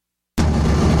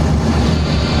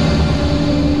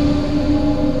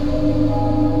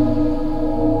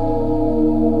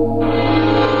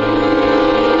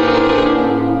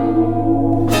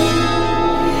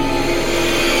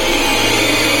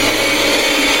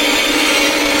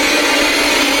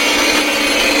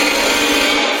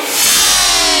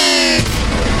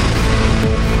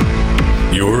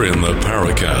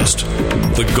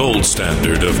gold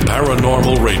standard of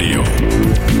paranormal radio.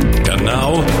 And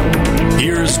now,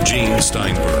 here's Gene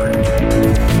Steinberg.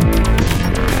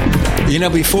 You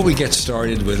know, before we get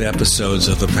started with episodes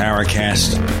of the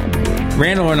Paracast,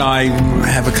 Randall and I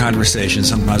have a conversation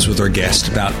sometimes with our guests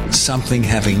about something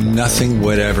having nothing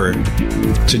whatever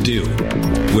to do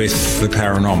with the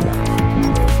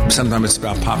paranormal. Sometimes it's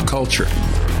about pop culture.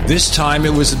 This time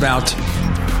it was about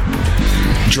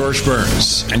George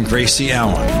Burns and Gracie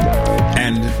Allen.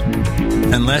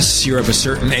 And unless you're of a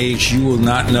certain age, you will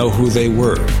not know who they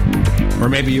were. Or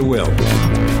maybe you will.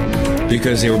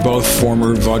 Because they were both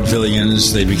former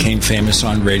vaudevillians. They became famous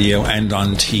on radio and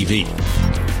on TV.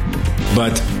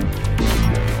 But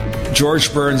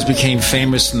George Burns became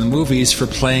famous in the movies for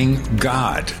playing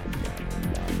God.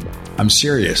 I'm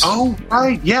serious. Oh,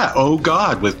 right. Yeah. Oh,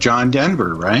 God with John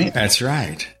Denver, right? That's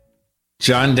right.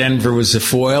 John Denver was the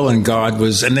foil and God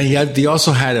was... And they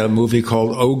also had a movie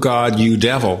called Oh, God, You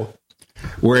Devil,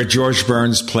 where George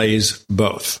Burns plays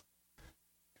both.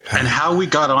 And how we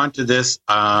got onto this,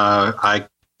 I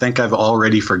think I've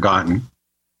already forgotten.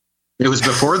 It was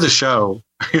before the show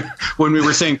when we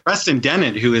were saying Preston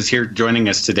Dennett, who is here joining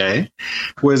us today,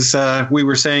 we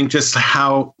were saying just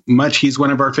how much he's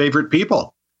one of our favorite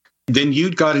people. Then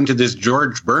you got into this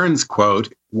George Burns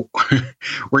quote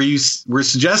where you were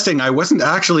suggesting I wasn't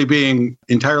actually being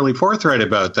entirely forthright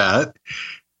about that.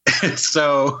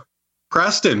 So,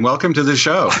 Preston, welcome to the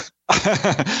show.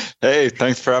 Hey,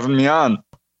 thanks for having me on.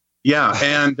 Yeah,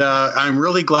 and I'm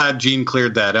really glad Gene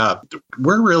cleared that up.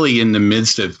 We're really in the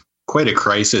midst of quite a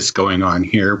crisis going on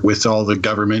here with all the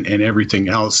government and everything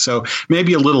else. So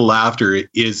maybe a little laughter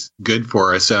is good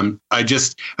for us. I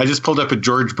just pulled up a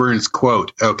George Burns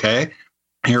quote. Okay,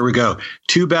 here we go.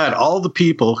 Too bad all the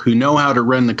people who know how to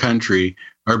run the country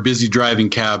are busy driving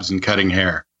cabs and cutting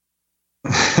hair.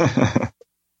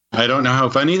 I don't know how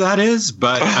funny that is,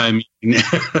 but I mean,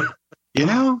 you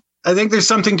know, I think there's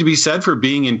something to be said for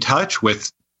being in touch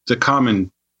with the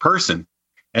common person.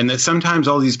 And that sometimes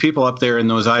all these people up there in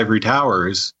those ivory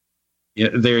towers,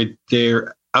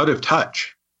 they're out of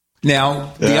touch.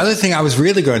 Now, the other thing I was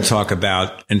really going to talk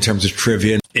about in terms of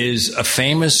trivia is a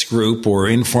famous group or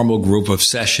informal group of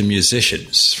session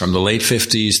musicians from the late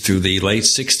 50s through the late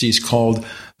 60s called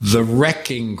the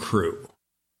Wrecking Crew.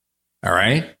 All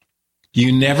right?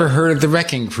 You never heard of the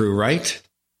Wrecking Crew, right?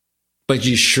 But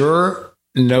you sure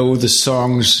know the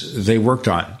songs they worked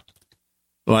on.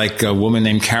 Like a woman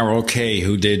named Carol Kay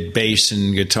who did bass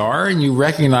and guitar, and you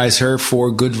recognize her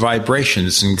for Good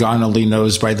Vibrations and God Only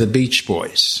Knows by the Beach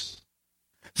Boys.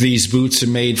 These Boots Are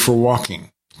Made for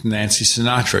Walking. Nancy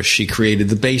Sinatra, she created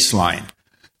the bass line.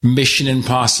 Mission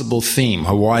Impossible theme,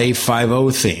 Hawaii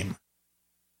Five-0 theme.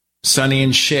 Sonny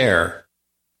and Cher.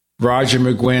 Roger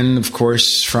McGuinn, of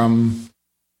course, from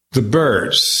the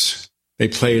Byrds. They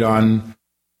played on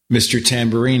Mr.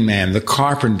 Tambourine Man, the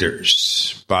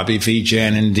Carpenters, Bobby V.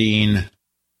 Jan and Dean,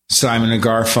 Simon and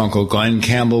Garfunkel, Glenn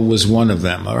Campbell was one of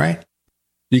them, all right?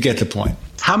 You get the point.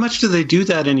 How much do they do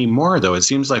that anymore, though? It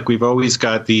seems like we've always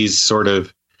got these sort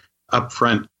of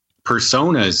upfront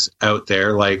personas out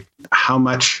there. Like, how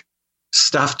much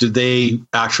stuff do they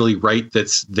actually write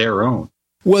that's their own?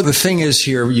 Well, the thing is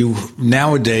here,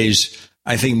 nowadays,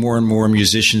 I think more and more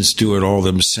musicians do it all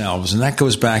themselves. And that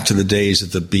goes back to the days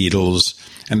of the Beatles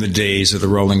and the days of the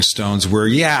Rolling Stones where,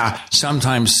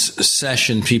 sometimes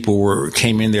session people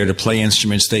came in there to play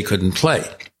instruments they couldn't play.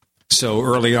 So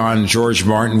early on, George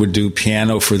Martin would do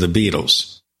piano for the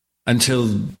Beatles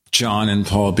until John and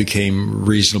Paul became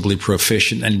reasonably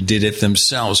proficient and did it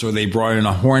themselves, or they brought in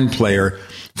a horn player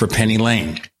for Penny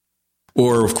Lane.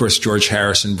 Or, of course, George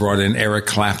Harrison brought in Eric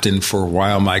Clapton for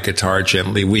While My Guitar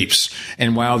Gently Weeps.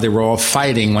 And while they were all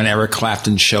fighting when Eric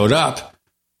Clapton showed up,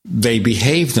 they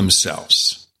behaved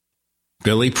themselves.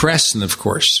 Billy Preston, of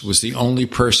course, was the only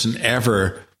person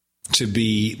ever to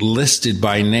be listed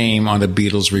by name on a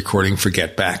Beatles recording for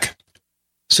Get Back.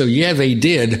 So, they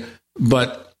did.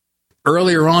 But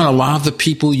earlier on, a lot of the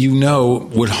people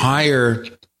would hire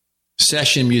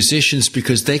session musicians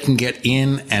because they can get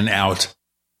in and out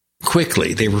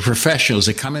quickly. They were professionals.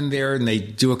 They come in there and they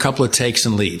do a couple of takes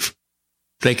and leave.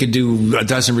 They could do a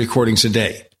dozen recordings a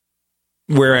day.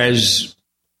 Whereas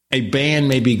a band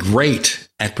may be great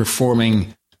at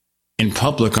performing in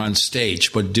public on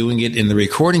stage, but doing it in the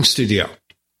recording studio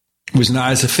was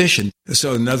not as efficient.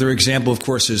 So another example, of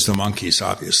course, is the Monkees,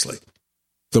 obviously.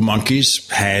 The Monkees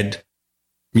had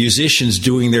musicians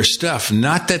doing their stuff,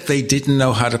 not that they didn't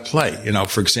know how to play.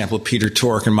 For example, Peter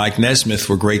Tork and Mike Nesmith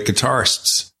were great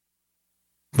guitarists.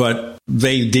 But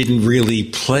they didn't really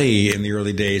play in the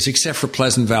early days, except for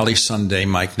Pleasant Valley Sunday.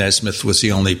 Mike Nesmith was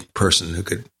the only person who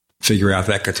could figure out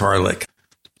that guitar lick.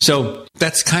 So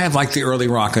that's kind of like the early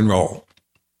rock and roll.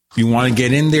 You want to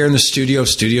get in there in the studio.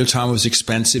 Studio time was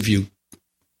expensive. You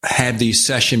had these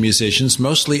session musicians,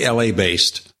 mostly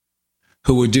LA-based,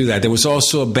 who would do that. There was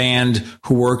also a band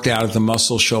who worked out of the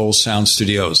Muscle Shoals Sound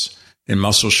Studios in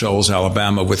Muscle Shoals,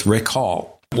 Alabama, with Rick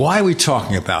Hall. Why are we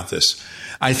talking about this?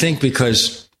 I think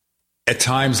because at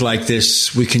times like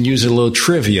this, we can use a little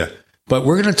trivia. But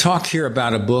we're going to talk here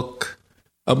about a book,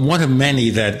 one of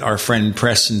many that our friend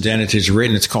Preston Dennett has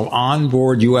written. It's called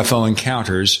Onboard UFO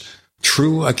Encounters,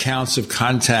 True Accounts of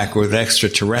Contact with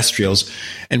Extraterrestrials.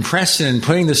 And Preston, in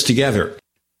putting this together,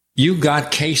 you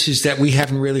got cases that we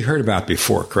haven't really heard about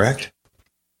before, correct?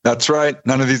 That's right.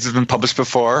 None of these have been published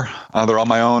before. They're all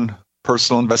my own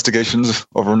personal investigations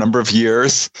over a number of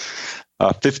years.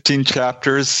 15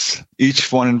 chapters,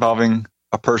 each one involving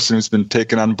a person who's been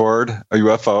taken on board a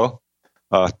UFO.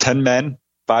 10 men,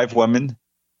 5 women.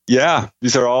 Yeah,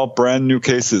 these are all brand new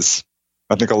cases.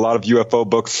 I think a lot of UFO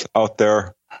books out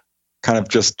there kind of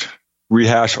just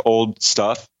rehash old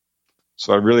stuff.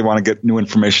 So I really want to get new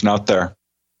information out there.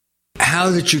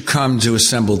 How did you come to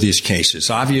assemble these cases?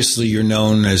 Obviously, you're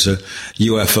known as a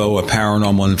UFO, a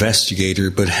paranormal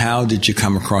investigator, but how did you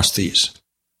come across these?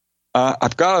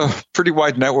 I've got a pretty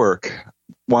wide network.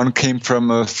 One came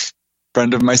from a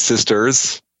friend of my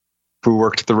sister's who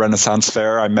worked at the Renaissance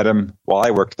Fair. I met him while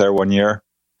I worked there one year.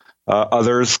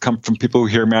 Others come from people who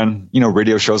hear me on,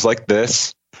 radio shows like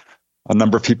this. A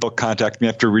number of people contact me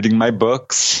after reading my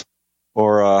books,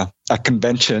 or at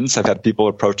conventions. I've had people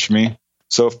approach me.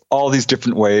 So all these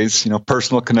different ways,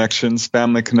 personal connections,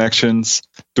 family connections,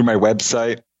 through my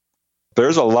website.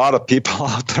 There's a lot of people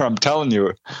out there, I'm telling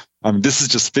you. This is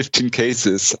just 15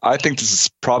 cases. I think this is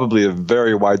probably a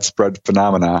very widespread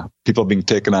phenomena, people being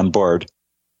taken on board.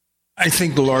 I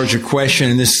think the larger question,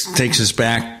 and this takes us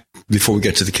back, before we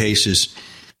get to the cases,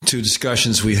 to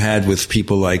discussions we had with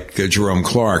people like Jerome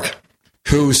Clark,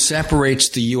 who separates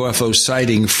the UFO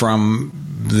sighting from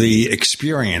the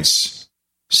experience,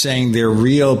 saying they're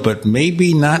real, but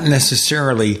maybe not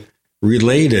necessarily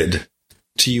related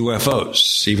to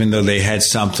UFOs, even though they had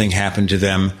something happen to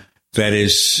them that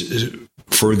is,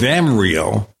 for them,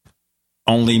 real,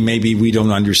 only maybe we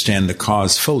don't understand the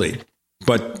cause fully.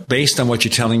 But based on what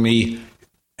you're telling me,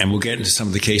 and we'll get into some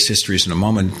of the case histories in a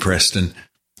moment, Preston,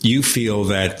 you feel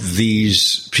that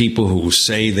these people who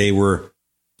say they were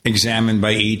examined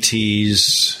by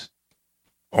ETs,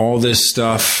 all this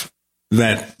stuff,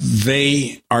 that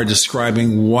they are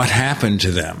describing what happened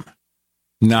to them,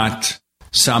 not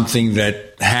something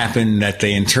that happened that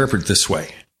they interpret this way.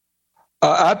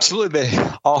 Absolutely. They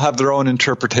all have their own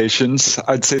interpretations.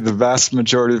 I'd say the vast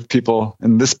majority of people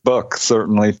in this book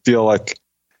certainly feel like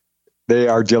they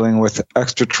are dealing with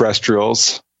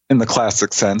extraterrestrials in the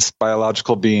classic sense,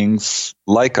 biological beings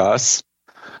like us,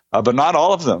 but not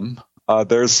all of them.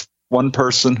 There's one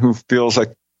person who feels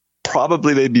like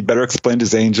probably they'd be better explained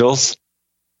as angels,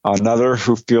 another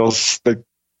who feels they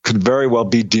could very well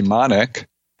be demonic,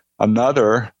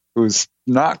 another who's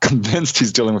not convinced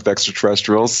he's dealing with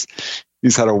extraterrestrials.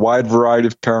 He's had a wide variety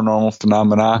of paranormal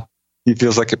phenomena. He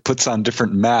feels like it puts on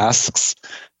different masks.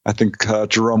 I think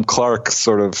Jerome Clark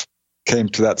sort of came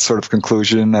to that sort of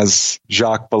conclusion, as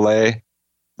Jacques Vallée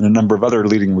and a number of other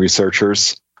leading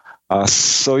researchers.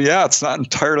 So yeah, it's not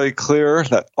entirely clear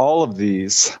that all of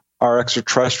these are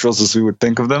extraterrestrials as we would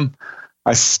think of them.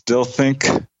 I still think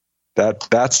that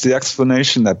that's the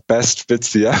explanation that best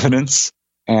fits the evidence.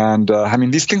 And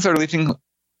these things are leaving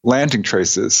landing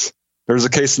traces. There's a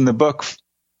case in the book,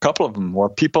 a couple of them, where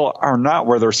people are not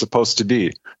where they're supposed to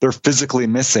be. They're physically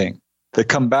missing. They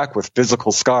come back with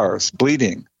physical scars,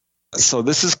 bleeding. So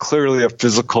this is clearly a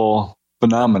physical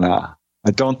phenomena.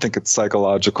 I don't think it's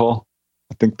psychological.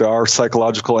 I think there are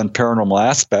psychological and paranormal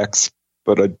aspects,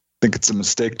 but I think it's a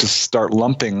mistake to start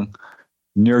lumping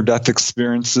near-death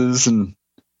experiences and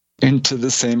into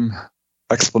the same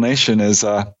explanation as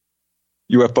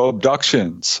UFO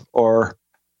abductions. Or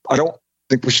I don't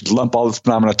think we should lump all this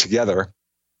phenomena together.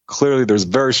 Clearly, there's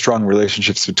very strong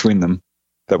relationships between them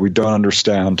that we don't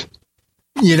understand.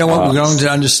 You know what? We're going to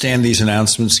understand these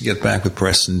announcements and get back with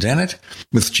Preston Dennett.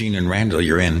 With Gene and Randall,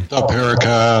 you're in The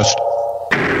Paracast.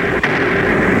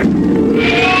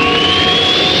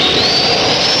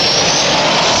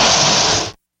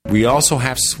 We also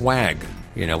have swag.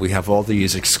 We have all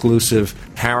these exclusive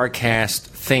Paracast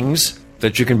things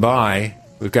that you can buy.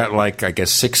 We've got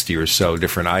 60 or so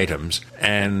different items,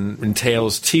 and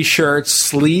entails T-shirts,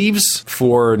 sleeves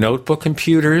for notebook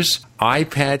computers,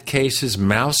 iPad cases,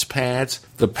 mouse pads,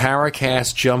 the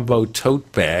Paracast Jumbo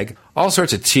tote bag, all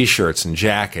sorts of T-shirts and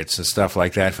jackets and stuff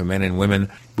like that for men and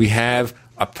women. We have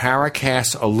a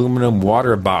Paracast aluminum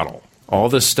water bottle, all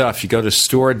this stuff. You go to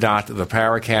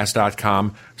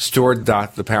store.theparacast.com,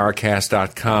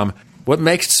 store.theparacast.com. What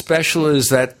makes it special is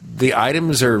that the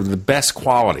items are the best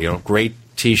quality, great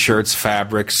T-shirts,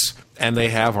 fabrics, and they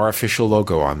have our official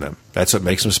logo on them. That's what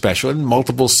makes them special, in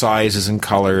multiple sizes and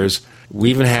colors. We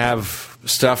even have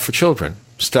stuff for children,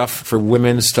 stuff for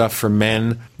women, stuff for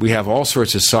men. We have all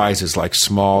sorts of sizes, like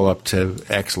small up to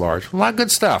X large. A lot of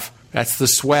good stuff. That's the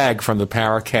swag from the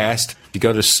Paracast. You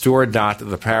go to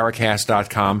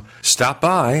store.theparacast.com. Stop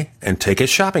by and take a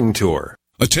shopping tour.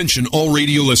 Attention all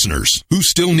radio listeners who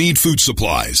still need food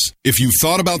supplies. If you've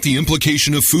thought about the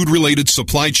implication of food-related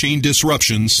supply chain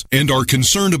disruptions and are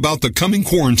concerned about the coming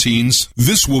quarantines,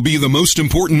 this will be the most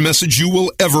important message you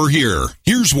will ever hear.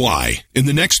 Here's why. In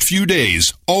the next few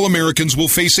days, all Americans will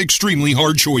face extremely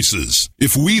hard choices.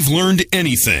 If we've learned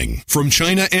anything from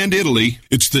China and Italy,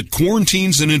 it's that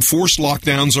quarantines and enforced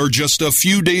lockdowns are just a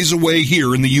few days away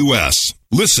here in the U.S.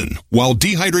 Listen, while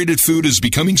dehydrated food is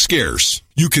becoming scarce,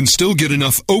 you can still get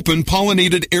enough open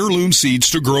pollinated heirloom seeds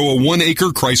to grow a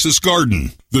 1-acre crisis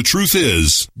garden. The truth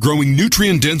is, growing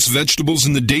nutrient-dense vegetables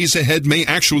in the days ahead may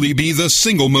actually be the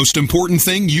single most important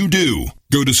thing you do.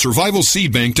 Go to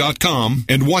survivalseedbank.com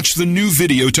and watch the new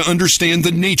video to understand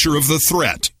the nature of the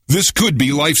threat. This could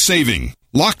be life-saving.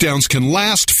 Lockdowns can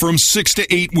last from 6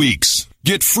 to 8 weeks.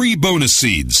 Get free bonus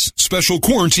seeds, special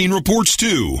quarantine reports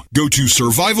too. Go to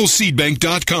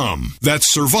survivalseedbank.com.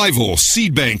 That's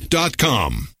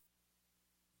survivalseedbank.com.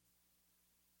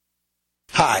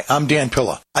 Hi, I'm Dan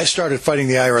Pilla. I started fighting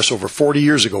the IRS over 40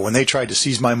 years ago when they tried to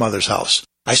seize my mother's house.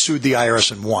 I sued the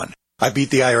IRS and won. I beat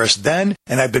the IRS then,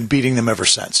 and I've been beating them ever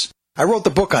since. I wrote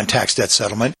the book on tax debt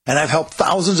settlement, and I've helped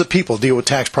thousands of people deal with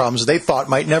tax problems they thought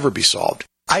might never be solved.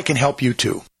 I can help you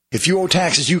too. If you owe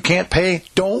taxes you can't pay,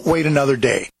 don't wait another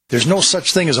day. There's no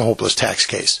such thing as a hopeless tax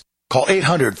case. Call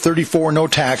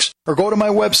 800-34-NO-TAX or go to my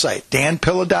website,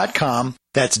 danpilla.com.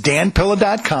 That's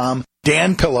danpilla.com,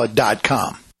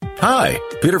 danpilla.com. Hi,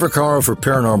 Peter Vaccaro for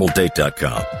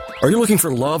ParanormalDate.com. Are you looking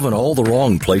for love in all the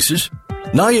wrong places?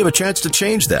 Now you have a chance to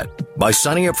change that by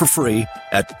signing up for free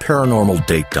at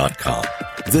ParanormalDate.com.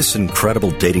 This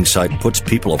incredible dating site puts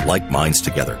people of like minds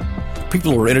together.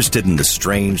 People who are interested in the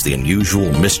strange, the unusual,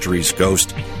 mysteries,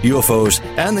 ghosts, UFOs,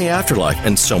 and the afterlife,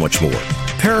 and so much more.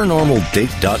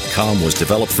 ParanormalDate.com was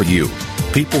developed for you,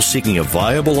 people seeking a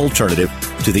viable alternative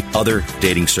to the other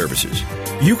dating services.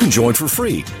 You can join for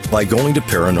free by going to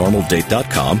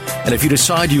ParanormalDate.com, and if you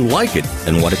decide you like it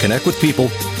and want to connect with people,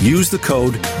 use the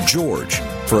code GEORGE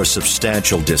for a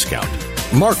substantial discount.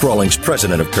 Mark Rawlings,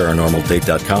 president of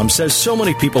ParanormalDate.com, says so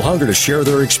many people hunger to share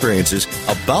their experiences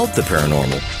about the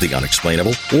paranormal, the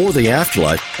unexplainable, or the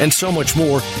afterlife, and so much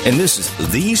more, and this is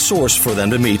the source for them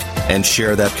to meet and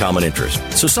share that common interest.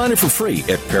 So sign up for free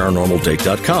at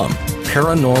ParanormalDate.com,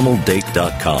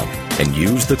 ParanormalDate.com, and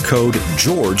use the code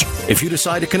GEORGE if you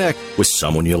decide to connect with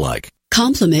someone you like.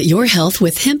 Complement your health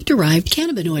with hemp-derived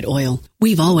cannabinoid oil.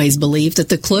 We've always believed that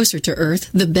the closer to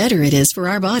Earth, the better it is for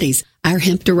our bodies. Our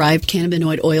hemp-derived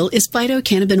cannabinoid oil is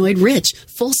phytocannabinoid rich,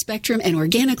 full spectrum, and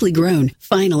organically grown.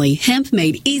 Finally, hemp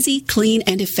made easy, clean,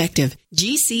 and effective.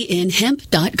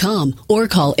 GCNhemp.com or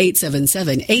call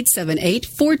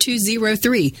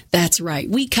 877-878-4203. That's right,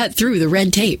 we cut through the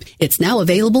red tape. It's now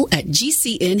available at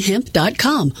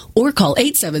GCNhemp.com or call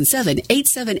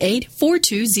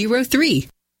 877-878-4203.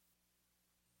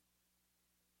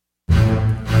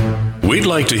 We'd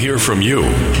like to hear from you.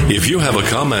 If you have a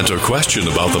comment or question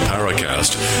about the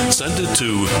Paracast, send it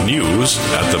to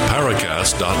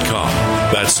news@theparacast.com.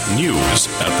 That's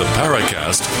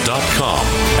news@theparacast.com.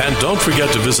 And don't forget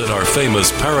to visit our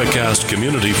famous Paracast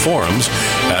community forums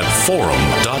at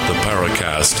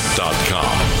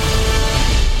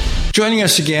forum.theparacast.com. Joining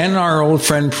us again, our old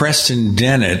friend Preston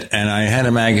Dennett, and I had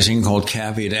a magazine called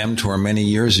Caveat Emptor many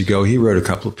years ago. He wrote a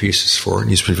couple of pieces for it, and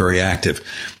he's been very active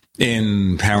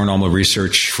in paranormal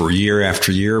research for year after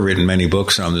year, written many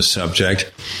books on this subject.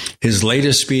 His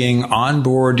latest being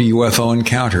Onboard UFO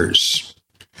Encounters.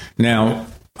 Now,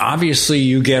 obviously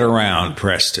you get around,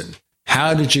 Preston.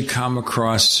 How did you come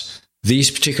across these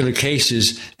particular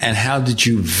cases, and how did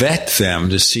you vet them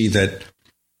to see that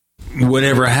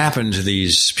whatever happened to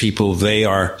these people, they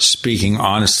are speaking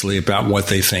honestly about what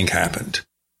they think happened?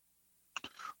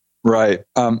 Right.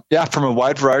 From a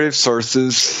wide variety of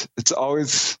sources. It's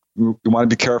always, you want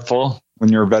to be careful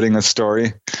when you're vetting a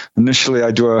story. Initially,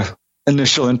 I do a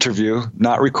initial interview,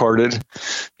 not recorded,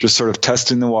 just sort of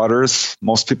testing the waters.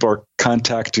 Most people are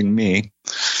contacting me.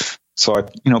 So I,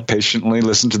 patiently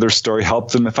listen to their story,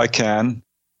 help them if I can.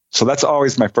 So that's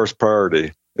always my first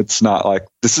priority. It's not like,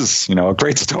 this is, a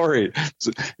great story.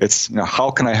 It's,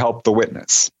 how can I help the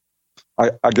witness?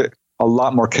 I get a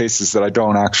lot more cases that I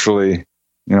don't actually,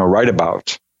 write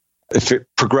about. If it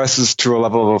progresses to a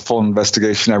level of a full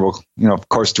investigation, I will, of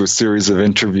course, do a series of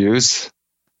interviews,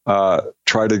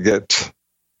 try to get,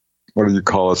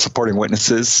 supporting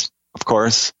witnesses, of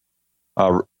course,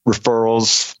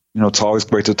 referrals. It's always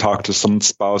great to talk to someone's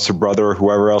spouse or brother or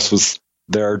whoever else was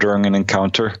there during an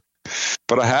encounter.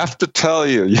 But I have to tell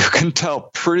you, you can tell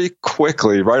pretty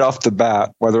quickly right off the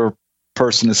bat whether a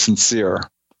person is sincere.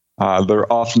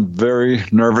 They're often very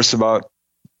nervous about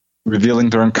revealing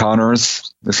their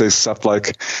encounters. They say stuff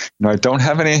like, I don't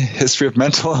have any history of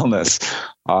mental illness.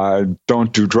 I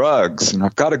don't do drugs.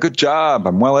 I've got a good job.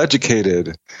 I'm well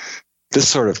educated. This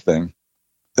sort of thing.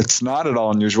 It's not at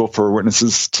all unusual for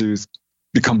witnesses to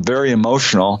become very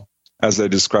emotional as they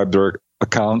describe their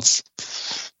accounts,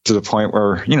 to the point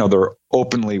where, they're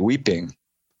openly weeping.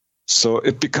 So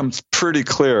it becomes pretty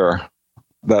clear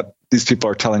that these people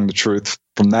are telling the truth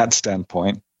from that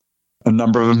standpoint. A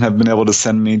number of them have been able to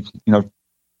send me,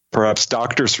 perhaps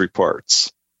doctor's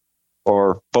reports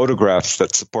or photographs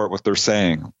that support what they're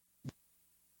saying,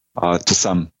 to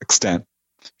some extent.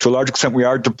 To a large extent, we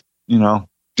are,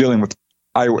 dealing with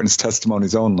eyewitness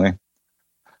testimonies only.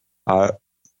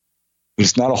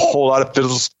 There's not a whole lot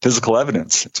of physical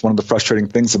evidence. It's one of the frustrating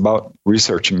things about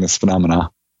researching this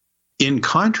phenomena. In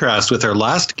contrast with our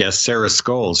last guest, Sarah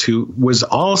Scholes, who was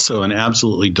also an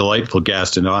absolutely delightful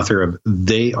guest and author of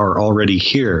They Are Already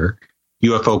Here,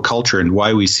 UFO Culture and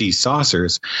Why We See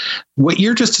Saucers, what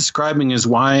you're just describing is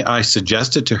why I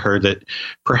suggested to her that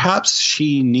perhaps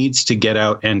she needs to get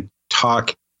out and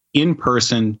talk in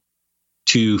person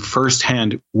to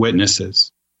firsthand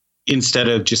witnesses instead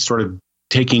of just sort of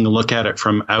taking a look at it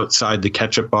from outside the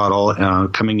ketchup bottle,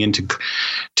 coming into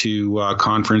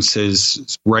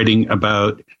conferences, writing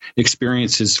about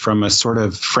experiences from a sort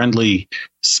of friendly,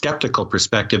 skeptical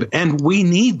perspective. And we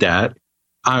need that.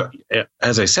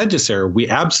 As I said to Sarah, we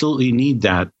absolutely need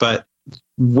that. But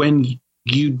when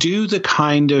you do the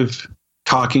kind of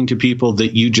talking to people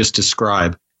that you just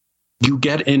described, you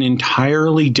get an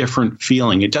entirely different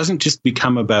feeling. It doesn't just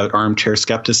become about armchair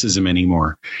skepticism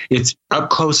anymore. It's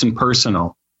up close and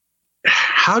personal.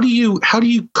 How do you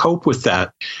cope with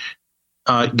that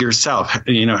yourself?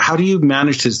 How do you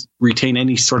manage to retain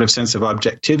any sort of sense of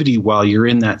objectivity while you're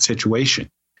in that situation?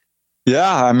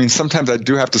 Yeah, sometimes I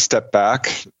do have to step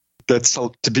back. That's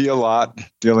to be a lot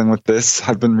dealing with this.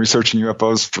 I've been researching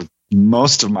UFOs for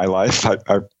most of my life.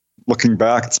 Looking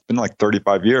back, it's been like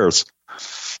 35 years.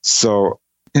 So,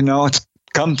 it's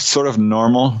become sort of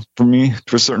normal for me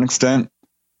to a certain extent.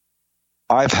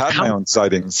 I've had my own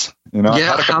sightings.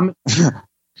 How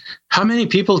many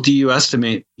people do you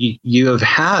estimate you have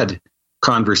had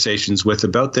conversations with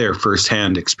about their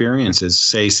firsthand experiences,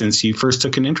 say, since you first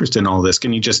took an interest in all this?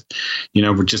 Can you just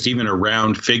even a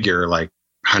round figure, like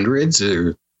hundreds?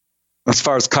 Or? As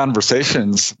far as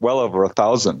conversations, well over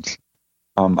 1,000,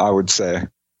 I would say.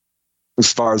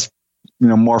 As far as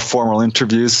more formal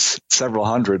interviews, several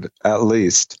hundred at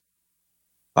least.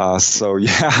 After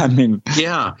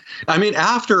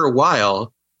a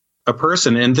while, a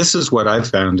person, and this is what I've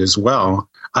found as well,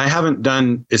 I haven't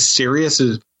done as serious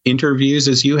as interviews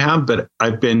as you have, but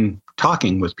I've been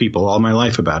talking with people all my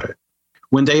life about it.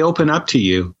 When they open up to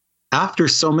you, after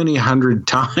so many hundred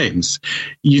times,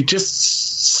 you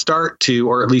just start to,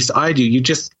 or at least I do, you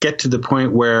just get to the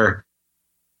point where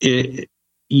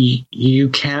you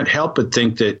can't help but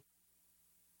think that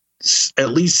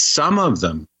at least some of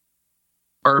them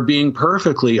are being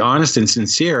perfectly honest and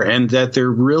sincere, and that there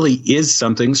really is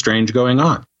something strange going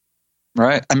on.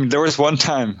 Right. There was one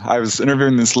time I was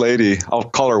interviewing this lady, I'll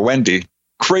call her Wendy,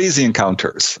 crazy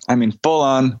encounters. Full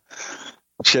on.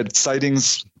 She had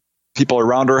sightings. People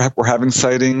around her were having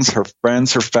sightings, her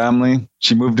friends, her family.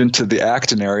 She moved into the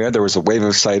Acton area. There was a wave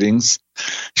of sightings.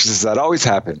 She says that always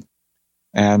happened.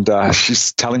 And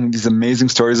she's telling these amazing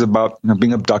stories about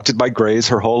being abducted by grays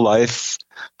her whole life,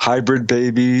 hybrid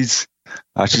babies.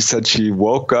 She said she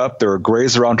woke up, there were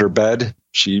grays around her bed.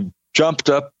 She jumped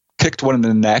up, kicked one in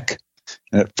the neck,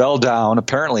 and it fell down,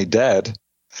 apparently dead.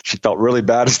 She felt really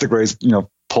bad as the grays,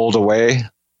 pulled away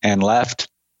and left.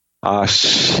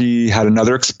 She had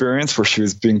another experience where she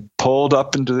was being pulled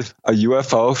up into a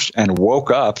UFO and woke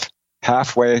up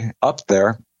halfway up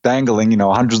there, dangling,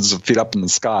 hundreds of feet up in the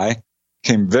sky.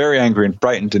 Became very angry and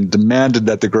frightened and demanded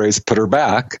that the grays put her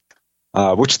back,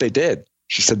 which they did.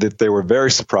 She said that they were very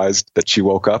surprised that she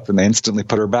woke up and they instantly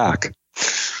put her back.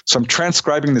 So I'm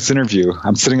transcribing this interview.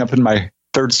 I'm sitting up in my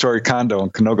third-story condo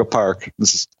in Canoga Park.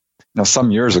 This is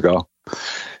some years ago.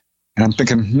 And I'm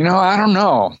thinking, I don't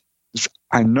know.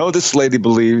 I know this lady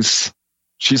believes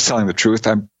she's telling the truth.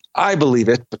 I believe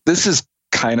it, but this is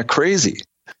kind of crazy.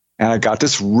 And I got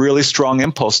this really strong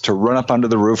impulse to run up onto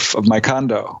the roof of my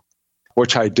condo,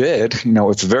 which I did.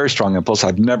 It's a very strong impulse.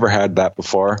 I've never had that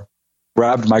before.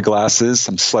 Grabbed my glasses.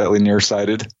 I'm slightly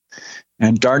nearsighted.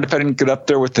 And darned if I didn't get up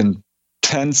there within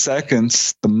 10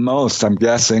 seconds, the most, I'm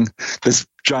guessing, this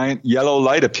giant yellow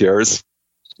light appears,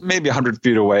 maybe 100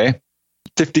 feet away,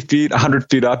 50 feet, 100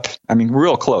 feet up. I mean,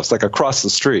 real close, like across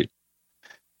the street.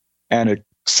 And it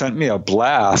sent me a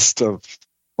blast of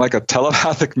like a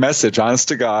telepathic message, honest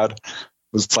to God. It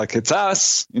was like, it's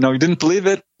us. You didn't believe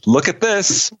it. Look at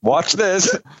this. Watch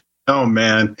this. Oh,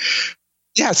 man.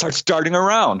 Yeah, it starts darting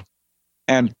around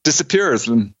and disappears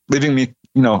and leaving me,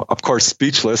 of course,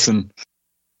 speechless. And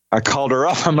I called her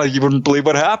up. I'm like, you wouldn't believe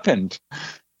what happened.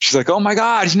 She's like, oh, my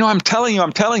God, I'm telling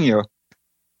you. And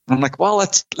I'm like, well,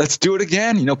 let's do it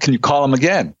again. Can you call him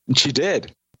again? And she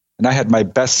did. And I had my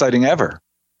best sighting ever.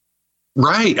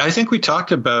 Right. I think we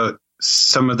talked about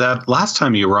some of that last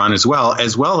time you were on as well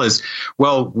as,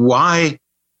 well, why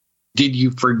did you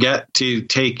forget to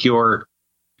take your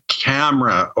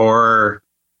camera or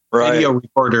video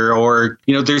recorder or,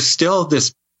 there's still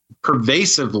this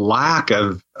pervasive lack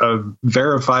of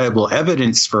verifiable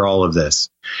evidence for all of this.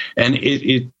 And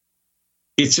it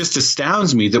just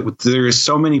astounds me that there's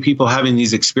so many people having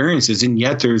these experiences, and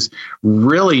yet there's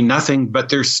really nothing but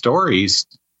their stories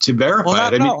to verify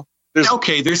it.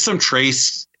 There's some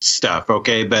trace stuff,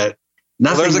 okay, but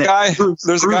nothing. There's a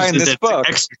guy in this book.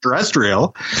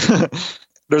 Extraterrestrial.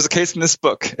 There's a case in this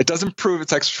book. It doesn't prove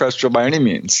it's extraterrestrial by any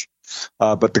means,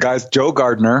 but the guy's Joe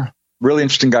Gardner, really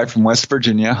interesting guy from West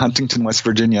Virginia, Huntington, West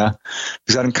Virginia.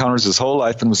 He's had encounters his whole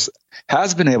life and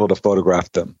has been able to photograph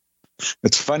them.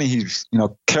 It's funny, he's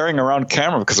carrying around a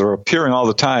camera because they're appearing all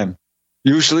the time.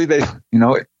 Usually it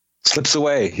slips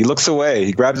away. He looks away.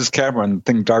 He grabs his camera and the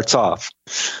thing darts off.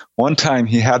 One time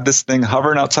he had this thing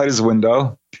hovering outside his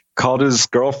window, called his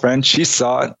girlfriend. She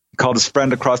saw it. Called his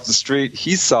friend across the street.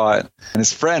 He saw it. And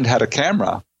his friend had a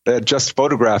camera. They had just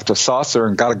photographed a saucer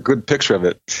and got a good picture of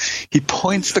it. He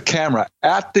points the camera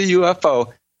at the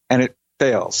UFO and it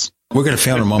fails. We're going to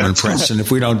fail in a moment, Preston.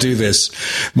 If we don't do this,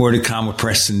 more to come with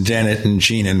Preston Dennett and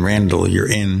Gene and Randall. You're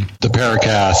in the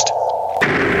Paracast.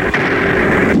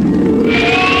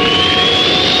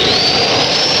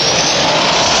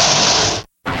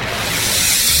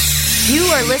 You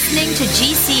are listening to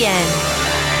GCN.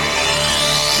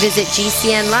 Visit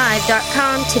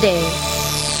GCNlive.com today.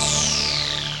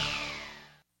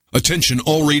 Attention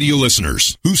all radio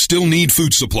listeners who still need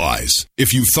food supplies.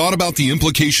 If you've thought about the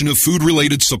implication of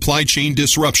food-related supply chain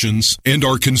disruptions and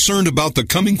are concerned about the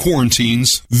coming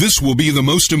quarantines, this will be the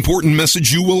most important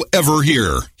message you will ever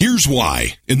hear. Here's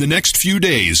why. In the next few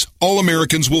days, all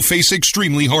Americans will face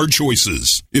extremely hard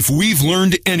choices. If we've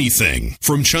learned anything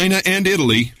from China and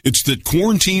Italy, it's that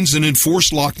quarantines and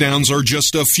enforced lockdowns are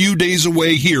just a few days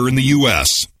away here in the U.S.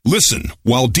 Listen,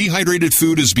 while dehydrated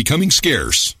food is becoming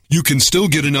scarce, you can still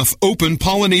get enough open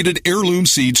pollinated heirloom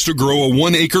seeds to grow a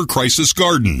 1-acre crisis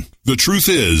garden. The truth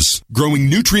is, growing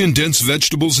nutrient-dense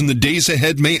vegetables in the days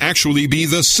ahead may actually be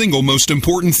the single most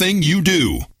important thing you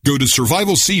do. Go to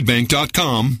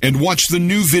survivalseedbank.com and watch the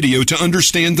new video to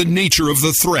understand the nature of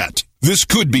the threat. This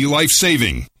could be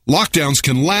life-saving. Lockdowns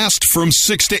can last from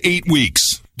 6 to 8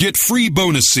 weeks. Get free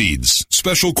bonus seeds,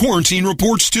 special quarantine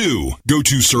reports too. Go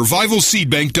to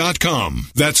survivalseedbank.com.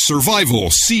 That's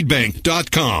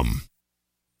survivalseedbank.com.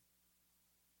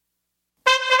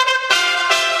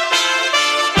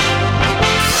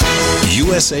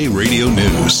 USA Radio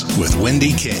News with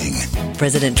Wendy King.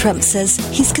 President Trump says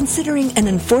he's considering an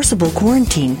enforceable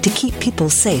quarantine to keep people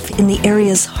safe in the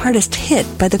areas hardest hit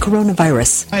by the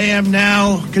coronavirus. I am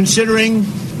now considering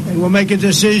and will make a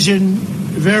decision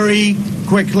very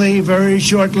quickly, very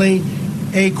shortly,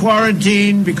 a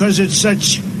quarantine because it's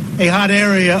such a hot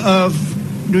area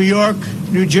of New York,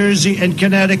 New Jersey, and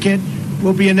Connecticut.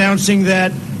 We'll be announcing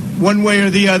that one way or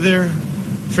the other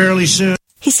fairly soon.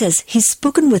 He says he's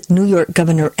spoken with New York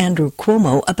Governor Andrew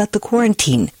Cuomo about the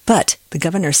quarantine, but the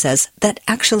governor says that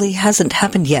actually hasn't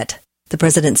happened yet. The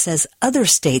president says other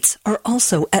states are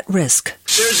also at risk.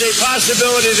 There's a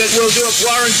possibility that we'll do a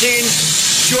quarantine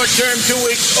short-term, 2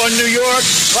 weeks on New York,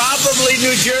 probably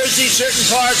New Jersey, certain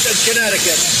parts of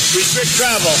Connecticut. Restrict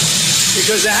travel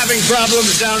because they're having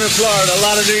problems down in Florida. A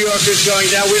lot of New Yorkers going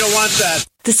down. We don't want that.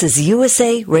 This is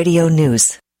USA Radio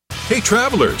News. Hey,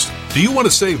 travelers, do you want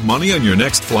to save money on your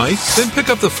next flight? Then pick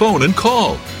up the phone and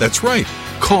call. That's right.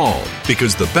 Call,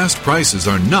 because the best prices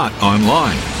are not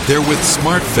online. They're with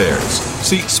SmartFares.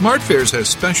 See, SmartFares has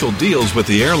special deals with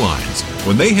the airlines.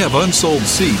 When they have unsold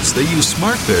seats, they use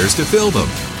SmartFares to fill them.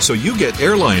 So you get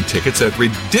airline tickets at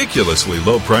ridiculously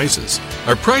low prices.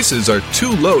 Our prices are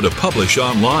too low to publish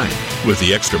online. With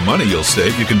the extra money you'll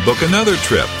save, you can book another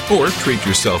trip or treat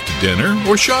yourself to dinner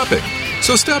or shopping.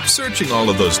 So stop searching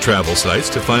all of those travel sites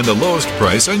to find the lowest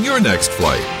price on your next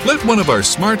flight. Let one of our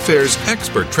SmartFares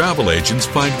expert travel agents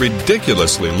find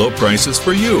ridiculously low prices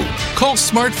for you. Call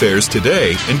SmartFares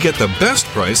today and get the best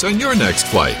price on your next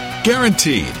flight.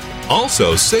 Guaranteed.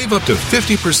 Also, save up to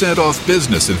 50% off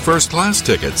business and first-class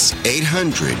tickets.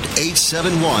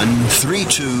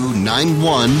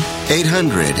 800-871-3291.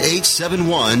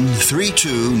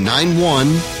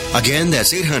 800-871-3291. Again,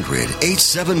 that's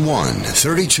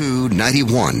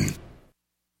 800-871-3291.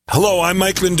 Hello, I'm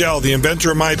Mike Lindell, the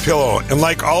inventor of MyPillow, and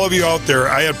like all of you out there,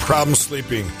 I had problems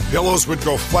sleeping. Pillows would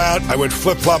go flat, I would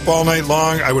flip-flop all night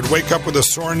long, I would wake up with a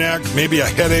sore neck, maybe a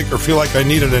headache, or feel like I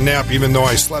needed a nap even though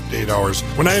I slept 8 hours.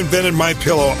 When I invented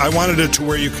MyPillow, I wanted it to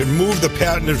where you can move the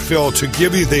patented fill to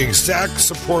give you the exact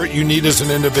support you need as an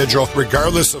individual,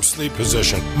 regardless of sleep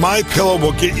position. MyPillow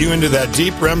will get you into that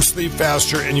deep REM sleep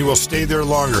faster, and you will stay there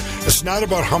longer. It's not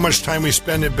about how much time we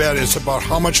spend in bed, it's about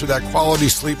how much of that quality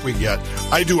sleep we get.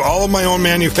 I do all of my own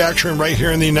manufacturing right here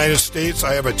in the United States.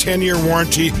 I have a 10-year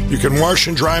warranty. You can wash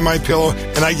and dry my pillow,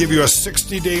 and I give you a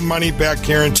 60-day money-back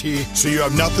guarantee, so you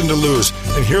have nothing to lose.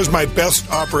 And here's my best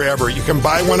offer ever. You can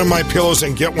buy one of my pillows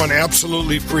and get one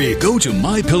absolutely free. Go to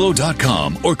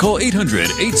MyPillow.com or call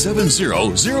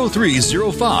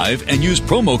 800-870-0305 and use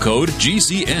promo code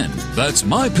GCN. That's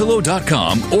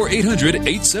MyPillow.com or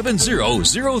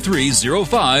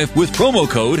 800-870-0305 with promo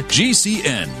code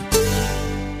GCN.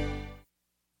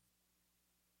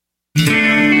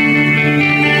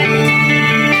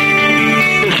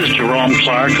 This is Jerome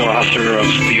Clark, author of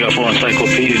the UFO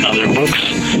Encyclopedia and other books.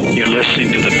 You're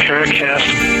listening to the Paracast.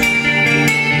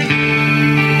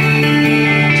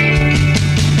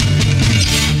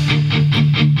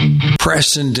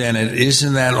 Preston Dennett,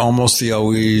 isn't that almost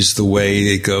always the way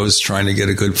it goes, trying to get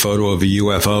a good photo of a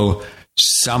UFO?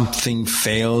 Something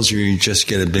fails or you just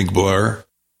get a big blur?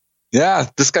 Yeah,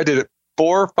 this guy did it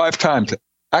 4 or 5 times.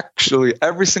 Actually,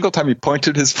 every single time he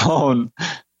pointed his phone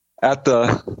at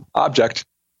the object,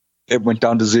 it went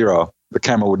down to 0. The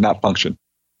camera would not function.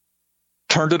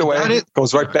 Turned it away, it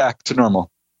goes right back to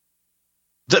normal.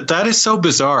 That is so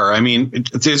bizarre. I mean,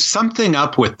 there's something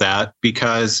up with that,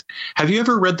 because have you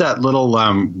ever read that little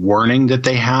warning that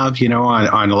they have,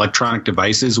 on electronic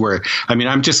devices where, I mean,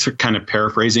 I'm just kind of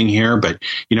paraphrasing here, but,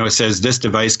 it says this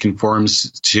device conforms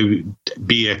to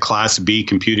be a Class B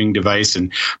computing device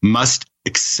and must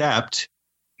accept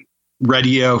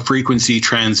radio frequency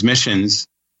transmissions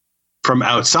from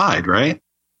outside, right?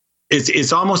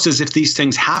 It's almost as if these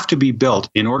things have to be built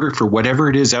in order for whatever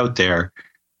it is out there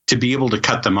to be able to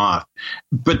cut them off.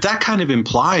 But that kind of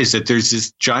implies that there's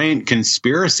this giant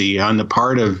conspiracy on the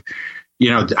part of,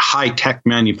 the high-tech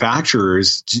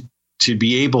manufacturers to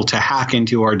be able to hack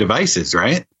into our devices,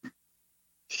 right?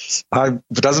 It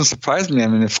doesn't surprise me. I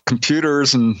mean, if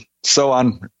computers and so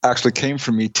on actually came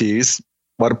from ETs,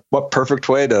 what perfect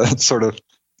way to sort of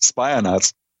spy on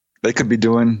us. They could be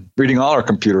reading all our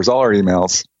computers, all our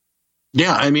emails.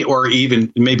 Yeah, I mean, or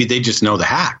even maybe they just know the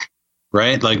hack.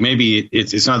 Right? Like maybe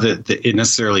it's not that it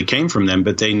necessarily came from them,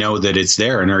 but they know that it's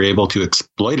there and are able to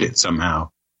exploit it somehow.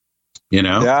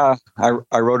 Yeah.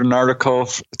 I wrote an article.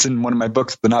 It's in one of my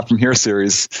books, the Not From Here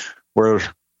series, where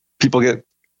people get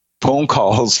phone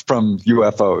calls from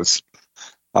UFOs,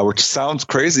 which sounds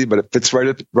crazy, but it fits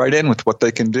right in with what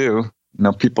they can do.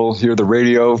 People hear the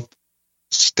radio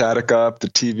static up, the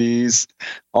TVs,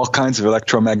 all kinds of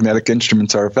electromagnetic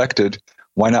instruments are affected.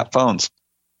 Why not phones?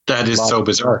 That is so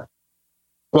bizarre.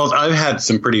 Well, I've had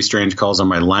some pretty strange calls on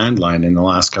my landline in the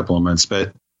last couple of months,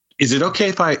 but is it okay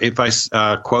if I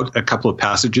quote a couple of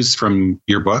passages from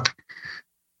your book?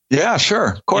 Yeah,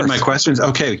 sure. Of course. In my questions.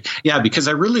 Okay. Yeah, because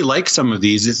I really like some of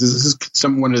these. This is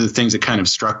one of the things that kind of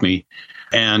struck me.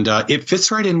 And it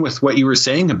fits right in with what you were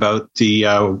saying about the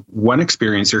one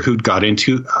experiencer who'd got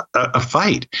into a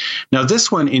fight. Now,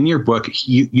 this one in your book,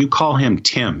 you call him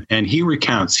Tim, and he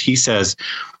recounts, he says,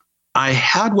 I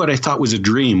had what I thought was a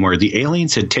dream where the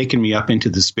aliens had taken me up into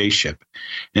the spaceship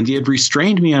and they had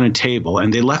restrained me on a table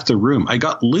and they left the room. I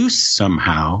got loose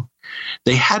somehow.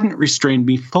 They hadn't restrained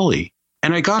me fully.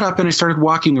 And I got up and I started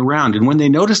walking around. And when they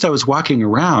noticed I was walking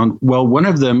around, well, one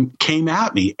of them came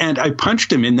at me and I punched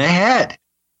him in the head.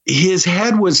 His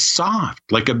head was soft,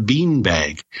 like a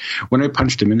beanbag. When I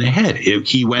punched him in the head,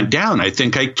 he went down. I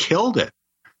think I killed it.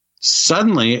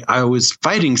 suddenly I was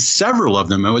fighting several of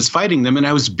them. I was fighting them and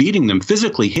I was beating them,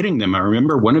 physically hitting them. I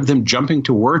remember one of them jumping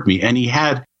toward me, and he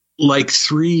had like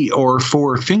 3 or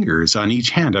 4 fingers on each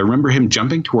hand. I remember him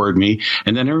jumping toward me,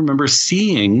 and then I remember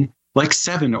seeing like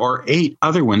 7 or 8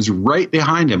 other ones right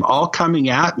behind him, all coming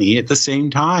at me at the same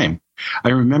time. I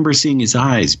remember seeing his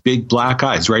eyes, big black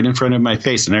eyes, right in front of my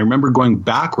face. And I remember going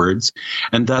backwards,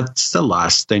 and that's the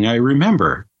last thing I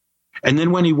remember. And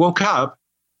then when he woke up,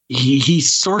 he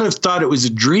sort of thought it was a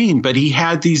dream, but he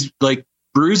had these like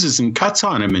bruises and cuts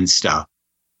on him and stuff.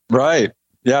 Right.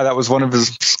 Yeah, that was one of his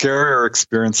scarier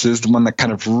experiences, the one that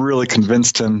kind of really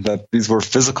convinced him that these were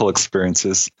physical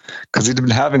experiences, because he'd been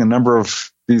having a number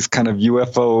of these kind of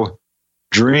UFO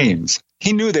dreams.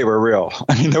 He knew they were real.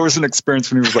 I mean, there was an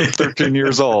experience when he was like 13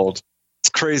 years old. It's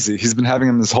crazy. He's been having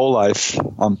them his whole life.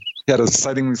 He had a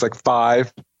sighting when he was like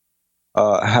 5.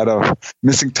 Had a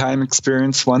missing time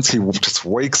experience once. He just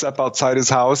wakes up outside his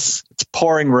house. It's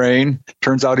pouring rain.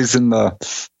 Turns out he's in the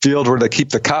field where they keep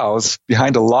the cows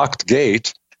behind a locked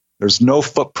gate. There's no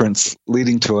footprints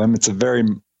leading to him. It's a very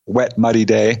wet, muddy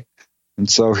day. And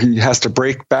so he has to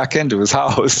break back into his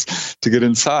house to get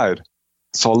inside.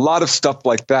 So a lot of stuff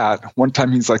like that. One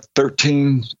time he's like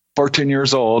 13, 14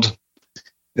 years old.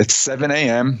 It's 7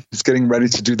 a.m. He's getting ready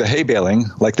to do the hay baling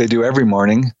like they do every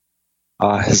morning.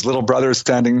 His little brother is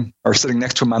sitting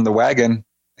next to him on the wagon,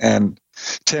 and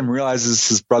Tim realizes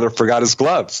his brother forgot his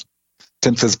gloves.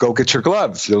 Tim says, "Go get your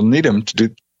gloves. You'll need them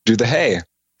to do the hay."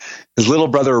 His little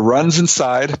brother runs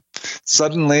inside.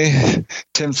 Suddenly,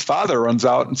 Tim's father runs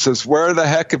out and says, "Where the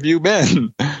heck have you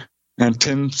been?" And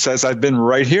Tim says, "I've been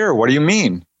right here. What do you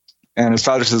mean?" And his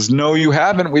father says, "No, you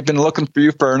haven't. We've been looking for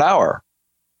you for an hour."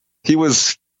 He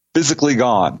was physically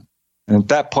gone. And at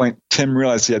that point, Tim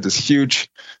realized he had this huge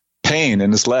pain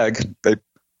in his leg. They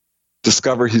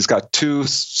discover he's got 2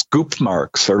 scoop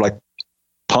marks, or like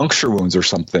puncture wounds or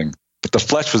something, but the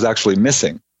flesh was actually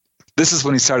missing. This is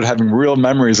when he started having real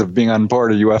memories of being on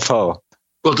board a UFO.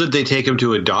 Well, did they take him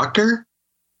to a doctor?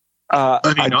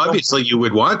 I mean, obviously you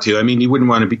would want to. I mean, you wouldn't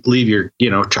want to leave your,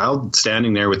 child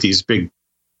standing there with these big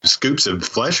scoops of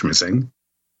flesh missing.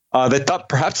 They thought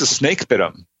perhaps a snake bit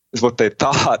him, is what they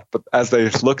thought. But as they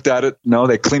looked at it, no,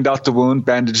 they cleaned out the wound,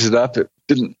 bandaged it up. It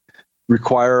didn't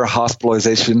require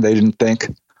hospitalization. They didn't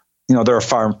think. They're a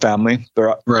farm family.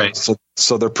 They're right.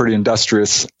 So they're pretty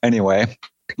industrious anyway.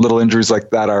 Little injuries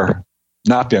like that are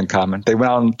not be uncommon. They went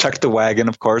out and checked the wagon,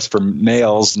 of course, for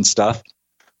nails and stuff,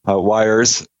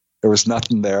 wires. There was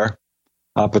nothing there.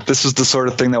 But this was the sort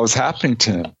of thing that was happening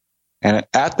to him. And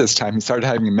at this time, he started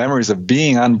having memories of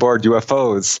being on board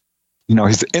UFOs.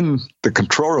 He's in the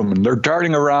control room, and they're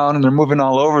darting around, and they're moving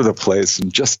all over the place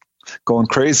and just going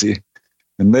crazy.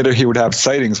 And later he would have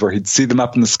sightings where he'd see them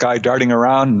up in the sky darting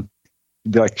around, and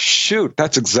he'd be like, shoot,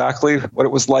 that's exactly what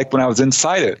it was like when I was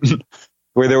inside it, the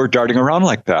way they were darting around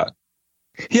like that.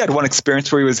 He had one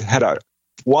experience where he had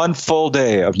 1 full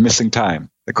day of missing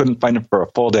time. They couldn't find him for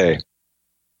a full day.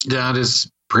 That is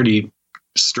pretty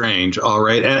strange. All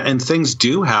right. And things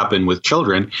do happen with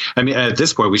children. I mean, at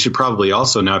this point, we should probably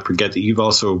also not forget that you've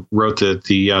also wrote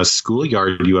the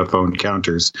Schoolyard UFO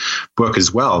Encounters book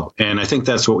as well. And I think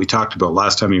that's what we talked about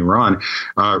last time you were on.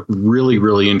 Really,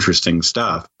 really interesting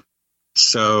stuff.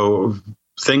 So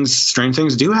strange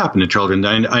things do happen to children.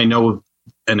 I know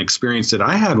an experience that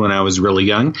I had when I was really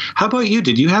young. How about you?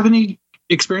 Did you have any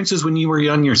experiences when you were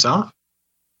young yourself?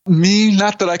 Me,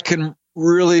 not that I can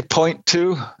really point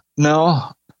to.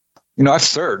 No, I've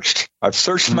searched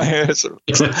my head.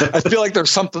 I feel like there's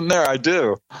something there. I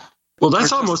do. Well,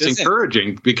 that's almost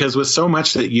encouraging, because with so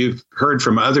much that you've heard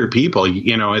from other people,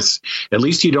 it's at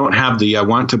least you don't have the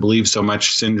want to believe so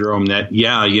much syndrome that,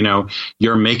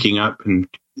 you're making up and,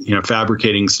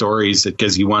 fabricating stories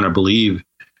because you want to believe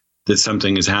that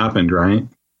something has happened, right?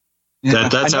 Yeah,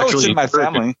 that's actually in my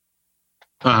family.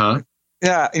 Uh-huh.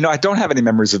 Yeah, I don't have any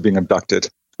memories of being abducted.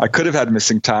 I could have had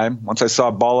missing time. Once I saw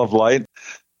a ball of light,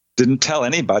 didn't tell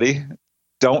anybody.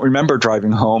 Don't remember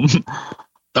driving home.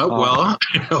 Oh, well,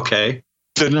 okay.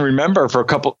 Didn't remember for a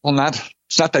couple. Well,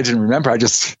 it's not that I didn't remember. I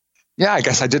guess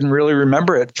I didn't really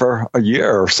remember it for a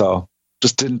year or so.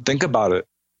 Just didn't think about it.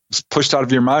 It's pushed out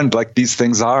of your mind like these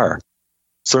things are.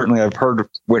 Certainly, I've heard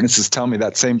witnesses tell me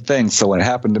that same thing. So when it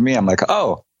happened to me, I'm like,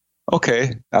 oh,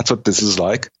 okay, that's what this is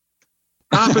like.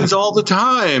 Happens all the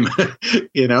time.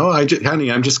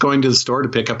 Honey, I'm just going to the store to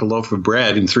pick up a loaf of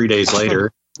bread, and 3 days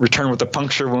later return with a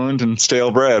puncture wound and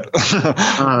stale bread.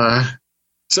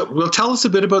 So, tell us a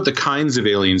bit about the kinds of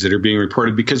aliens that are being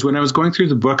reported, because when I was going through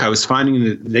the book, I was finding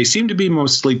that they seem to be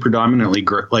mostly predominantly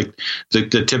like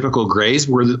the typical grays.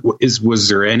 Was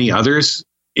there any others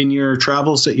in your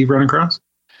travels that you've run across?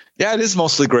 Yeah, it is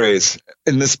mostly grays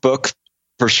in this book,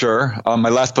 for sure. My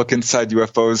last book, Inside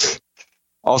UFOs,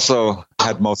 also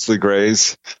had mostly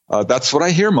grays. That's what I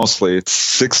hear mostly. It's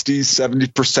 60,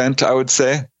 70%, I would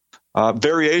say.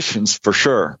 Variations, for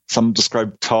sure. Some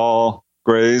describe tall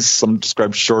grays, some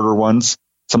describe shorter ones,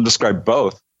 some describe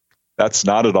both. That's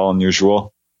not at all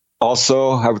unusual.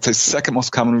 Also, I would say second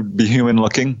most common would be human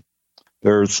looking.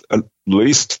 There's at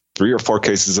least 3 or 4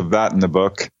 cases of that in the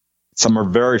book. Some are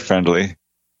very friendly.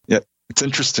 Yet it's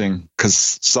interesting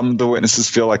because some of the witnesses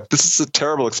feel like this is a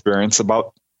terrible experience,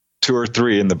 about 2 or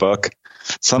 3 in the book.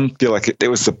 Some feel like it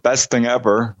was the best thing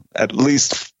ever, at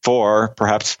least 4,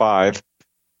 perhaps 5. And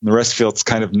the rest feel it's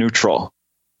kind of neutral.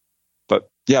 But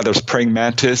yeah, there's praying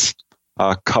mantis,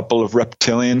 a couple of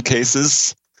reptilian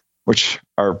cases, which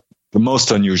are the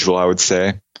most unusual, I would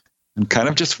say, and kind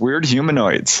of just weird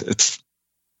humanoids. It's,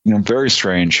 very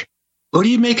strange. What do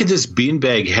you make of this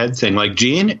beanbag head thing? Like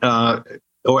Gene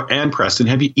and Preston,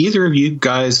 have you either of you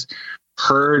guys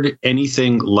heard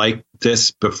anything like this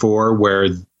before, where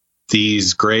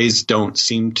these grays don't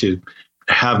seem to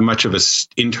have much of a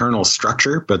internal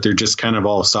structure, but they're just kind of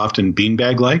all soft and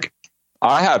beanbag-like?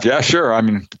 I have, yeah, sure. I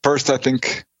mean, the first, I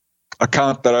think,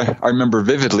 account that I remember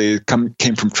vividly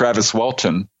came from Travis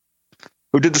Walton,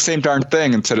 who did the same darn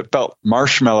thing and said it felt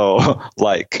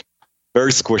marshmallow-like,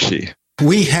 very squishy.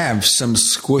 We have some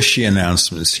squishy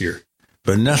announcements here,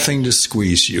 but nothing to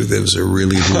squeeze you. Those are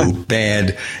really little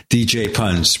bad DJ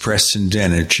puns. Preston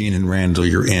Dennett, Gene and Randall,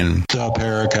 you're in. The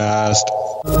Paracast.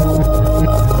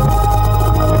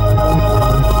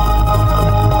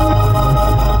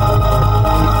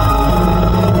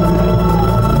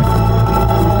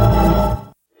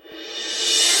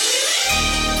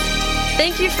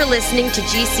 Thank you for listening to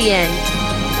GCN.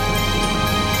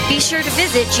 Be sure to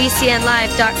visit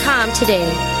GCNlive.com today.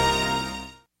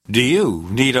 Do you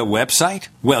need a website?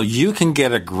 Well, you can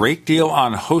get a great deal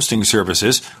on hosting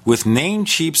services with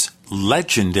Namecheap's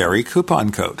legendary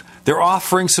coupon code. They're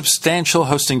offering substantial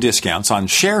hosting discounts on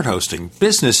shared hosting,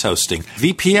 business hosting,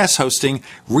 VPS hosting,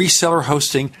 reseller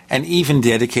hosting, and even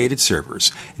dedicated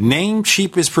servers.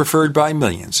 Namecheap is preferred by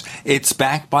millions. It's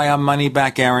backed by a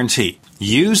money-back guarantee.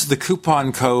 Use the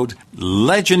coupon code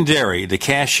LEGENDARY to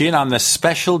cash in on the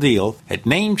special deal at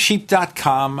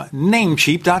Namecheap.com,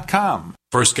 Namecheap.com.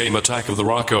 First came Attack of the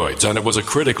Rockoids, and it was a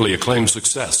critically acclaimed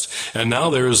success. And now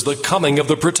there is The Coming of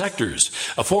the Protectors.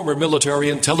 A former military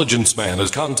intelligence man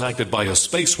is contacted by a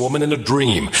space woman in a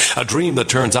dream that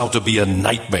turns out to be a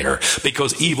nightmare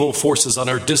because evil forces on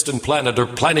her distant planet are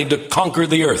planning to conquer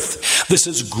the Earth. This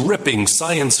is gripping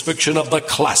science fiction of the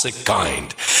classic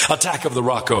kind. Attack of the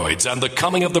Rockoids and The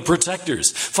Coming of the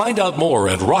Protectors. Find out more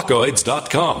at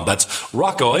rockoids.com. That's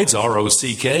Rockoids,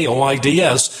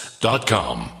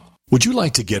 ROCKOIDS.com. Would you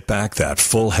like to get back that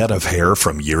full head of hair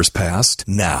from years past?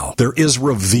 Now, there is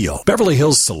Reveal. Beverly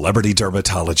Hills celebrity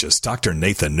dermatologist Dr.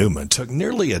 Nathan Newman took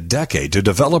nearly a decade to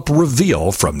develop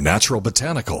Reveal from natural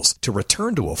botanicals to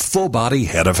return to a full-body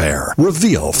head of hair.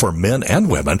 Reveal for men and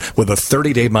women with a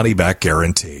 30-day money-back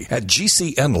guarantee at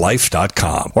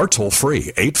GCNlife.com or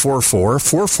toll-free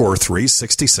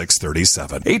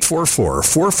 844-443-6637.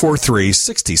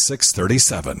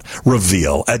 844-443-6637.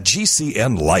 Reveal at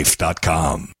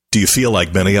GCNlife.com. Do you feel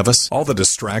like many of us? All the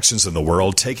distractions in the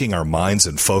world taking our minds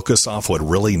and focus off what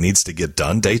really needs to get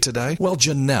done day to day? Well,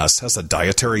 Janess has a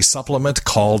dietary supplement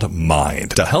called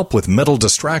Mind to help with mental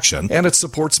distraction, and it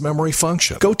supports memory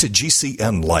function. Go to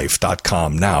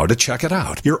GCNlife.com now to check it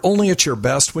out. You're only at your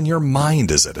best when your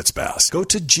mind is at its best. Go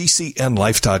to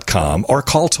GCNlife.com or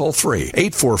call toll-free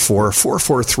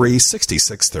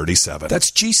 844-443-6637.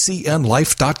 That's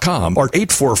GCNlife.com or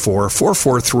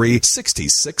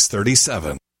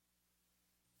 844-443-6637.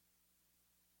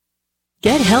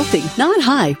 Get healthy, not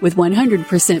high, with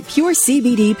 100% pure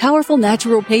CBD powerful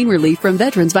natural pain relief from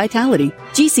Veterans Vitality.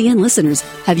 GCN listeners,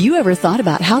 have you ever thought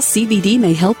about how CBD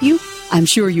may help you? I'm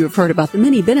sure you have heard about the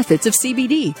many benefits of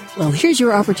CBD. Well, here's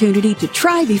your opportunity to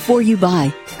try before you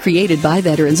buy. Created by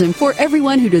veterans and for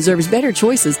everyone who deserves better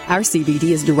choices, our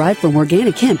CBD is derived from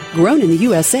organic hemp, grown in the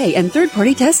USA and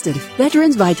third-party tested.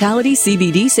 Veterans Vitality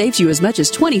CBD saves you as much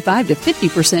as 25 to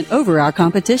 50% over our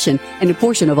competition, and a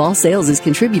portion of all sales is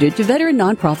contributed to veteran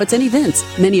nonprofits and events.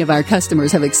 Many of our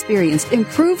customers have experienced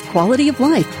improved quality of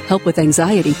life, help with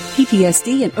anxiety,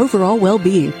 PTSD, and overall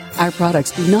well-being. Our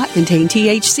products do not contain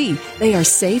THC. They are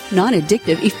safe,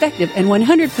 non-addictive, effective, and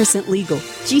 100% legal.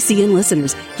 GCN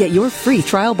listeners, get your free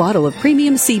trial bottle of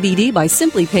premium CBD by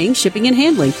simply paying shipping and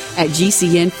handling at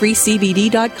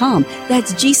GCNFreeCBD.com.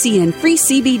 That's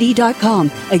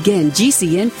GCNFreeCBD.com. Again,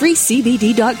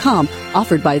 GCNFreeCBD.com.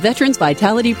 Offered by Veterans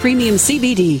Vitality Premium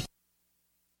CBD.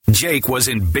 Jake was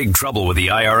in big trouble with the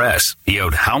IRS. He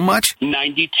owed how much?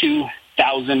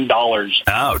 $92,000.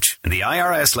 Ouch. The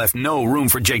IRS left no room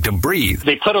for Jake to breathe.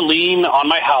 They put a lien on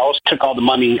my house, took all the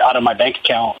money out of my bank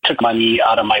account, took money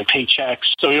out of my paychecks.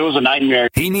 So it was a nightmare.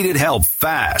 He needed help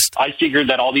fast. I figured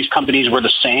that all these companies were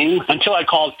the same until I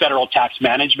called Federal Tax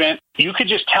Management. You could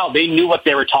just tell they knew what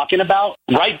they were talking about.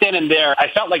 Right then and there, I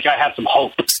felt like I had some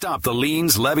hope. Stop the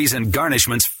liens, levies, and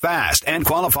garnishments fast and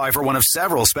qualify for one of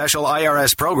several special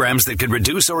IRS programs that could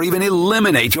reduce or even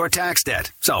eliminate your tax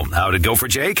debt. So, how'd it go for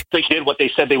Jake? They did what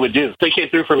they said they would do. They came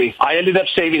through for me. I ended up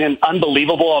saving an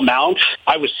unbelievable amount.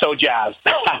 I was so jazzed.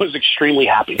 I was extremely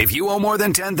happy. If you owe more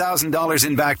than $10,000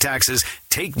 in back taxes,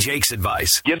 take Jake's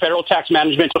advice. Give Federal Tax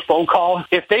Management a phone call.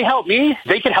 If they help me,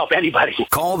 they can help anybody.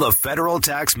 Call the Federal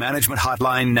Tax Management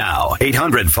Hotline now.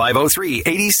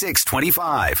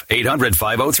 800-503-8625.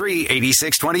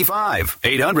 800-503-8625.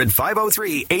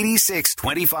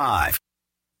 800-503-8625.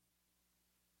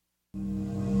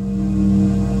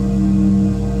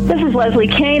 This is Leslie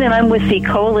Kane, and I'm with the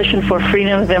Coalition for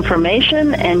Freedom of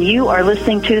Information, and you are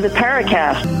listening to the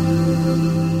Paracast.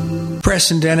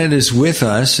 Preston Dennett is with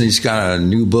us. He's got a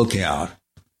new book out,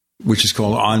 which is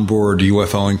called Onboard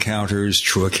UFO Encounters,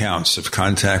 True Accounts of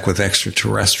Contact with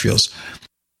Extraterrestrials.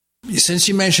 Since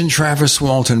you mentioned Travis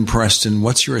Walton, Preston,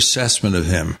 what's your assessment of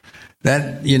him?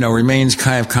 That, remains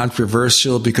kind of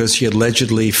controversial because he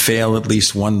allegedly failed at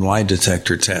least one lie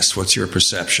detector test. What's your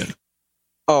perception?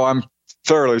 Oh, I'm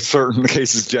thoroughly certain the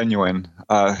case is genuine.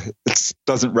 It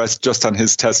doesn't rest just on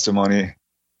his testimony.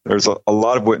 There's a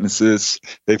lot of witnesses.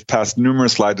 They've passed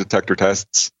numerous lie detector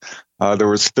tests. There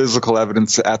was physical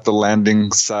evidence at the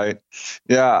landing site.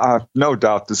 Yeah, no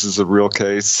doubt this is a real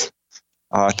case.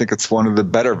 I think it's one of the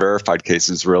better verified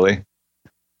cases, really.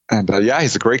 And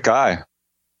he's a great guy.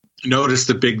 Notice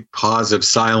the big pause of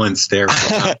silence there.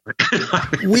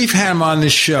 We've had him on the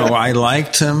show. I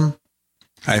liked him.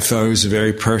 I thought he was a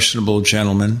very personable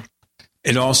gentleman.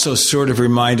 It also sort of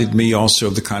reminded me also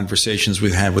of the conversations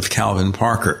we've had with Calvin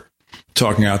Parker,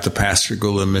 talking about the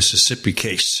Pascagoula, Mississippi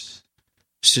case.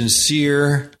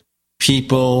 Sincere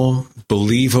people,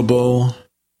 believable,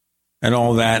 and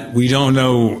all that. We don't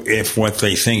know if what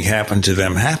they think happened to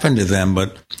them,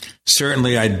 but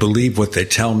certainly I'd believe what they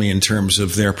tell me in terms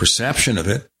of their perception of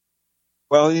it.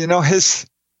 Well, his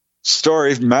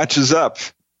story matches up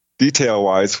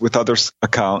detail-wise with other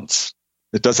accounts.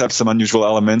 It does have some unusual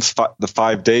elements. The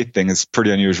 5-day thing is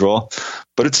pretty unusual,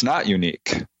 but it's not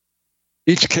unique.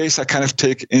 Each case I kind of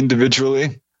take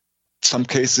individually. Some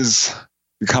cases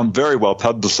become very well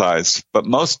publicized, but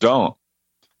most don't.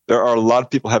 There are a lot of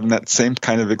people having that same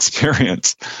kind of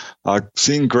experience.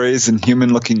 Seeing grays and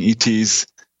human-looking ETs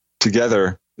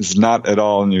together is not at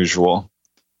all unusual,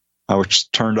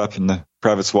 which turned up in the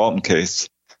Travis Walton case.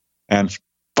 And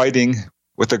fighting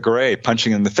with a gray,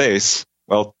 punching in the face,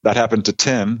 well, that happened to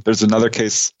Tim. There's another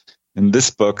case in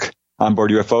this book,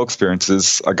 Onboard UFO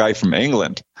Experiences, a guy from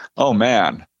England. Oh,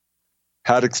 man.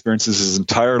 Had experiences his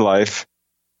entire life.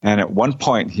 And at one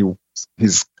point,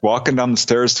 he's walking down the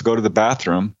stairs to go to the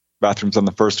bathroom. Bathroom's on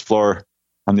the first floor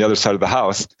on the other side of the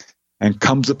house. And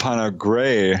comes upon a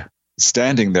gray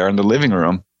standing there in the living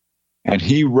room. And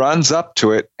he runs up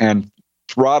to it and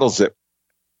throttles it,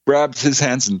 grabs his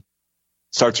hands and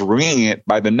starts wringing it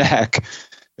by the neck.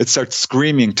 It starts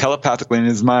screaming telepathically in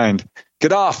his mind,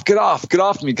 get off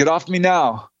me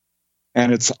now.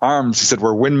 And its arms, he said,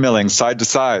 were windmilling side to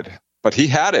side. But he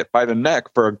had it by the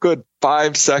neck for a good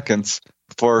 5 seconds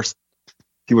before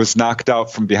he was knocked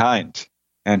out from behind.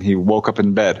 And he woke up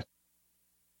in bed.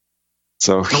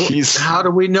 So how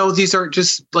do we know these aren't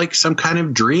just like some kind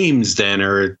of dreams then,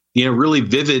 or, really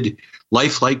vivid,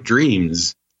 lifelike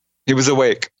dreams? He was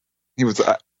awake.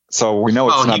 So we know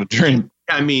it's not a dream.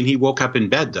 He woke up in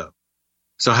bed, though.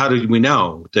 So how did we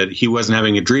know that he wasn't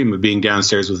having a dream of being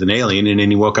downstairs with an alien and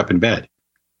then he woke up in bed?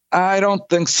 I don't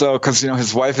think so, because,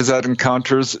 his wife has had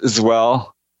encounters as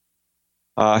well.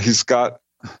 He's got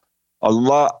a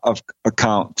lot of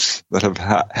accounts that have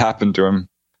happened to him.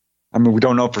 We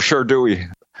don't know for sure, do we?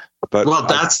 But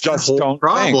that's just the whole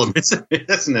problem,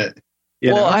 isn't it?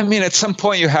 At some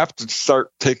point you have to start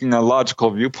taking a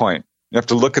logical viewpoint. You have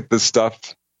to look at this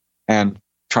stuff and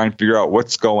try and figure out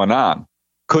what's going on.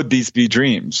 Could these be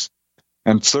dreams?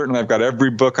 And certainly I've got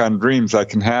every book on dreams I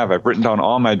can have. I've written down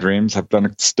all my dreams. I've done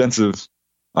extensive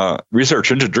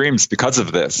research into dreams because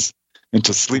of this,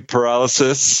 into sleep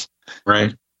paralysis.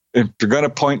 Right. If you're going to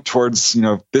point towards,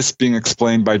 this being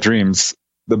explained by dreams,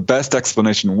 the best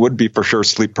explanation would be for sure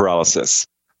sleep paralysis,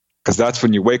 because that's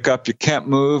when you wake up, you can't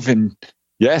move. And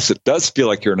yes, it does feel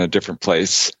like you're in a different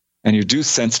place. And you do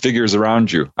sense figures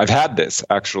around you. I've had this,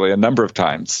 actually, a number of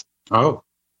times. Oh.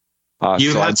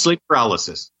 You had sleep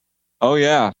paralysis. Oh,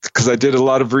 yeah, because I did a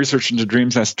lot of research into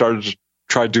dreams, and I started to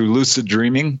try to do lucid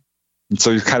dreaming. And so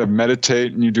you kind of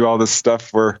meditate and you do all this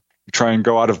stuff where you try and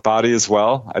go out of body as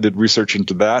well. I did research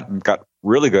into that and got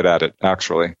really good at it,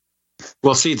 actually.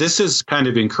 Well, see, this is kind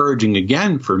of encouraging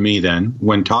again for me then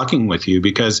when talking with you,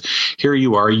 because here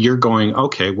you are, you're going,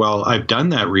 okay, well, I've done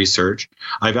that research.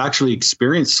 I've actually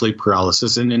experienced sleep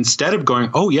paralysis. And instead of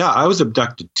going, oh, yeah, I was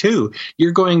abducted too,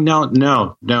 you're going, no,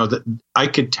 that I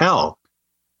could tell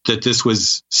that this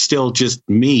was still just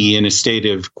me in a state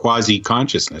of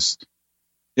quasi-consciousness.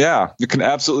 Yeah, you can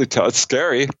absolutely tell. It's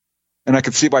scary. And I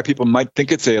can see why people might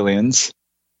think it's aliens.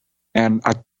 And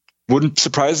I wouldn't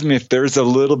surprise me if there's a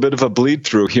little bit of a bleed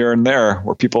through here and there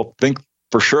where people think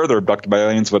for sure they're abducted by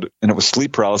aliens, and it was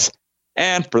sleep paralysis.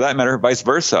 And for that matter, vice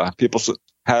versa. People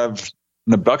have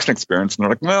an abduction experience and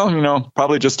they're like, well,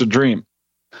 probably just a dream.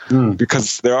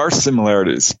 Because there are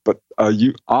similarities, but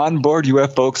onboard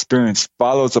UFO experience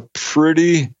follows a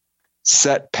pretty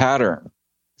set pattern.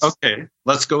 Okay,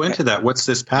 let's go into that. What's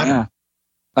this pattern?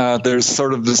 Yeah. There's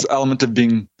sort of this element of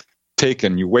being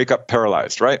taken. You wake up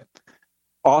paralyzed, right?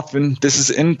 Often this is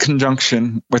in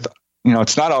conjunction with,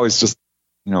 it's not always just,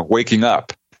 waking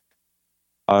up.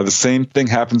 The same thing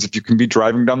happens if you can be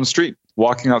driving down the street,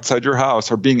 walking outside your house,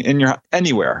 or being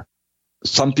anywhere.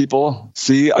 Some people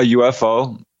see a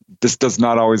UFO. This does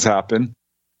not always happen.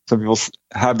 Some people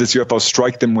have this UFO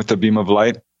strike them with a beam of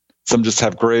light. Some just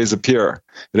have grays appear.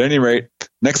 At any rate,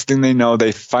 next thing they know,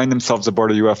 they find themselves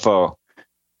aboard a UFO.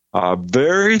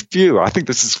 Very few, I think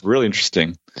this is really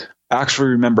interesting, actually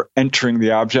remember entering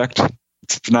the object.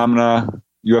 It's a phenomena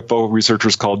UFO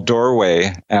researchers call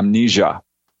doorway amnesia.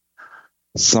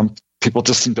 Some people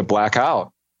just seem to black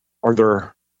out, or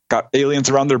they're got aliens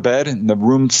around their bed and the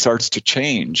room starts to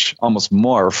change, almost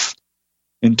morph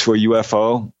into a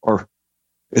UFO, or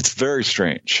it's very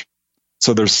strange.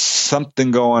 So there's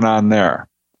something going on there.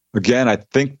 Again, I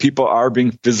think people are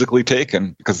being physically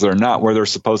taken because they're not where they're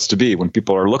supposed to be when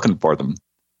people are looking for them.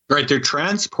 Right. They're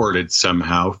transported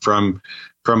somehow from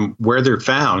where they're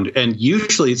found. And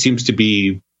usually it seems to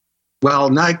be,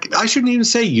 I shouldn't even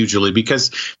say usually,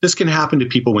 because this can happen to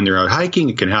people when they're out hiking.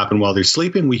 It can happen while they're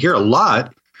sleeping. We hear a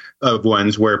lot of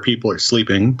ones where people are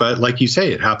sleeping, but like you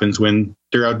say, it happens when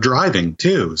they're out driving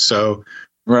too. So,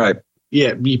 right.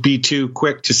 Yeah, be too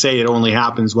quick to say it only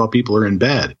happens while people are in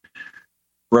bed.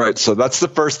 Right. So that's the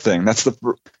first thing.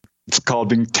 It's called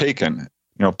being taken,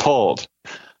 pulled.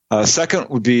 Second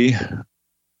would be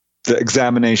the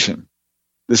examination.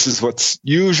 This is what's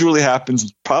usually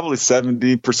happens, probably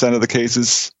 70% of the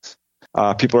cases.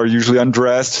 People are usually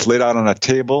undressed, laid out on a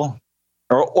table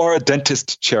or a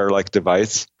dentist chair-like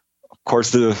device. Of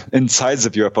course, the insides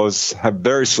of UFOs have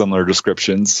very similar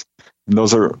descriptions, and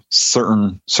those are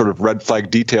certain sort of red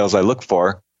flag details I look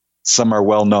for. Some are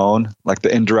well known, like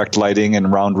the indirect lighting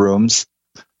in round rooms.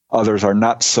 Others are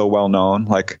not so well known,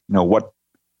 like what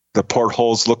the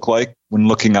portholes look like when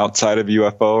looking outside of a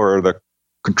UFO, or the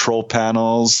control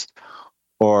panels,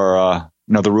 or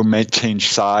the room may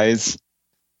change size.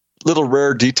 Little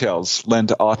rare details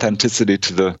lend authenticity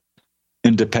to the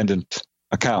independent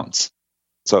accounts.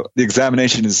 So the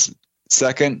examination is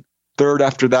second. Third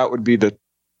after that would be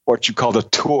what you call the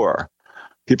tour.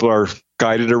 People are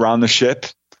guided around the ship,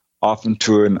 often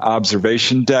to an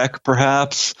observation deck,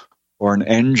 perhaps, or an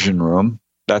engine room.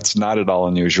 That's not at all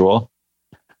unusual.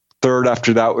 Third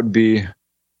after that would be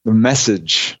the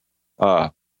message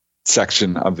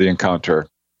section of the encounter.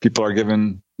 People are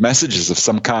given messages of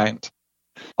some kind.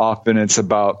 Often it's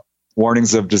about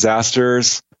warnings of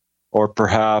disasters, or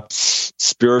perhaps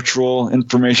spiritual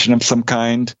information of some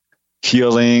kind,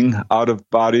 healing,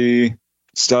 out-of-body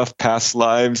stuff, past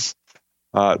lives.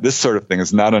 This sort of thing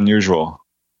is not unusual.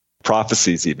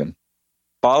 Prophecies even.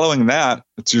 Following that,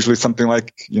 it's usually something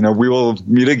like, we will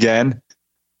meet again,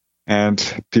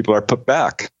 and people are put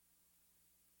back.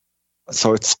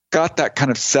 So it's got that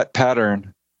kind of set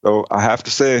pattern. So I have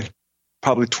to say,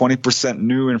 probably 20%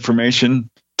 new information,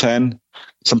 10,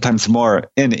 sometimes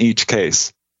more in each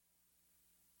case.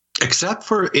 Except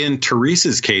for in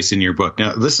Teresa's case in your book.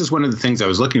 Now, this is one of the things I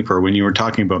was looking for when you were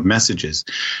talking about messages.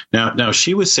 Now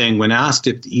she was saying, when asked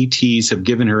if the ETs have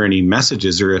given her any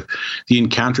messages or if the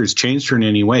encounters changed her in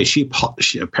any way, she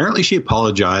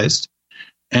apologized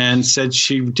and said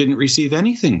she didn't receive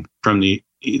anything from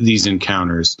these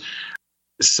encounters.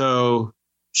 So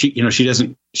she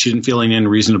didn't feel any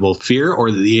unreasonable fear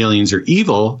or that the aliens are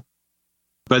evil,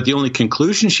 but the only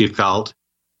conclusion she felt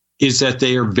is that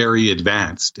they are very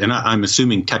advanced. And I'm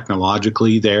assuming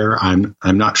technologically there. I'm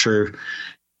not sure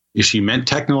if she meant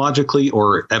technologically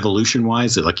or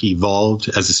evolution-wise, like evolved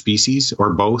as a species,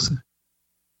 or both.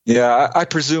 Yeah, I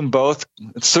presume both.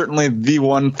 It's certainly the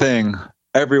one thing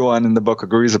everyone in the book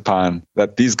agrees upon,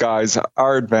 that these guys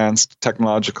are advanced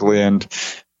technologically and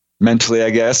mentally, I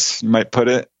guess you might put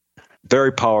it,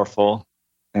 very powerful.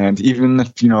 And even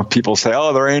if, people say,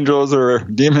 oh, they're angels or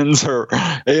demons or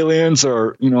aliens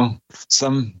or,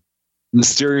 some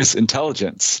mysterious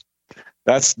intelligence,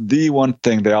 that's the one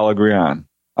thing they all agree on.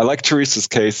 I like Teresa's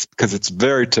case because it's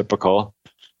very typical.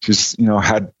 She's,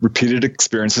 had repeated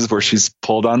experiences where she's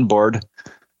pulled on board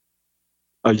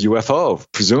a UFO,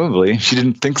 presumably. She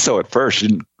didn't think so at first. She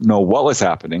didn't know what was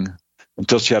happening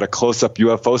until she had a close-up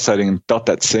UFO sighting and felt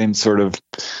that same sort of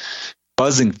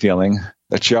buzzing feeling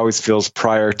that she always feels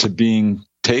prior to being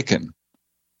taken.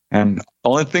 And the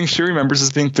only thing she remembers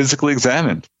is being physically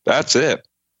examined. That's it.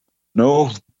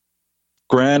 No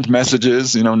grand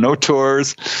messages, no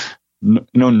tours,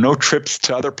 no trips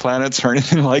to other planets or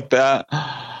anything like that.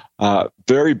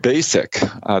 Very basic.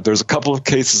 There's a couple of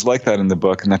cases like that in the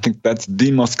book, and I think that's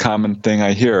the most common thing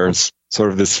I hear is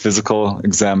sort of this physical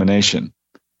examination.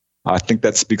 I think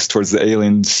that speaks towards the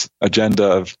aliens' agenda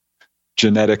of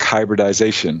genetic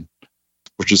hybridization,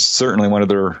 which is certainly one of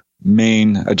their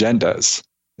main agendas.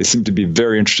 They seem to be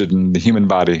very interested in the human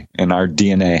body and our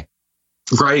DNA.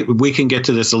 Right. We can get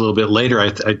to this a little bit later.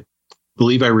 I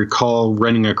believe I recall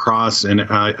running across, and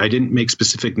I didn't make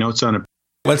specific notes on it.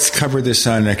 Let's cover this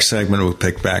on next segment. We'll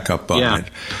pick back up on it.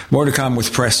 More to come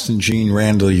with Preston, Gene,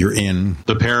 Randall. You're in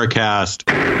the Paracast.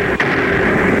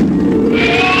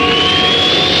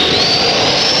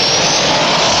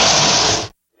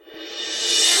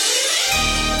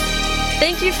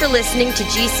 Thank you for listening to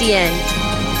GCN.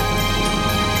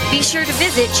 Be sure to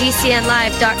visit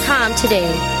GCNlive.com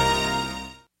today.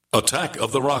 Attack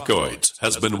of the Rockoids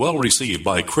has been well received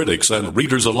by critics and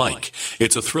readers alike.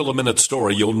 It's a thrill-a-minute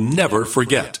story you'll never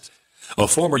forget. A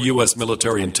former U.S.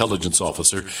 military intelligence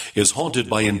officer is haunted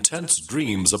by intense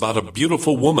dreams about a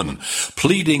beautiful woman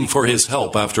pleading for his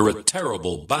help after a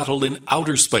terrible battle in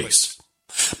outer space.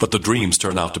 But the dreams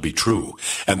turn out to be true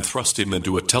and thrust him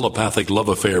into a telepathic love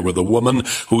affair with a woman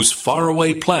whose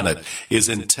faraway planet is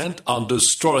intent on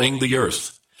destroying the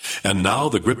Earth. And now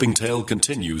the gripping tale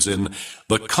continues in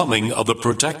The Coming of the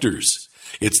Protectors.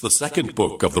 It's the second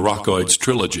book of the Rockoids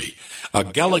trilogy, a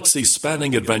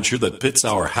galaxy-spanning adventure that pits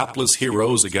our hapless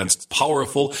heroes against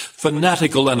powerful,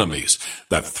 fanatical enemies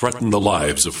that threaten the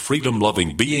lives of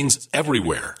freedom-loving beings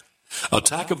everywhere.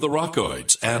 Attack of the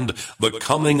Rockoids and The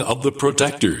Coming of the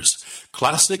Protectors.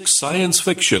 Classic science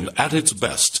fiction at its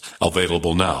best,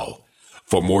 available now.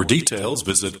 For more details,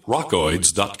 visit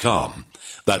rockoids.com.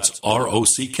 That's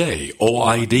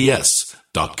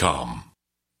ROCKOIDS.com.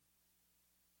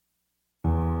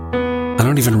 I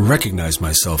don't even recognize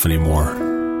myself anymore.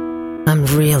 I'm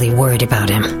really worried about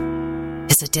him.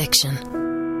 His addiction.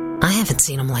 I haven't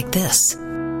seen him like this.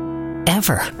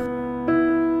 Ever.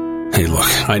 Hey,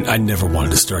 look, I never wanted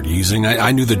to start using.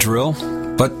 I knew the drill,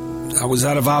 but I was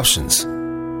out of options.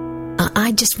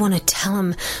 I just want to tell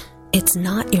him it's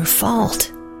not your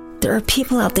fault. There are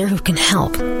people out there who can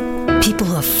help. People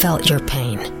who have felt your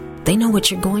pain. They know what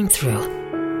you're going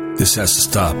through. This has to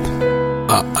stop.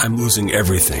 I'm losing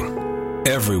everything.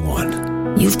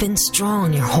 Everyone. You've been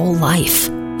strong your whole life.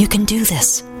 You can do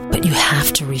this, but you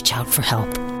have to reach out for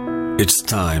help. It's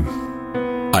time.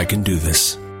 I can do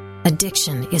this.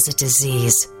 Addiction is a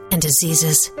disease, and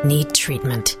diseases need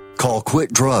treatment. Call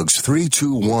Quit Drugs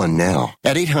 321 now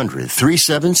at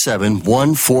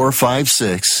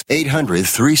 800-377-1456.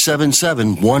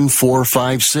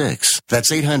 800-377-1456.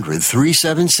 That's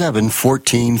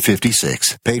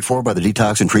 800-377-1456. Paid for by the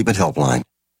Detox and Treatment Helpline.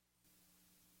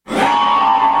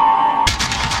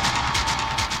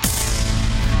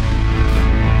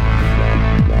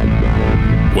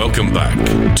 Welcome back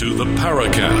to the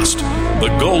Paracast,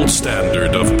 the gold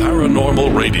standard of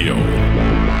paranormal radio.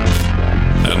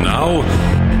 And now,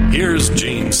 here's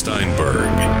Gene Steinberg.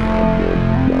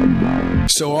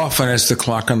 So often as the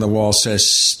clock on the wall says,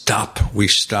 stop, we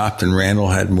stopped, and Randall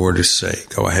had more to say.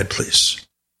 Go ahead, please.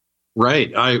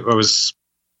 Right. I was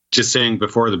just saying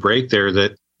before the break there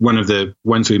that one of the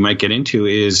ones we might get into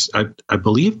is, I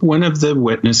believe one of the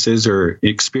witnesses or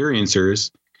experiencers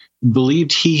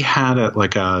believed he had a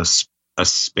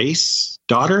space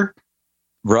daughter.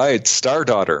 Right. Star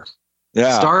daughter.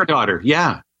 Yeah. Star daughter.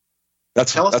 Yeah.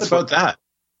 Tell us about that.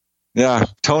 Yeah.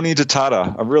 Tony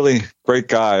Datata, a really great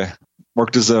guy,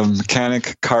 worked as a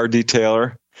mechanic car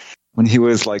detailer when he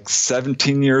was like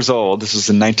 17 years old. This was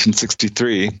in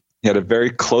 1963. He had a very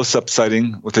close-up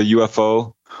sighting with a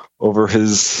UFO over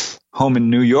his home in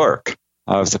New York. It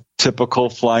was a typical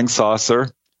flying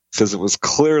saucer. Says it was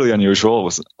clearly unusual. It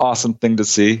was an awesome thing to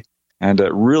see, and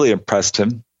it really impressed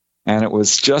him. And it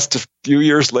was just a few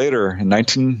years later, in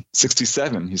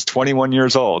 1967. He's 21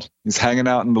 years old. He's hanging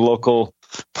out in the local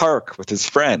park with his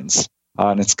friends.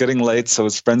 And it's getting late, so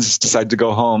his friends decide to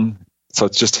go home. So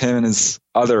it's just him and his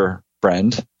other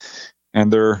friend.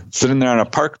 And they're sitting there on a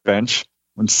park bench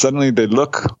when suddenly they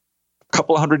look a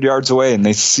couple hundred yards away and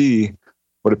they see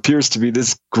what appears to be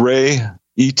this gray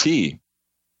E.T.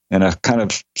 in a kind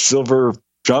of silver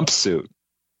jumpsuit.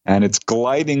 And it's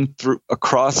gliding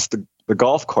across the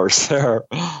golf course there,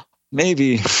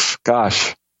 maybe,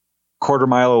 quarter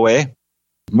mile away,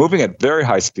 moving at very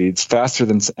high speeds, faster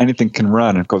than anything can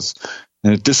run.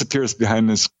 And it disappears behind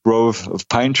this grove of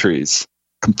pine trees.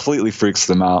 Completely freaks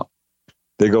them out.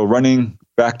 They go running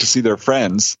back to see their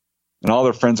friends, and all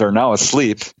their friends are now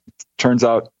asleep. Turns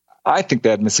out, I think they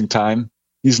had missing time.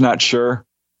 He's not sure,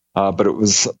 but it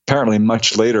was apparently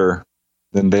much later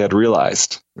than they had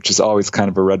realized, which is always kind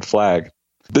of a red flag.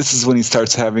 This is when he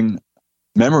starts having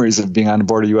memories of being on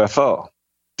board a UFO.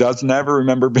 Doesn't ever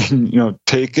remember being,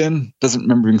 taken. Doesn't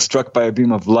remember being struck by a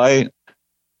beam of light.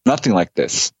 Nothing like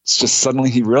this. It's just suddenly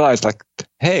he realized,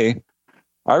 hey,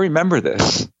 I remember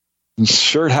this. And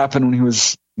sure, it happened when he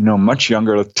was, much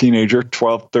younger, a teenager,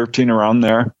 12, 13, around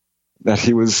there, that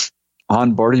he was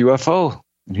on board a UFO.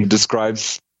 And he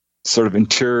describes sort of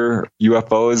interior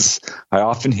UFOs I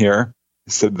often hear.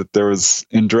 He said that there was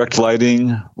indirect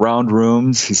lighting, round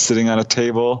rooms. He's sitting on a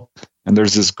table, and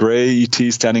there's this gray ET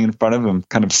standing in front of him,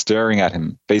 kind of staring at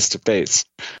him face to face.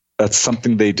 That's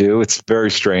something they do. It's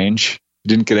very strange. He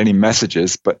didn't get any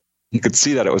messages, but he could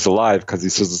see that it was alive because he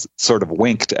sort of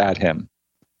winked at him.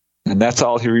 And that's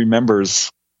all he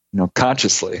remembers,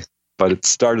 consciously. But it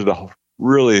started a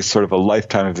really sort of a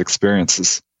lifetime of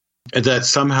experiences. And that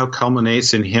somehow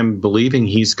culminates in him believing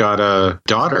he's got a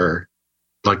daughter,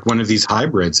 like one of these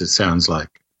hybrids, it sounds like.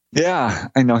 Yeah,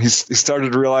 I know. He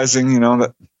started realizing,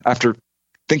 that after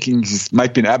thinking he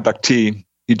might be an abductee,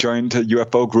 he joined a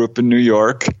UFO group in New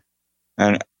York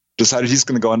and decided he's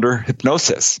going to go under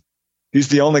hypnosis. He's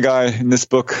the only guy in this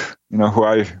book, who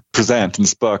I present in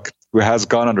this book, who has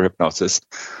gone under hypnosis.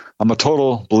 I'm a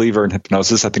total believer in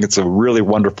hypnosis. I think it's a really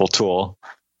wonderful tool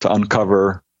to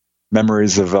uncover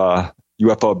memories of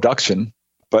UFO abduction.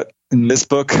 But in this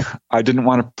book, I didn't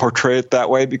want to portray it that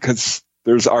way because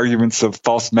there's arguments of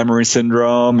false memory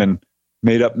syndrome and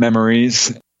made up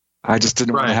memories. I just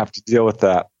didn't want to have to deal with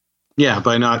that. Yeah,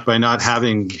 by not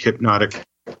having hypnotically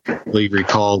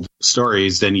recalled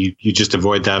stories, then you just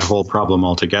avoid that whole problem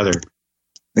altogether.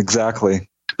 Exactly.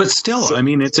 But still,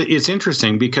 it's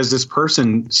interesting because this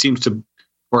person seems to,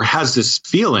 or has this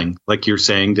feeling, like you're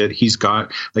saying, that he's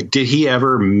got, did he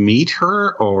ever meet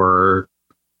her, or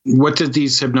what did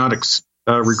these hypnotic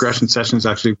regression sessions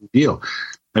actually reveal?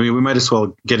 We might as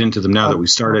well get into them now that we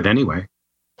started anyway.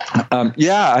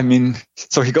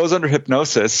 So he goes under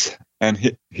hypnosis and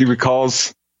he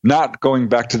recalls not going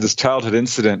back to this childhood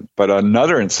incident, but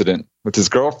another incident with his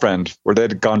girlfriend where they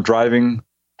had gone driving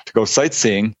to go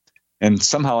sightseeing and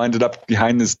somehow ended up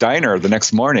behind this diner the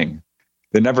next morning.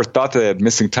 They never thought they had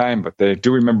missing time, but they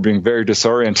do remember being very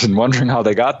disoriented and wondering how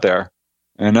they got there.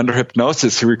 And under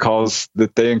hypnosis, he recalls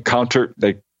that they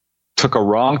took a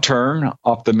wrong turn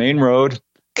off the main road,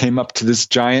 came up to this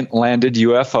giant landed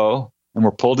UFO, and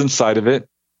were pulled inside of it.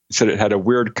 He said it had a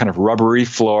weird kind of rubbery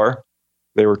floor.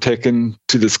 They were taken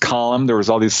to this column. There was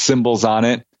all these symbols on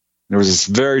it. There was this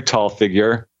very tall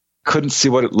figure. Couldn't see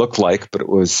what it looked like, but it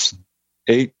was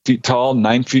 8 feet tall,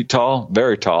 9 feet tall,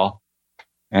 very tall,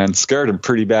 and scared him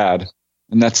pretty bad.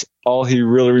 And that's all he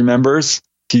really remembers.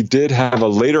 He did have a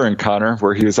later encounter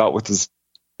where he was out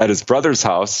at his brother's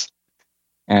house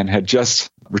and had just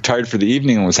retired for the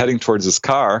evening and was heading towards his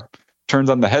car, turns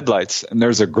on the headlights, and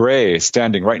there's a gray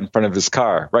standing right in front of his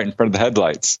car, right in front of the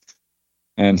headlights.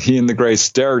 And he and the gray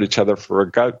stare at each other for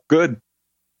a good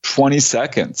 20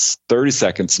 seconds, 30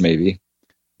 seconds maybe.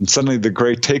 And suddenly the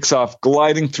gray takes off,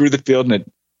 gliding through the field and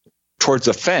towards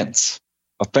a fence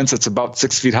that's about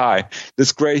 6 feet high.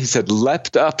 This gray, he said,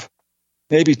 leapt up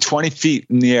maybe 20 feet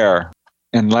in the air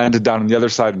and landed down on the other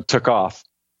side and took off.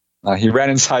 He ran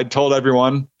inside, told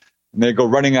everyone, and they go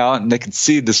running out, and they can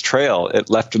see this trail it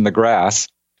left in the grass,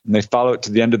 and they follow it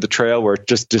to the end of the trail where it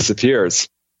just disappears.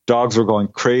 Dogs were going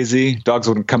crazy. Dogs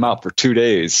wouldn't come out for 2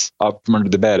 days up from under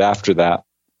the bed after that.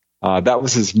 That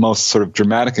was his most sort of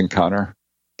dramatic encounter.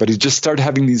 But he just started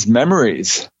having these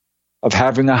memories of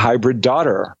having a hybrid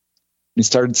daughter. He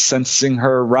started sensing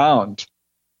her around.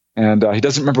 And he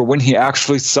doesn't remember when he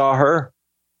actually saw her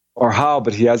or how,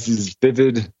 but he has these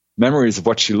vivid memories of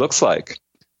what she looks like.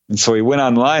 And so he went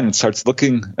online and starts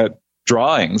looking at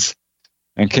drawings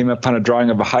and came upon a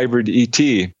drawing of a hybrid ET.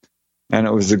 And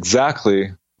it was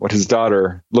exactly what his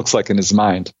daughter looks like in his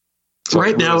mind. So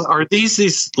right now, are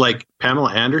these like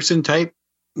Pamela Anderson type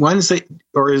ones,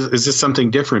 or is this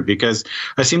something different? Because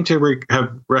I seem to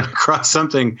have run across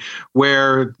something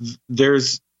where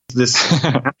there's this,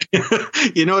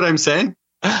 you know what I'm saying?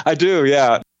 I do,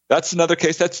 yeah. That's another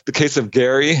case. That's the case of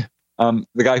Gary,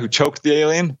 the guy who choked the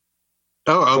alien.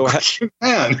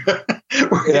 Man.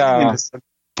 Yeah.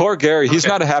 Poor Gary. He's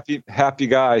not a happy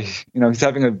guy. He's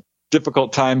having a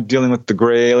difficult time dealing with the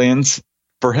gray aliens.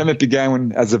 For him, it began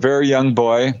when, as a very young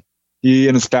boy, he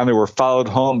and his family were followed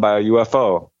home by a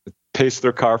UFO. It paced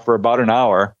their car for about an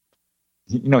hour.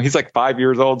 He's like 5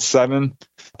 years old, 7.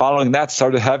 Following that,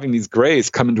 started having these grays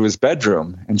come into his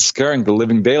bedroom and scaring the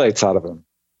living daylights out of him.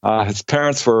 His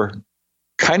parents were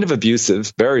kind of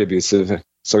abusive, very abusive,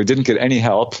 so he didn't get any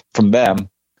help from them.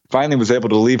 Finally was able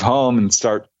to leave home and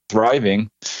start thriving.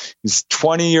 He's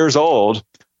 20 years old,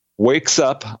 wakes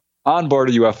up on board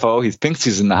a UFO. He thinks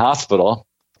he's in the hospital.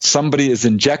 Somebody is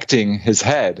injecting his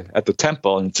head at the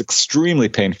temple, and it's extremely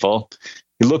painful.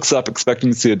 He looks up expecting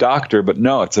to see a doctor, but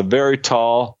no, it's a very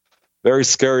tall, very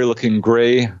scary-looking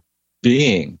gray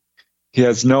being. He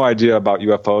has no idea about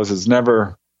UFOs, has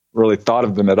never really thought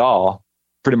of them at all,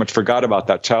 pretty much forgot about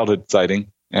that childhood sighting,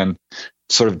 and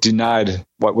sort of denied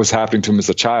what was happening to him as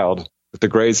a child with the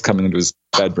grays coming into his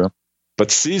bedroom. But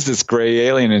sees this gray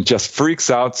alien and just freaks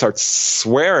out, starts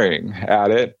swearing at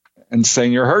it and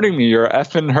saying, "You're hurting me. You're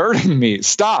effing hurting me.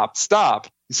 Stop, stop."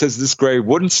 He says this gray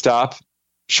wouldn't stop,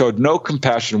 showed no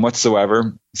compassion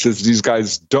whatsoever. He says these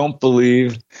guys don't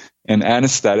believe in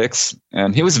anesthetics.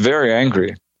 And he was very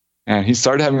angry. And he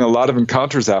started having a lot of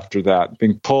encounters after that,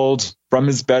 being pulled from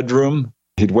his bedroom.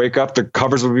 He'd wake up, the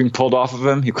covers were being pulled off of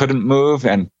him. He couldn't move,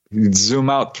 and he'd zoom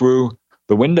out through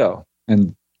the window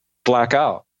and black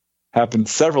out. Happened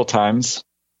several times.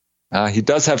 He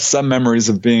does have some memories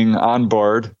of being on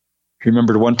board. He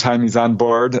remembered one time he's on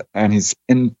board and he's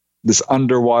in this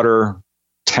underwater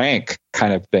tank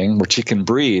kind of thing, which he can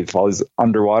breathe while he's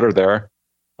underwater there.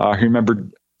 He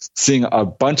remembered seeing a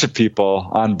bunch of people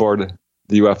on board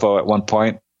the UFO at one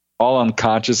point, all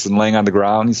unconscious and laying on the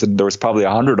ground. He said there was probably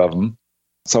 100 of them.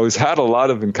 So he's had a lot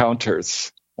of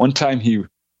encounters. One time he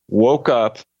woke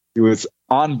up, he was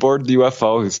on board the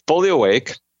UFO, he was fully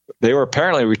awake. They were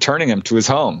apparently returning him to his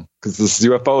home because this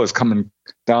UFO is coming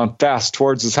down fast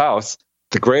towards his house.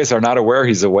 The grays are not aware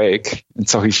he's awake. And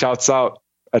so he shouts out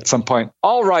at some point,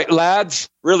 "All right, lads,"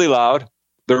 really loud.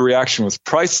 Their reaction was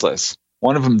priceless.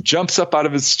 One of them jumps up out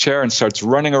of his chair and starts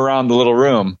running around the little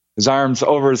room, his arms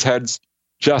over his head,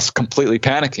 just completely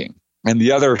panicking. And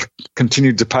the other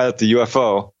continued to pilot the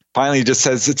UFO. Finally, he just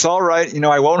says, "It's all right.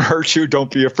 I won't hurt you.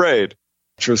 Don't be afraid."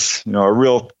 Which was, a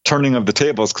real turning of the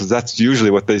tables, because that's usually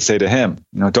what they say to him.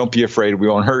 "Don't be afraid. We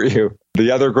won't hurt you."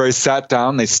 The other grays sat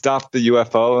down. They stopped the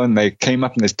UFO and they came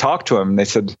up and they talked to him. And they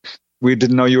said, "We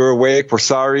didn't know you were awake. We're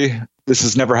sorry. This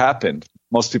has never happened.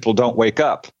 Most people don't wake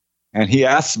up." And he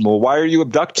asked them, "Well, why are you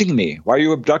abducting me? Why are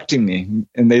you abducting me?"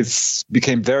 And they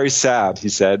became very sad, he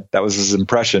said. That was his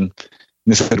impression. And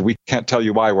they said, "We can't tell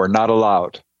you why. We're not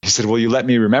allowed." He said, "Will you let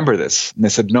me remember this?" And they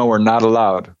said, "No, we're not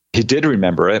allowed." He did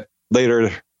remember it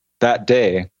later that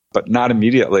day, but not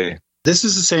immediately. This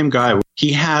is the same guy.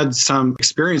 He had some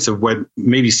experience of what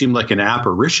maybe seemed like an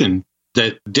apparition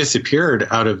that disappeared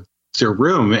out of their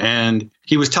room. And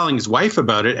he was telling his wife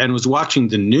about it and was watching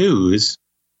the news.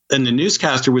 And the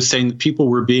newscaster was saying that people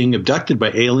were being abducted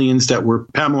by aliens that were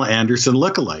Pamela Anderson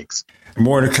lookalikes.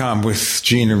 More to come with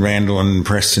Gene and Randall and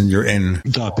Preston. You're in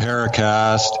the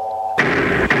Paracast.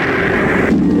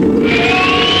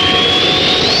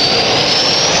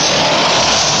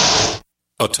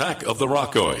 Attack of the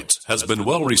Rockoids has been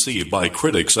well received by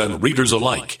critics and readers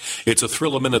alike. It's a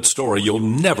thrill-a-minute story you'll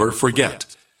never forget.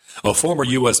 A former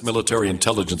U.S. military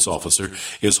intelligence officer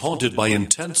is haunted by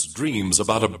intense dreams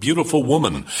about a beautiful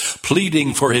woman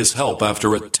pleading for his help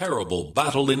after a terrible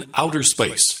battle in outer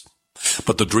space.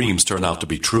 But the dreams turn out to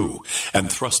be true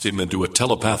and thrust him into a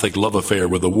telepathic love affair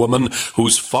with a woman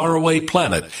whose faraway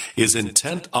planet is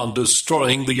intent on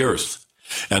destroying the Earth.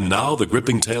 And now the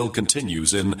gripping tale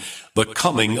continues in The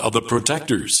Coming of the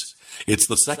Protectors. It's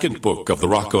the second book of the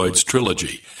Rockoids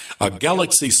trilogy, a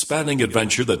galaxy-spanning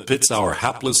adventure that pits our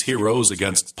hapless heroes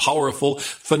against powerful,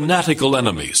 fanatical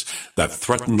enemies that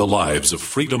threaten the lives of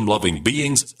freedom-loving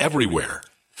beings everywhere.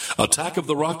 Attack of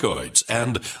the Rockoids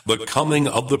and The Coming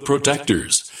of the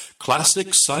Protectors, classic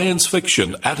science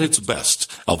fiction at its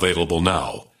best, available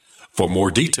now. For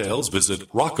more details, visit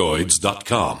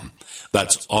rockoids.com.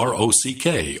 That's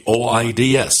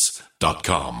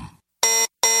ROCKOIDS.com.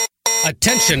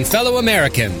 Attention, fellow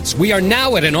Americans. We are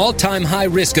now at an all-time high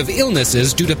risk of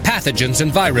illnesses due to pathogens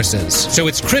and viruses. So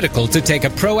it's critical to take a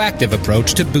proactive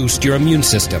approach to boost your immune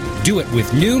system. Do it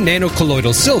with new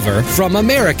nanocolloidal silver from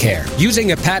Americare.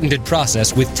 Using a patented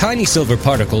process with tiny silver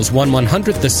particles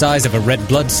 1/100th the size of a red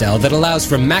blood cell that allows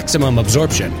for maximum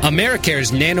absorption,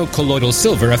 Americare's nanocolloidal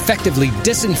silver effectively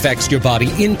disinfects your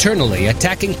body internally,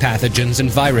 attacking pathogens and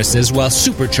viruses while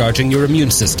supercharging your immune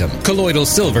system. Colloidal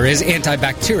silver is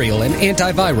antibacterial and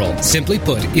antiviral. Simply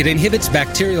put, it inhibits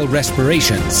bacterial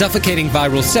respiration, suffocating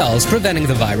viral cells, preventing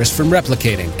the virus from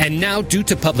replicating. And now, due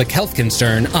to public health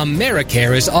concern,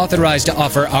 Americare is authorized to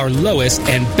offer our lowest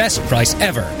and best price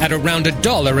ever at around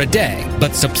 $1 a day.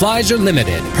 But supplies are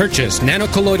limited. Purchase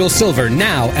nanocolloidal silver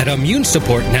now at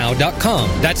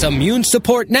immunesupportnow.com. That's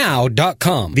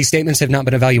immunesupportnow.com. These statements have not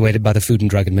been evaluated by the Food and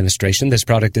Drug Administration. This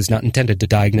product is not intended to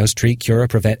diagnose, treat, cure, or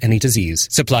prevent any disease.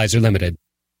 Supplies are limited.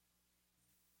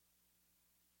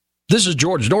 This is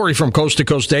George Norrie from Coast to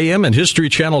Coast AM and History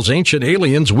Channel's Ancient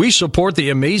Aliens. We support the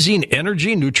amazing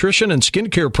energy, nutrition, and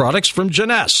skincare products from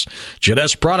Jeunesse.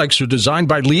 Jeunesse products are designed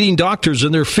by leading doctors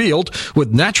in their field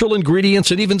with natural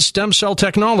ingredients and even stem cell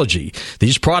technology.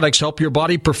 These products help your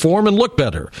body perform and look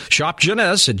better. Shop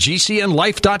Jeunesse at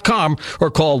gcnlife.com or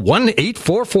call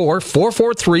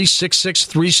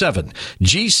 1-844-443-6637.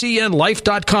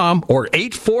 gcnlife.com or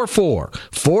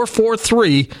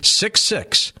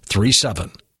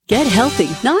 844-443-6637. Get healthy,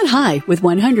 not high, with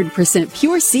 100%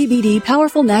 pure CBD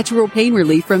powerful natural pain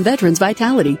relief from Veterans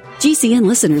Vitality. GCN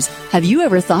listeners, have you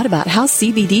ever thought about how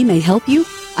CBD may help you?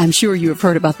 I'm sure you have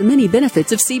heard about the many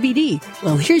benefits of CBD.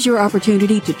 Well, here's your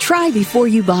opportunity to try before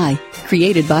you buy.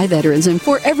 Created by veterans and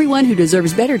for everyone who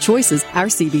deserves better choices, our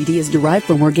CBD is derived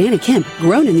from organic hemp,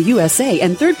 grown in the USA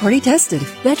and third-party tested.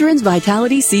 Veterans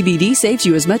Vitality CBD saves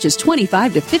you as much as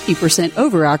 25 to 50%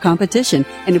 over our competition,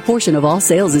 and a portion of all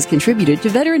sales is contributed to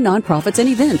veteran nonprofits and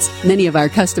events. Many of our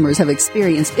customers have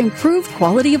experienced improved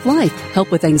quality of life,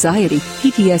 help with anxiety,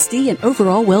 PTSD, and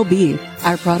overall well-being.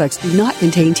 Our products do not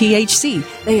contain THC.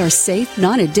 They are safe,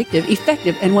 non-addictive,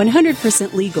 effective, and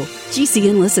 100% legal.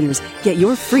 GCN listeners, get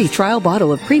your free trial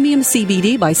bottle of premium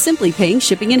CBD by simply paying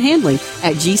shipping and handling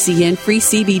at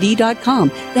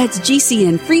GCNFreeCBD.com. That's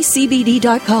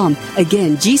GCNFreeCBD.com.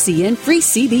 Again,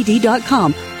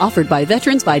 GCNFreeCBD.com. Offered by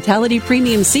Veterans Vitality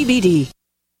Premium CBD.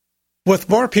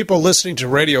 With more people listening to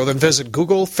radio than visit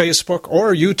Google, Facebook,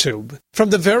 or YouTube,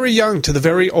 from the very young to the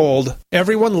very old,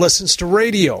 everyone listens to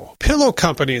radio. Pillow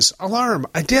companies, alarm,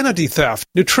 identity theft,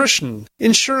 nutrition,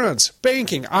 insurance,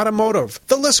 banking, automotive,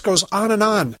 the list goes on and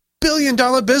on.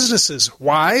 Billion-dollar businesses.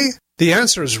 Why? The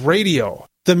answer is radio.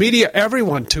 The media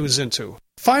everyone tunes into.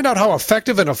 Find out how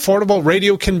effective and affordable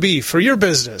radio can be for your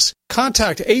business.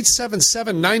 Contact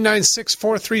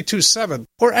 877-996-4327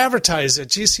 or advertise at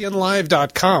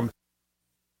gcnlive.com.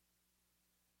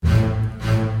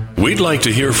 We'd like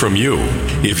to hear from you.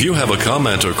 If you have a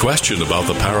comment or question about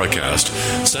the Paracast,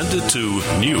 send it to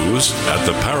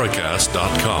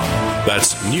news@theparacast.com.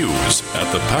 That's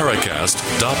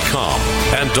news@theparacast.com.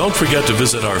 And don't forget to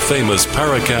visit our famous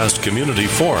Paracast community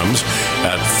forums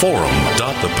at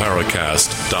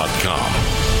forum.theparacast.com.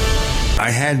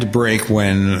 I had to break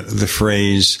when the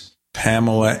phrase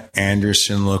Pamela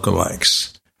Anderson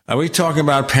lookalikes. Are we talking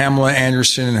about Pamela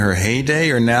Anderson in her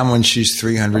heyday or now when she's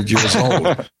 300 years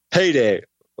old? Heyday.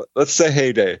 Let's say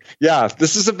heyday. Yeah,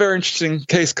 this is a very interesting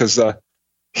case because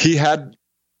he had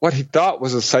what he thought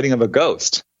was a sighting of a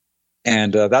ghost.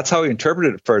 And that's how he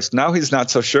interpreted it first. Now he's not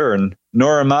so sure, and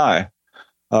nor am I.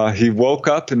 He woke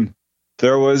up and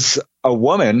there was a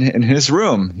woman in his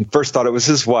room. He first thought it was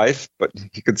his wife, but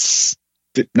he could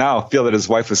now feel that his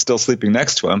wife was still sleeping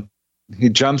next to him. He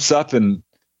jumps up and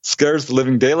scares the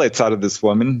living daylights out of this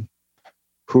woman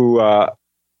who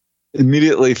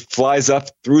immediately flies up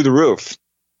through the roof,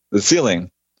 the ceiling.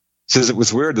 Says it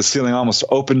was weird. The ceiling almost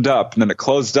opened up and then it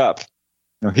closed up.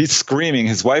 You know, he's screaming.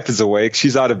 His wife is awake.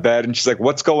 She's out of bed and she's like,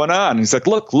 "What's going on?" And he's like,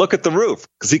 look at the roof,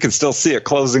 because he can still see it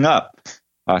closing up.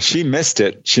 She missed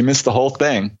it. She missed the whole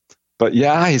thing. But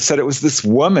yeah, he said it was this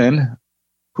woman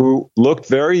who looked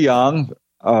very young,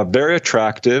 very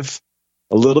attractive,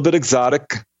 a little bit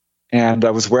exotic, and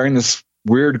was wearing this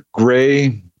weird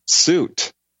gray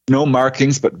suit. No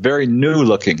markings, but very new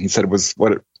looking. He said it was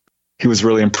what he was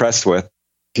really impressed with.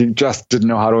 He just didn't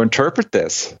know how to interpret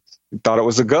this. He thought it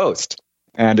was a ghost.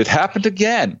 And it happened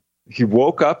again. He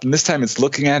woke up, and this time it's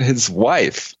looking at his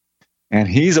wife. And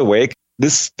he's awake.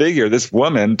 This figure, this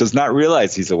woman, does not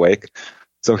realize he's awake.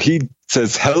 So he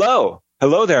says, hello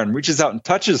there, and reaches out and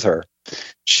touches her.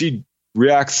 She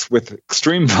reacts with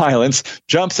extreme violence,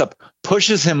 jumps up,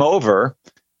 pushes him over,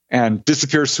 and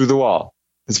disappears through the wall.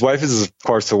 His wife is, of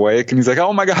course, awake, and he's like,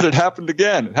 oh my God, it happened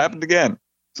again. It happened again.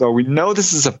 So we know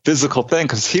this is a physical thing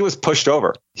because he was pushed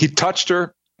over. He touched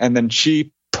her, and then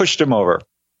she pushed him over.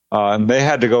 And they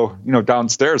had to go,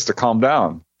 downstairs to calm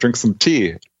down, drink some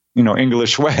tea,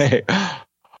 English way.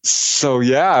 So,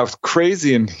 yeah, it was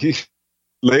crazy. And he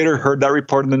later heard that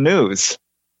report in the news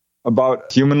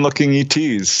about human-looking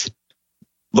ETs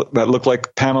that look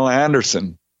like Pamela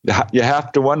Anderson. You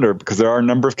have to wonder, because there are a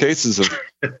number of cases of,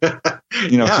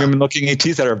 human-looking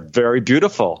ETs that are very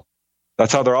beautiful.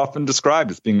 That's how they're often described,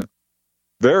 as being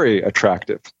very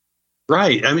attractive.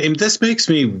 Right. I mean, this makes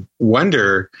me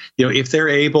wonder, if they're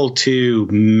able to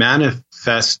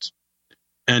manifest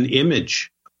an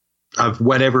image of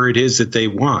whatever it is that they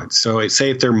want. So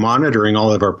say if they're monitoring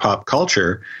all of our pop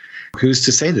culture, who's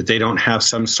to say that they don't have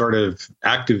some sort of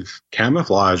active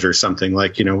camouflage or something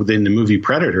like, within the movie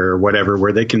Predator or whatever,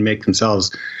 where they can make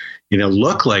themselves,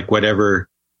 look like whatever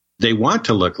they want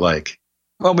to look like.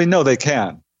 Well, we know they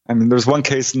can. I mean, there's one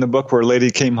case in the book where a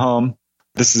lady came home.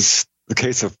 This is the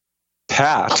case of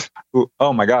Pat, who,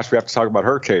 oh my gosh, we have to talk about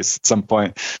her case at some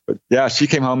point. But yeah, she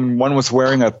came home and one was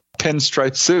wearing a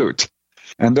pinstripe suit.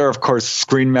 And there are, of course,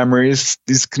 screen memories.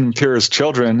 These can appear as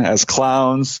children, as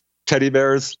clowns, teddy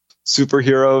bears,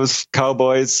 superheroes,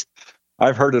 cowboys.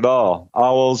 I've heard it all.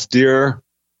 Owls, deer,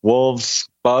 wolves,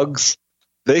 bugs.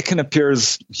 They can appear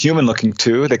as human looking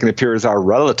too. They can appear as our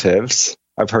relatives.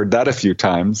 I've heard that a few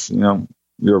times,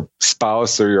 your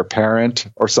spouse or your parent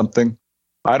or something.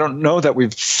 I don't know that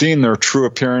we've seen their true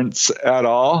appearance at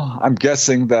all. I'm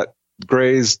guessing that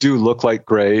grays do look like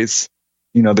grays.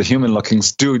 The human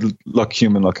lookings do look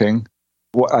human looking.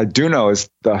 What I do know is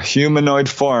the humanoid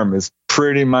form is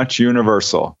pretty much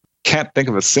universal. Can't think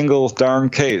of a single darn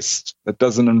case that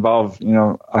doesn't involve,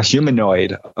 a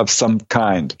humanoid of some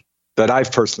kind that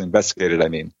I've personally investigated. I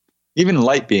mean, even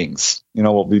light beings,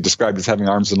 will be described as having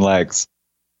arms and legs.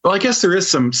 Well, I guess there is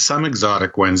some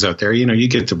exotic ones out there. You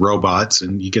get the robots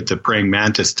and you get the praying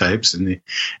mantis types and the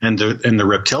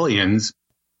reptilians,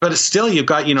 but it's still, you've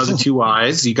got, the two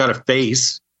eyes, you got a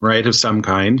face, right, of some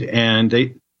kind, and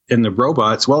the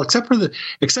robots, well,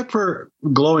 except for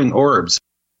glowing orbs.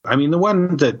 I mean, the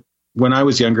one that when I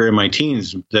was younger in my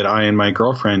teens, that I and my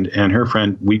girlfriend and her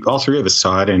friend, we all three of us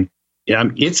saw it, and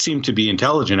it seemed to be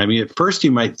intelligent. I mean, at first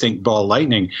you might think ball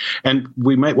lightning, and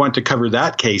we might want to cover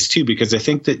that case too, because I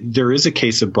think that there is a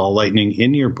case of ball lightning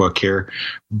in your book here.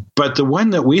 But the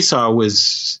one that we saw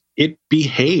it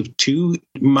behaved too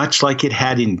much like it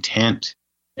had intent,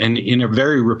 and in a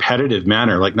very repetitive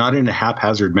manner, like not in a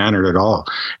haphazard manner at all.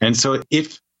 And so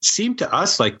it seemed to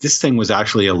us like this thing was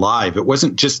actually alive. It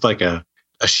wasn't just like a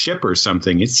ship or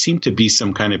something. It seemed to be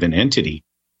some kind of an entity.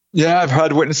 Yeah, I've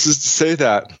had witnesses to say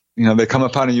that. They come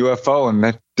upon a UFO and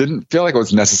that didn't feel like it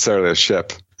was necessarily a ship.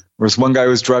 There was one guy who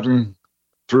was driving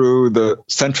through the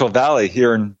Central Valley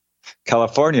here in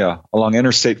California along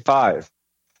Interstate 5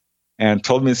 and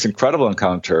told me this incredible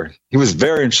encounter. He was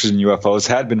very interested in UFOs,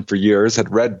 had been for years,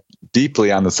 had read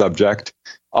deeply on the subject,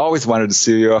 always wanted to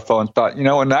see a UFO and thought,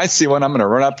 when I see one, I'm going to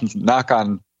run up and knock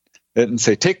on it and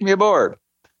say, take me aboard.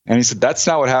 And he said, that's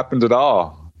not what happened at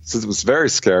all. He says it was very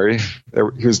scary.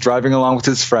 He was driving along with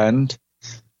his friend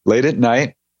late at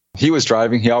night. He was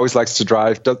driving. He always likes to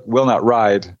drive, will not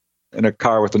ride in a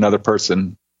car with another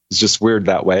person. It's just weird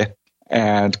that way.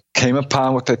 And came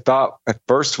upon what they thought at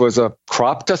first was a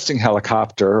crop dusting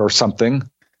helicopter or something,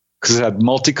 because it had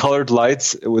multicolored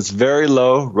lights. It was very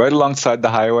low, right alongside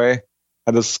the highway,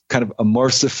 had this kind of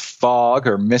immersive fog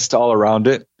or mist all around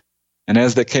it. And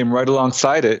as they came right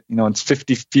alongside it, it's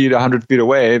 50 feet, 100 feet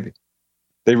away,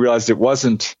 they realized it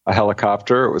wasn't a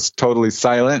helicopter. It was totally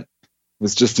silent. It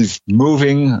was just these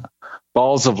moving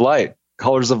balls of light,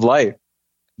 colors of light,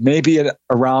 maybe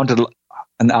around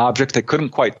an object they couldn't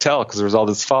quite tell because there was all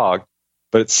this fog,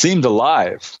 but it seemed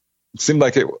alive. It seemed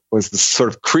like it was this sort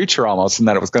of creature almost, and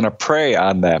that it was going to prey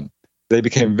on them. They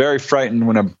became very frightened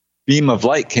when a beam of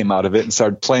light came out of it and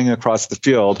started playing across the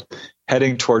field,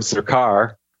 heading towards their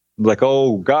car. Like,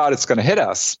 oh, God, it's going to hit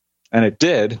us. And it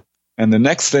did. And the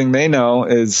next thing they know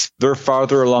is they're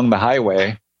farther along the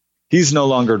highway. He's no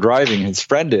longer driving. His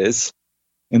friend is.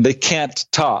 And they can't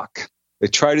talk. They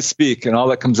try to speak, and all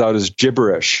that comes out is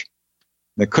gibberish.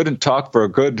 They couldn't talk for a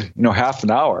good, half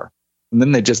an hour. And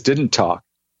then they just didn't talk.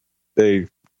 They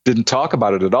didn't talk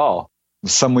about it at all.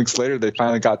 Some weeks later, they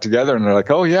finally got together, and they're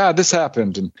like, oh, yeah, this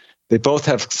happened. And they both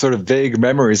have sort of vague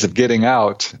memories of getting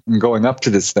out and going up to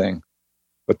this thing.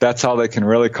 But that's all they can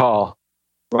really call.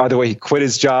 By the way, he quit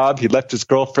his job. He left his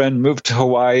girlfriend, moved to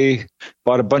Hawaii,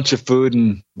 bought a bunch of food,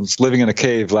 and was living in a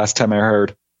cave last time I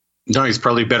heard. No, he's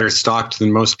probably better stocked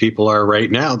than most people are right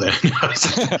now then.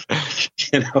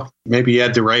 Maybe he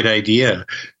had the right idea.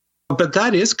 But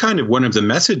that is kind of one of the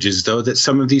messages, though, that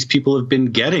some of these people have been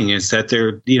getting, is that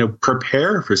they're,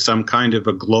 prepare for some kind of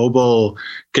a global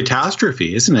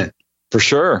catastrophe, isn't it? For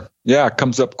sure. Yeah, it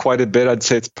comes up quite a bit. I'd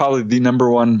say it's probably the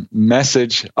number one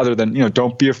message, other than,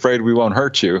 don't be afraid, we won't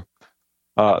hurt you,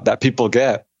 that people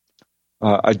get.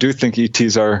 I do think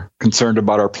ETs are concerned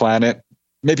about our planet.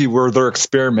 Maybe we're their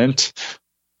experiment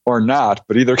or not,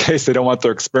 but either case, they don't want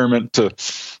their experiment to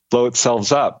blow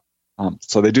itself up.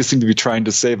 So they do seem to be trying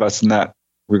to save us in that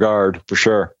regard, for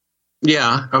sure.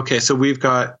 Yeah. Okay. So we've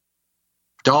got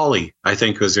Dolly, I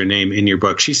think was her name in your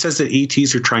book. She says that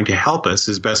ETs are trying to help us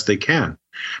as best they can,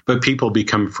 but people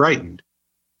become frightened.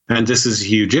 And this is a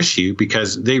huge issue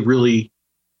because they really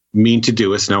mean to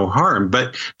do us no harm.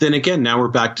 But then again, now we're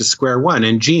back to square one.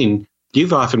 And Gene,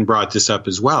 you've often brought this up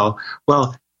as well.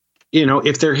 Well,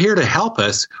 if they're here to help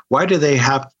us, why do they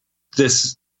have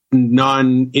this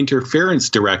non-interference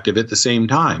directive at the same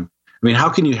time? I mean, how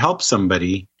can you help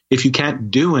somebody if you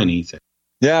can't do anything?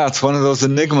 Yeah, it's one of those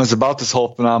enigmas about this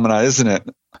whole phenomena, isn't it?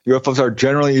 UFOs are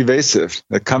generally evasive.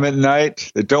 They come at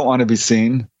night. They don't want to be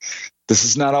seen. This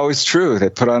is not always true. They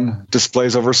put on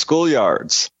displays over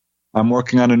schoolyards. I'm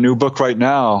working on a new book right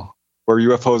now where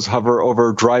UFOs hover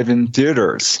over drive-in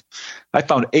theaters. I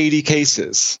found 80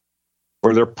 cases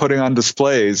where they're putting on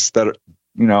displays that,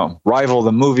 rival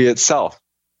the movie itself.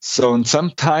 So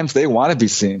sometimes they want to be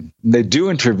seen. They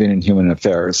do intervene in human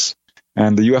affairs.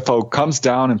 And the UFO comes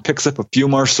down and picks up a few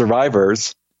more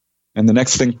survivors. And the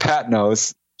next thing Pat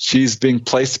knows, she's being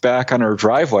placed back on her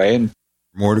driveway. And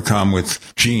more to come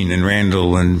with Gene and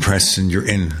Randall and Preston. You're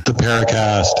in the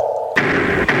Paracast.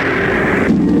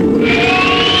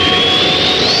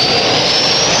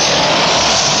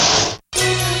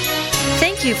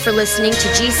 Thank you for listening to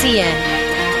GCN.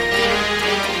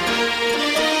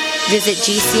 Visit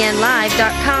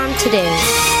GCNlive.com today.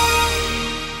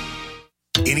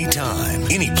 Anytime,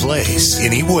 any place,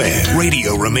 anywhere.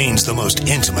 Radio remains the most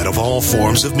intimate of all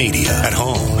forms of media. At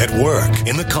home, at work,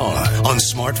 in the car, on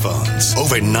smartphones.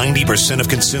 Over 90% of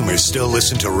consumers still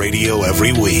listen to radio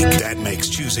every week. That makes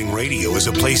choosing radio as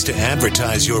a place to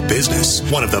advertise your business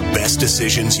one of the best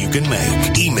decisions you can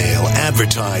make. Email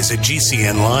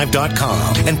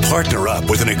advertise@gcnlive.com and partner up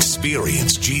with an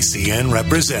experienced GCN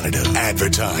representative.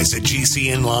 Advertise at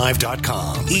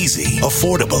gcnlive.com. Easy,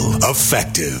 affordable,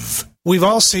 effective. We've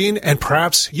all seen and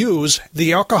perhaps use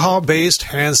the alcohol-based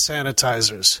hand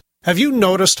sanitizers. Have you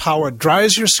noticed how it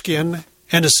dries your skin,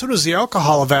 and as soon as the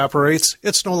alcohol evaporates,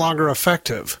 it's no longer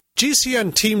effective?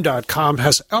 GCNteam.com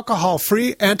has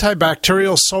alcohol-free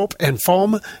antibacterial soap and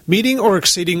foam meeting or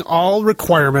exceeding all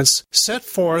requirements set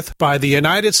forth by the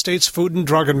United States Food and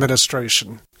Drug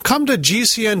Administration. Come to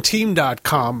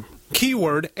GCNteam.com.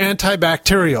 Keyword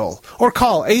antibacterial, or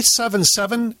call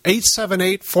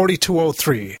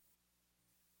 877-878-4203.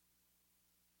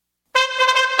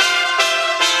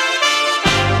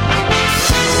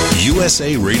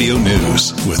 USA Radio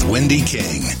News with Wendy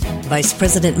King. Vice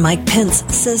President Mike Pence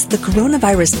says the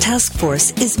Coronavirus Task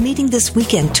Force is meeting this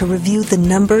weekend to review the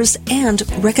numbers and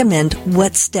recommend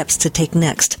what steps to take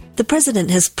next. The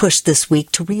president has pushed this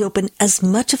week to reopen as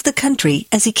much of the country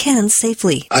as he can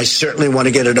safely. I certainly want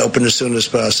to get it open as soon as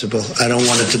possible. I don't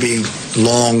want it to be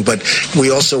long, but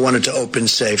we also want it to open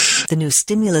safe. The new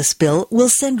stimulus bill will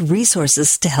send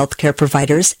resources to healthcare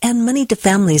providers and money to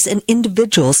families and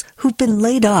individuals who've been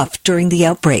laid off during the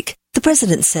outbreak. The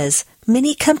president says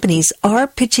many companies are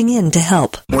pitching in to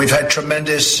help. We've had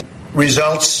tremendous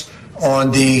results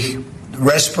on the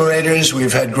respirators.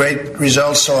 We've had great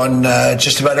results on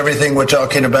just about everything we're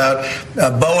talking about.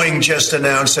 Boeing just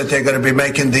announced that they're going to be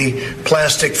making the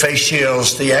plastic face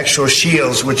shields, the actual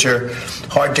shields, which are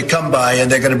hard to come by, and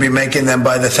they're going to be making them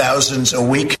by the thousands a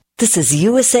week. This is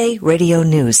USA Radio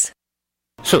News.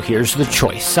 So here's the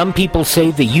choice. Some people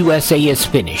say the USA is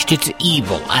finished. It's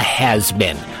evil, a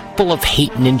has-been, full of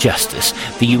hate and injustice.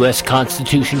 The U.S.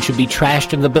 Constitution should be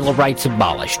trashed and the Bill of Rights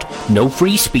abolished. No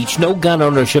free speech, no gun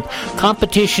ownership.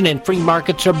 Competition and free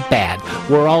markets are bad.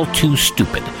 We're all too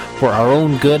stupid. For our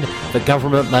own good, the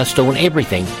government must own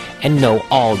everything and know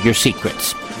all your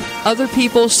secrets. Other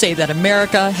people say that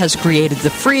America has created the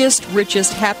freest,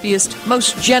 richest, happiest,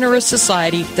 most generous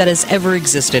society that has ever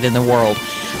existed in the world.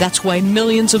 That's why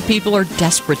millions of people are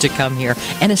desperate to come here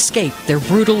and escape their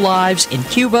brutal lives in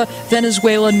Cuba,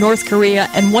 Venezuela, North Korea,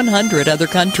 and 100 other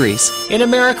countries. In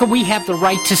America, we have the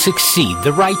right to succeed,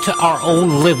 the right to our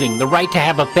own living, the right to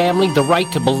have a family, the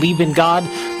right to believe in God,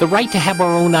 the right to have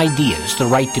our own ideas, the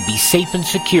right to be safe and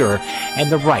secure,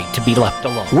 and the right to be left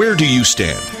alone. Where do you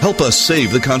stand? Help us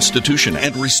save the Constitution Constitution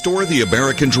and restore the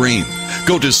American dream.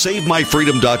 Go to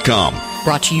SaveMyFreedom.com.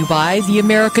 Brought to you by the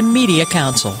American Media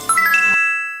Council.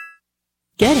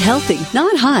 Get healthy,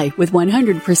 not high, with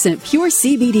 100% pure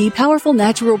CBD powerful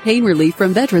natural pain relief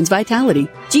from Veterans Vitality.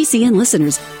 GCN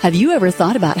listeners, have you ever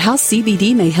thought about how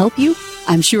CBD may help you?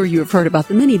 I'm sure you have heard about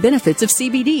the many benefits of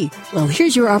CBD. Well,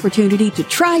 here's your opportunity to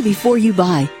try before you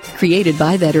buy. Created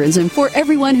by veterans and for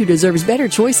everyone who deserves better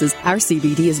choices, our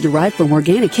CBD is derived from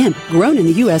organic hemp, grown in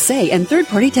the USA and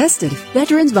third-party tested.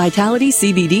 Veterans Vitality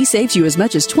CBD saves you as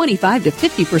much as 25 to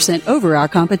 50% over our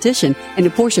competition, and a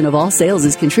portion of all sales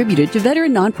is contributed to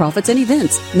veteran nonprofits and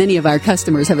events. Many of our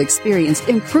customers have experienced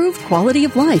improved quality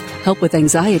of life, help with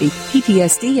anxiety,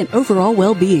 PTSD, and overall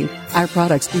well-being. Our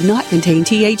products do not contain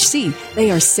THC.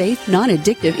 They are safe,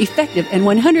 non-addictive, effective, and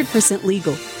 100%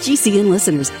 legal. GCN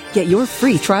listeners, get your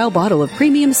free trial bottle of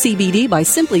premium CBD by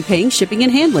simply paying shipping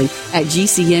and handling at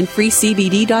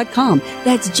GCNFreeCBD.com.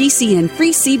 That's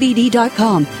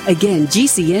GCNFreeCBD.com. Again,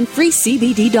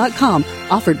 GCNFreeCBD.com.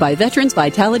 Offered by Veterans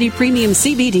Vitality Premium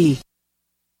CBD.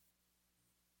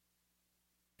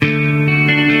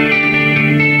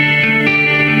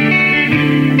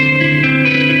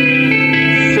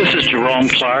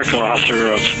 Clark,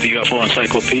 author of the UFO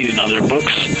Encyclopedia and other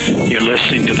books. You're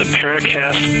listening to the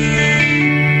Paracast.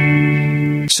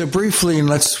 So briefly, and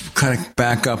let's kind of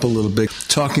back up a little bit,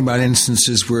 talking about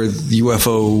instances where the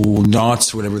UFO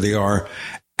knots, whatever they are,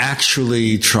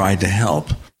 actually tried to help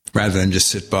rather than just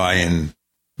sit by and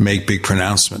make big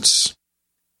pronouncements.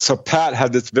 So Pat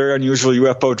had this very unusual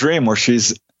UFO dream where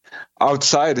she's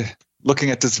outside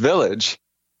looking at this village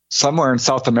somewhere in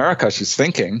South America, she's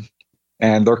thinking.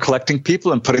 And they're collecting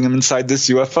people and putting them inside this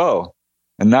UFO.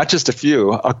 And not just a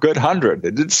few, a good 100.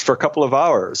 They did this for a couple of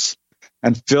hours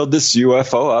and filled this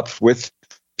UFO up with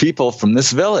people from this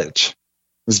village. It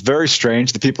was very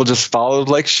strange. The people just followed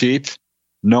like sheep.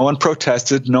 No one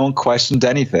protested. No one questioned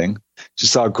anything. She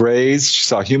saw grays. She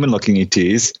saw human-looking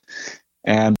ETs.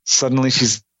 And suddenly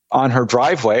she's on her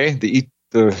driveway. The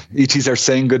ETs are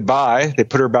saying goodbye. They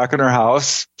put her back in her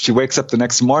house. She wakes up the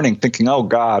next morning thinking, oh,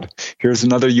 God, here's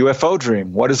another UFO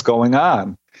dream. What is going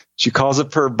on? She calls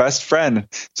up her best friend,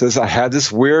 says, I had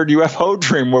this weird UFO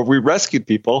dream where we rescued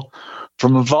people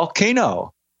from a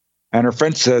volcano. And her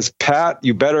friend says, Pat,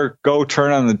 you better go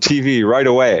turn on the TV right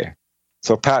away.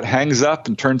 So Pat hangs up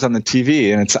and turns on the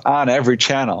TV, and it's on every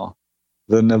channel.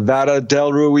 The Nevada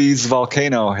del Ruiz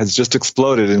volcano has just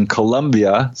exploded in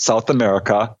Colombia, South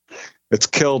America. It's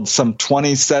killed some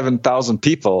 27,000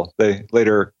 people, they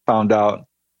later found out.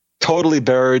 Totally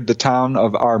buried the town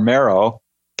of Armero.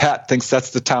 Pat thinks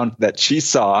that's the town that she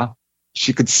saw.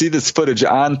 She could see this footage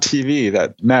on TV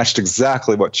that matched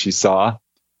exactly what she saw.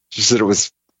 She said it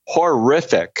was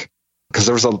horrific because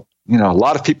there was a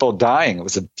lot of people dying. It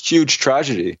was a huge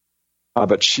tragedy.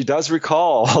 But she does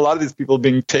recall a lot of these people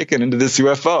being taken into this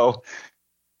UFO.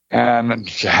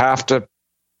 And you have to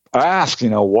ask,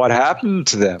 what happened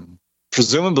to them?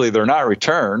 Presumably they're not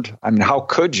returned. I mean, how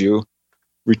could you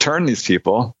return these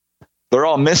people? They're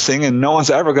all missing and no one's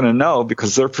ever going to know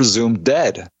because they're presumed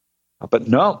dead. But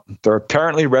no, they're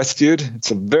apparently rescued.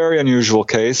 It's a very unusual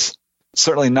case.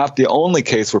 Certainly not the only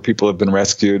case where people have been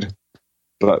rescued.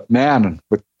 But man,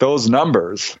 with those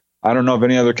numbers, I don't know of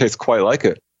any other case quite like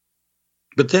it.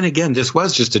 But then again, this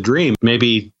was just a dream.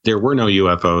 Maybe there were no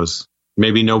UFOs.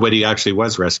 Maybe nobody actually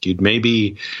was rescued.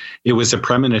 Maybe it was a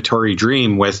premonitory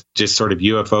dream with just sort of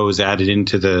UFOs added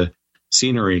into the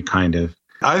scenery, kind of.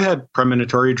 I've had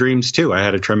premonitory dreams, too. I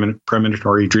had a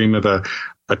premonitory dream of a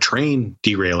train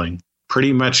derailing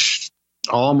pretty much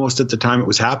almost at the time it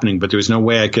was happening, but there was no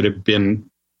way I could have been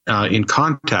in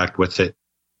contact with it.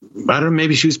 I don't know,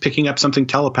 maybe she was picking up something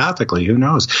telepathically. Who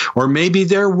knows? Or maybe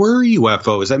there were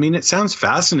UFOs. I mean, it sounds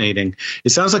fascinating.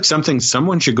 It sounds like something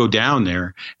someone should go down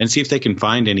there and see if they can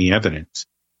find any evidence.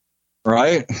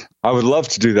 Right? I would love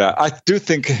to do that. I do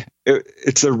think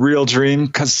it's a real dream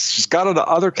because she's got into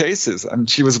other cases. I mean,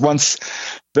 she was once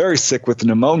very sick with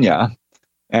pneumonia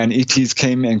and ETs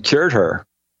came and cured her.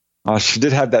 She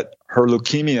did have her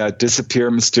leukemia disappear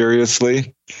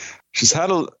mysteriously. She's had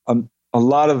a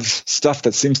lot of stuff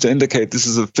that seems to indicate this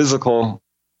is a physical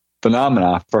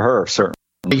phenomena for her, certainly.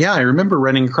 Yeah, I remember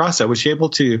running across that. Was she able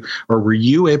to, or were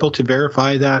you able to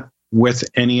verify that with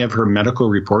any of her medical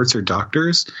reports or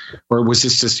doctors? Or was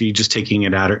this just you just taking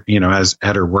it at her, as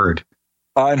at her word?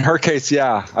 In her case,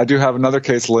 yeah. I do have another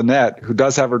case, Lynette, who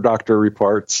does have her doctor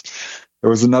reports. There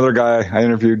was another guy I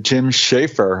interviewed, Jim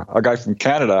Schaefer, a guy from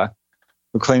Canada,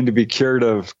 who claimed to be cured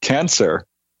of cancer.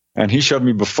 And he showed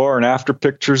me before and after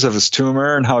pictures of his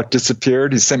tumor and how it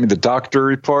disappeared. He sent me the doctor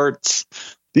reports.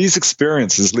 These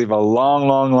experiences leave a long,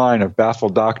 long line of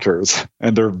baffled doctors,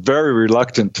 and they're very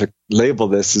reluctant to label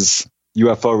this as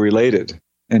UFO related.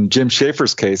 In Jim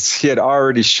Schaefer's case, he had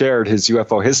already shared his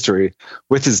UFO history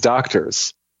with his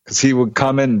doctors because he would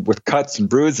come in with cuts and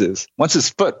bruises. Once his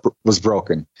foot was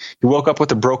broken, he woke up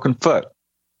with a broken foot,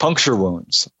 puncture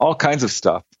wounds, all kinds of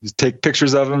stuff. He'd take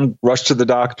pictures of him, rush to the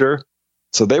doctor.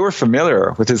 So they were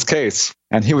familiar with his case,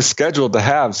 and he was scheduled to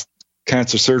have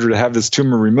cancer surgery to have this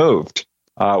tumor removed.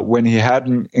 When he had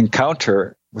an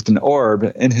encounter with an orb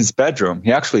in his bedroom,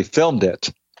 he actually filmed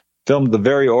the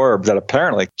very orb that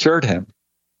apparently cured him.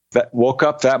 That woke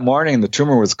up that morning and the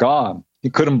tumor was gone. He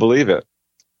couldn't believe it.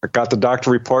 I got the doctor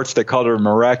reports. They called it a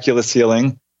miraculous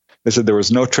healing. They said there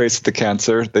was no trace of the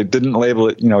cancer. They didn't label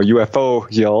it, UFO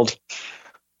healed,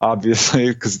 obviously,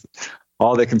 because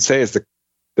all they can say is that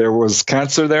there was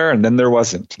cancer there and then there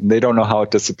wasn't. And they don't know how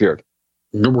it disappeared.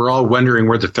 We're all wondering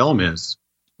where the film is.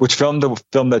 Which film? The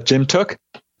film that Jim took?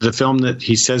 The film that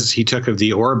he says he took of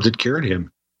the orb that cured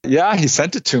him. Yeah, he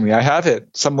sent it to me. I have it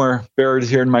somewhere buried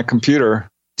here in my computer.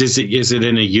 Is it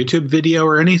in a YouTube video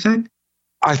or anything?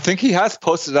 I think he has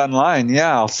posted online.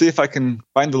 Yeah, I'll see if I can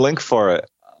find the link for it.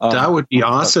 That would be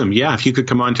awesome. Yeah, if you could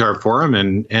come onto our forum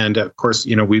and of course,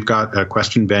 we've got a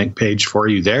question bank page for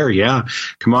you there. Yeah,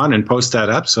 come on and post that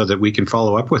up so that we can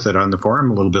follow up with it on the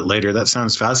forum a little bit later. That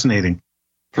sounds fascinating.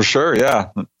 For sure. Yeah,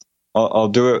 I'll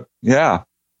do it. Yeah,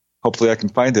 hopefully I can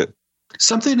find it.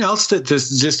 Something else that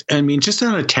just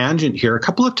on a tangent here, a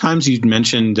couple of times you'd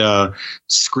mentioned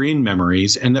screen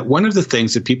memories, and that one of the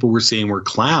things that people were seeing were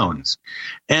clowns.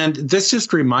 And this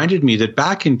just reminded me that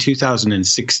back in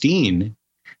 2016,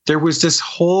 there was this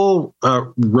whole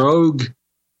rogue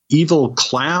evil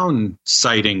clown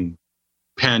sighting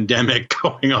pandemic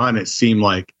going on, it seemed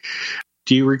like.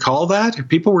 Do you recall that?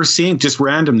 People were seeing just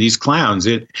random these clowns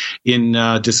in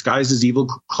disguised as evil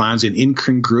clowns in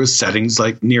incongruous settings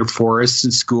like near forests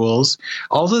and schools,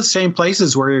 all the same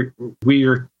places where we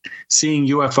are seeing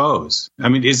UFOs. I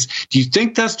mean, do you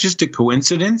think that's just a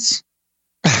coincidence?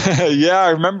 Yeah,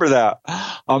 I remember that.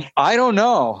 I don't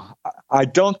know. I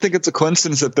don't think it's a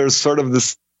coincidence that there's sort of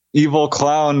this evil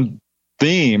clown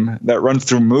theme that runs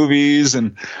through movies,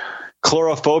 and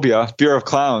chlorophobia, fear of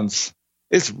clowns.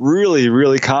 It's really,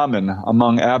 really common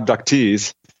among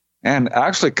abductees and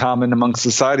actually common among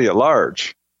society at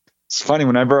large. It's funny,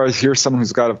 whenever I hear someone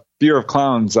who's got a fear of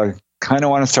clowns, I kind of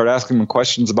want to start asking them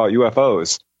questions about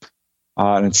UFOs.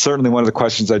 And it's certainly one of the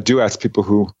questions I do ask people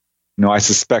who, I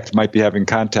suspect might be having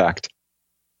contact.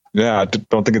 Yeah, I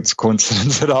don't think it's a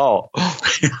coincidence at all.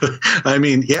 I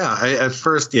mean, yeah, at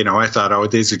first, I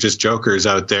thought, these are just jokers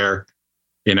out there,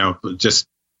 just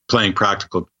playing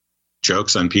practical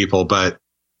jokes on people. But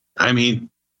I mean,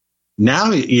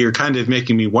 now you're kind of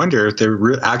making me wonder if there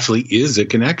actually is a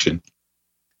connection.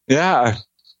 Yeah,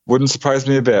 wouldn't surprise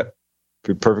me a bit,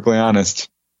 to be perfectly honest.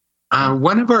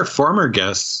 One of our former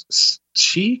guests,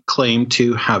 she claimed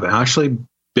to have actually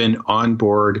been on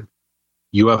board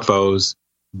UFOs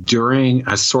during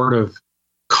a sort of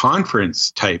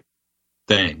conference type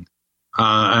thing.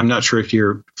 I'm not sure if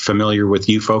you're familiar with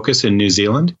UFocus in New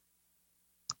Zealand.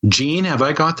 Jean, have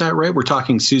I got that right? We're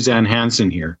talking Suzanne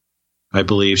Hansen here, I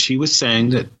believe. She was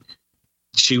saying that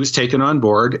she was taken on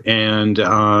board and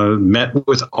met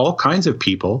with all kinds of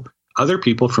people, other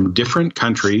people from different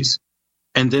countries,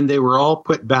 and then they were all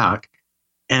put back.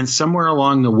 And somewhere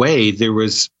along the way, there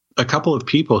was a couple of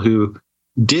people who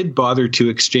did bother to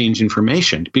exchange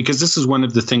information, because this is one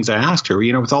of the things I asked her.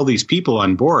 With all these people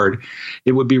on board,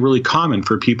 it would be really common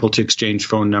for people to exchange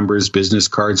phone numbers, business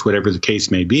cards, whatever the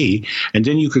case may be. And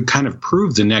then you could kind of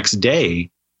prove the next day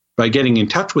by getting in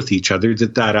touch with each other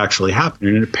that actually happened.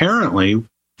 And apparently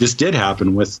this did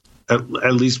happen with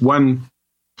at least one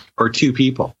or two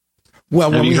people.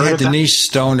 Well, when we had Denise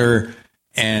Stoner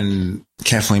and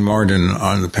Kathleen Martin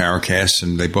on the Paracast,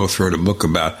 and they both wrote a book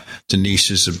about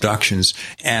Denise's abductions.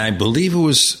 And I believe it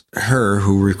was her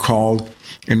who recalled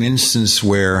an instance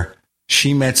where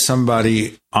she met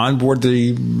somebody on board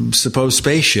the supposed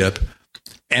spaceship,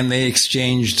 and they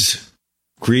exchanged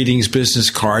greetings, business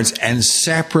cards, and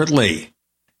separately,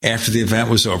 after the event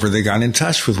was over, they got in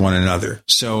touch with one another.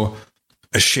 So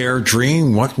a shared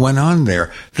dream, what went on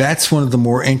there? That's one of the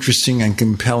more interesting and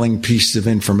compelling pieces of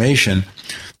information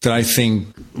that I think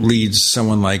leads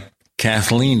someone like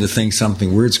Kathleen to think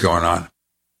something weird's going on.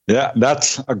 Yeah,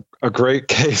 that's a great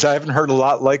case. I haven't heard a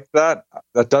lot like that.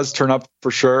 That does turn up for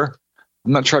sure.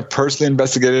 I'm not sure I personally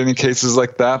investigated any cases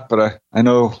like that, but I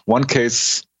know one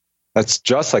case that's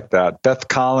just like that. Beth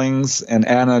Collings and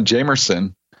Anna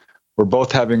Jamerson were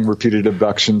both having repeated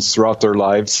abductions throughout their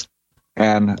lives,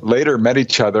 and later met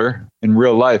each other in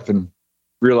real life. And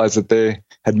realized that they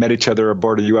had met each other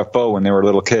aboard a UFO when they were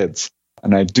little kids.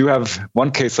 And I do have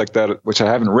one case like that, which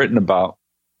I haven't written about,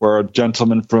 where a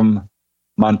gentleman from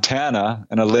Montana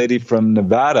and a lady from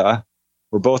Nevada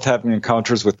were both having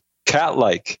encounters with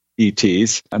cat-like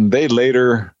ETs, and they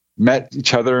later met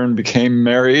each other and became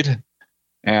married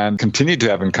and continued to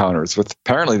have encounters with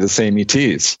apparently the same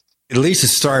ETs. At least it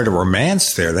started a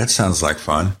romance there. That sounds like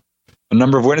fun. A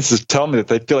number of witnesses tell me that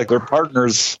they feel like their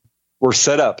partners were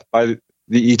set up by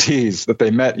the ETs, that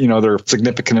they met, their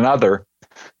significant other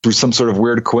through some sort of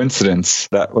weird coincidence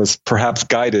that was perhaps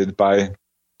guided by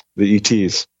the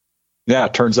ETs. Yeah,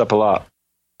 it turns up a lot.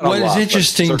 What is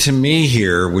interesting to me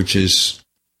here, which is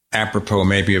apropos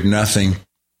maybe of nothing,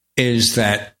 is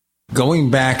that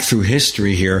going back through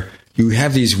history here, you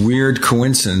have these weird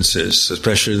coincidences,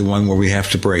 especially the one where we have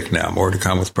to break now. More to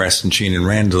come with Preston, Gene, and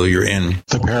Randall. You're in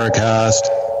the Paracast.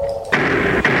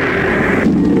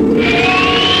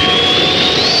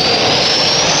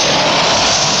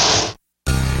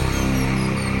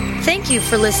 Thank you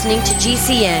for listening to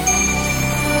GCN.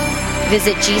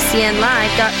 Visit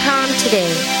GCNlive.com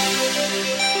today.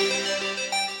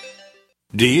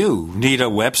 Do you need a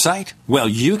website? Well,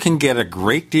 you can get a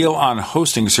great deal on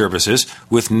hosting services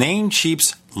with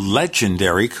Namecheap's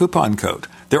legendary coupon code.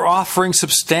 They're offering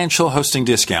substantial hosting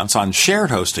discounts on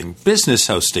shared hosting, business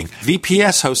hosting,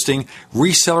 VPS hosting,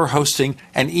 reseller hosting,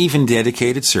 and even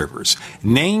dedicated servers.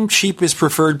 Namecheap is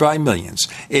preferred by millions.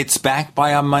 It's backed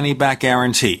by a money-back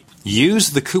guarantee. Use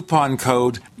the coupon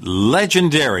code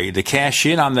LEGENDARY to cash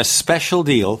in on the special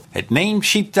deal at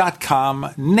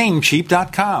Namecheap.com,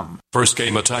 Namecheap.com. First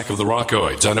came Attack of the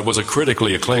Rockoids, and it was a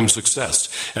critically acclaimed success.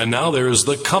 And now there is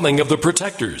The Coming of the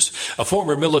Protectors. A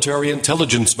former military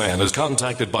intelligence man is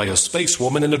contacted by a space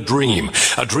woman in a dream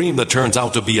that turns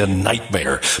out to be a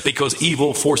nightmare because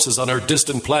evil forces on her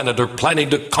distant planet are planning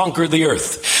to conquer the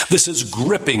Earth. This is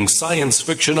gripping science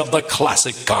fiction of the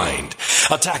classic kind.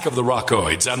 Attack of the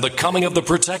Rockoids and The Coming of the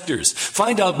Protectors.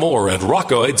 Find out more at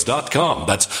rockoids.com.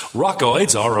 That's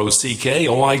Rockoids,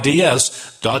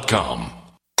 ROCKOIDS.com.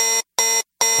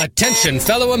 Attention,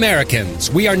 fellow Americans.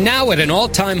 We are now at an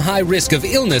all-time high risk of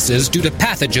illnesses due to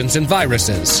pathogens and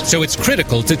viruses. So it's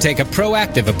critical to take a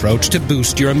proactive approach to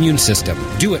boost your immune system.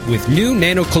 Do it with new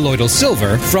nanocolloidal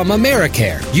silver from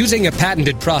Americare. Using a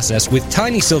patented process with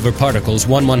tiny silver particles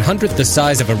 1/100th the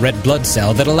size of a red blood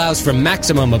cell that allows for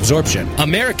maximum absorption,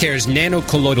 Americare's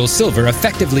nanocolloidal silver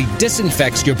effectively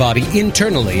disinfects your body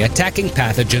internally, attacking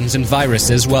pathogens and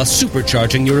viruses while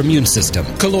supercharging your immune system.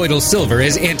 Colloidal silver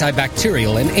is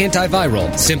antibacterial and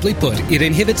antiviral. Simply put, it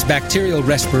inhibits bacterial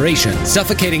respiration,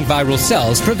 suffocating viral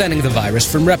cells, preventing the virus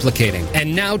from replicating.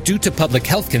 And now, due to public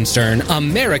health concern,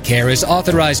 Americare is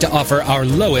authorized to offer our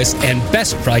lowest and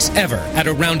best price ever at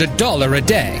around $1 a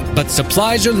day. But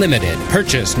supplies are limited.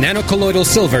 Purchase nanocolloidal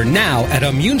silver now at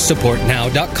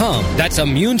immunesupportnow.com. That's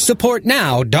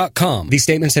immunesupportnow.com. These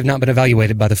statements have not been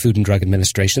evaluated by the Food and Drug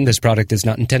Administration. This product is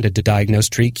not intended to diagnose,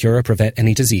 treat, cure, or prevent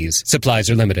any disease. Supplies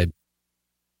are limited.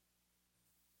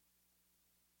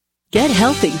 Get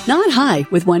healthy, not high,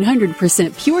 with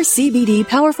 100% pure CBD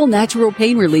powerful natural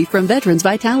pain relief from Veterans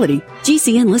Vitality.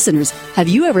 GCN listeners, have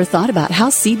you ever thought about how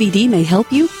CBD may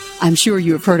help you? I'm sure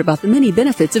you have heard about the many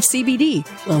benefits of CBD.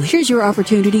 Well, here's your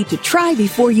opportunity to try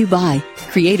before you buy.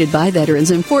 Created by veterans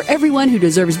and for everyone who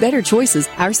deserves better choices,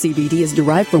 our CBD is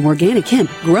derived from organic hemp,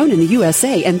 grown in the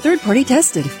USA and third-party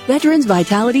tested. Veterans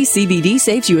Vitality CBD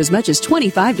saves you as much as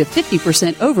 25 to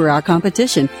 50% over our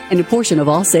competition, and a portion of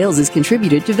all sales is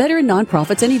contributed to veteran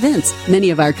nonprofits and events.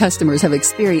 Many of our customers have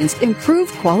experienced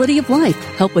improved quality of life,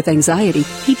 help with anxiety,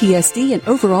 PTSD, and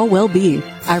overall well-being.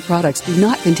 Our products do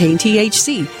not contain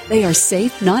THC. They are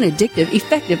safe, non-addictive,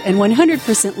 effective, and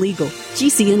 100% legal.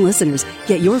 GCN listeners,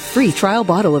 get your free trial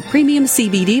bottle of premium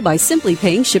CBD by simply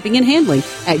paying shipping and handling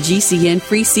at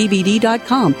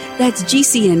GCNFreeCBD.com. That's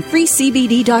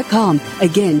GCNFreeCBD.com.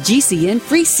 Again,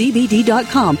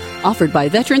 GCNFreeCBD.com. Offered by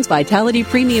Veterans Vitality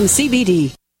Premium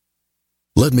CBD.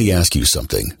 Let me ask you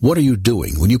something. What are you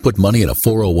doing when you put money in a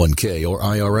 401k or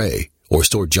IRA, or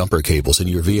store jumper cables in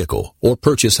your vehicle, or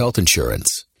purchase health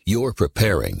insurance? You're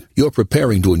preparing. You're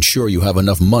preparing to ensure you have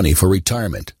enough money for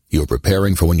retirement. You're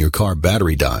preparing for when your car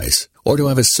battery dies, or to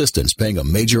have assistance paying a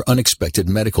major unexpected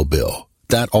medical bill.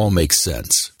 That all makes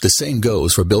sense. The same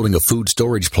goes for building a food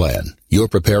storage plan. You're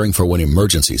preparing for when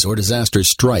emergencies or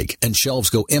disasters strike and shelves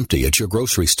go empty at your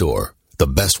grocery store. The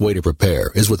best way to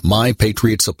prepare is with My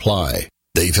Patriot Supply.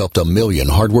 They've helped 1 million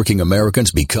hardworking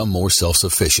Americans become more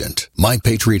self-sufficient. My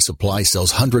Patriot Supply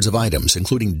sells hundreds of items,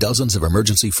 including dozens of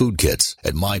emergency food kits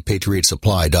at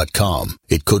mypatriotsupply.com.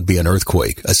 It could be an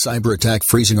earthquake, a cyber attack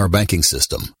freezing our banking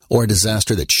system, or a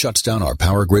disaster that shuts down our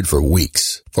power grid for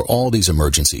weeks. For all these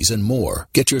emergencies and more,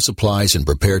 get your supplies and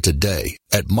prepare today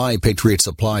at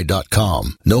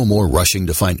mypatriotsupply.com. No more rushing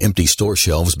to find empty store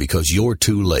shelves because you're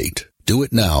too late. Do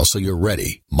it now so you're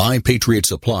ready.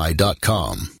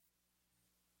 mypatriotsupply.com.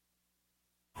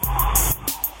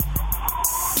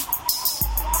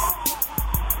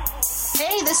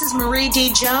 Hey, this is Marie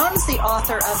D. Jones, the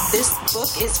author of This Book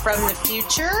is from the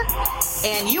Future,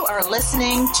 and you are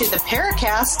listening to the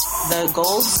Paracast, the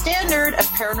gold standard of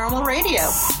paranormal radio.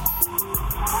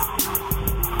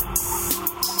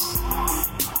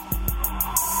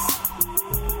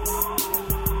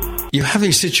 You have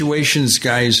these situations,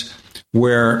 guys,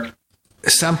 where a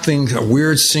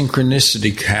weird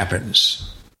synchronicity happens.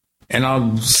 And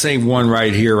I'll say one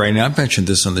right here, right now. I've mentioned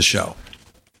this on the show.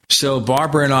 So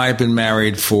Barbara and I have been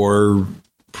married for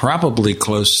probably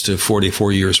close to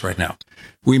 44 years right now.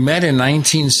 We met in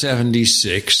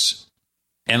 1976,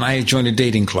 and I joined a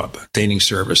dating club, dating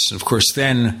service. And of course,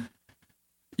 then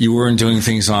you weren't doing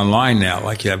things online now,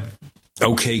 like you have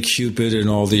OkCupid and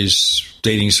all these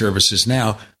dating services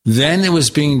now. Then it was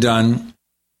being done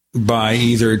by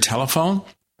either telephone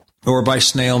or by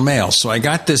snail mail. So I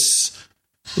got this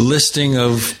listing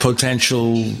of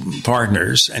potential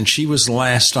partners, and she was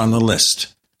last on the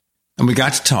list. And we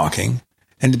got to talking,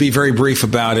 and to be very brief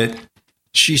about it,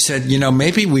 she said,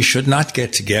 maybe we should not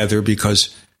get together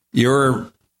because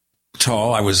you're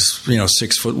tall. I was,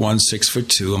 6'1",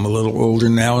 6'2". I'm a little older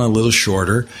now and a little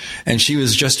shorter. And she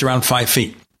was just around 5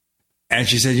 feet. And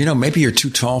she said, maybe you're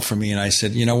too tall for me. And I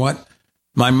said, you know what?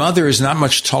 My mother is not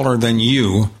much taller than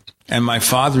you. And my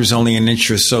father's only an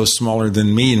inch or so smaller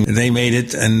than me. And they made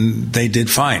it, and they did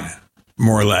fine,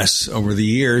 more or less, over the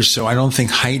years. So I don't think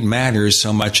height matters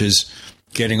so much as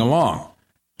getting along.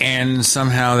 And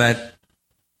somehow that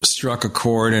struck a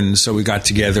chord. And so we got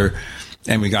together,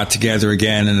 and we got together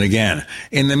again and again.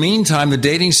 In the meantime, the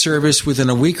dating service, within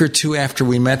a week or two after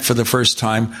we met for the first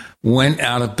time, went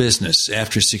out of business.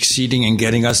 After succeeding in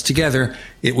getting us together,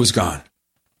 it was gone.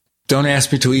 Don't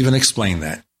ask me to even explain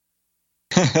that.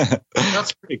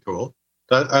 That's pretty cool.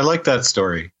 I like that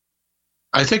story.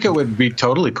 I think it would be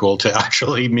totally cool to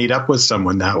actually meet up with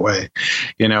someone that way.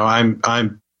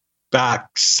 I'm back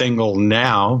single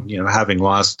now, having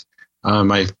lost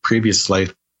my previous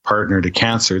life partner to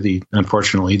cancer.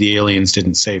 Unfortunately, the aliens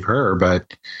didn't save her,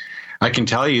 but I can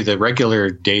tell you the regular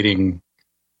dating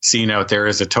scene out there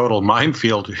is a total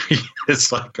minefield.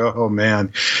 It's like, oh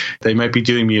man, they might be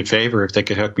doing me a favor if they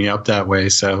could hook me up that way.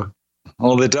 So.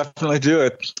 Well, they definitely do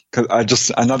it.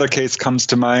 Another case comes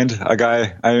to mind. A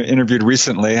guy I interviewed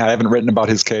recently. I haven't written about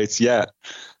his case yet.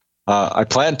 I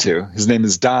plan to. His name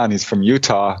is Don. He's from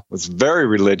Utah. Was very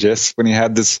religious when he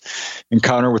had this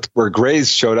encounter where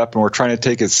Greys showed up and were trying to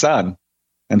take his son.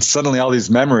 And suddenly all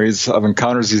these memories of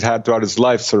encounters he's had throughout his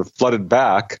life sort of flooded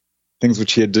back, things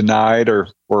which he had denied or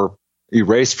were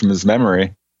erased from his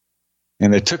memory.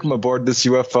 And they took him aboard this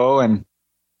UFO and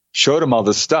showed him all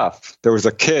this stuff. There was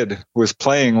a kid who was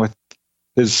playing with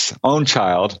his own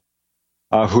child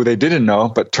who they didn't know,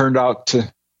 but turned out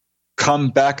to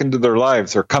come into their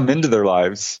lives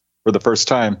for the first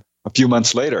time a few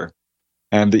months later.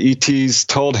 And the ETs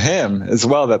told him as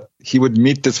well that he would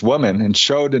meet this woman and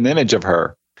showed an image of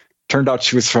her. Turned out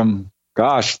she was from,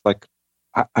 I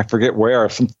forget where.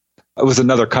 It was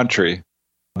another country.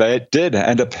 They did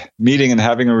end up meeting and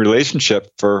having a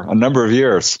relationship for a number of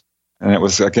years. And it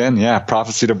was, again,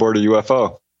 prophesied aboard a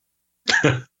UFO.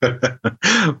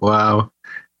 Wow.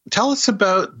 Tell us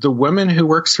about the woman who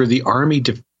works for the Army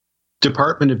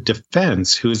Department of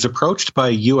Defense who is approached by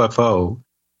a UFO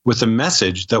with a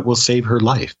message that will save her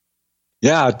life.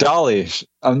 Yeah, Dolly,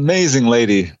 amazing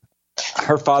lady.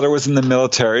 Her father was in the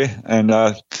military, and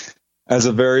as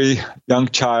a very young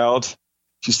child,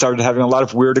 she started having a lot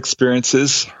of weird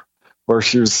experiences.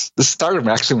 This started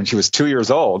actually when she was 2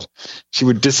 years old. She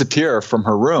would disappear from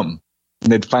her room,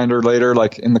 and they'd find her later,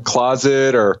 like in the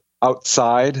closet or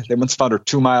outside. They once found her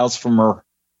 2 miles from her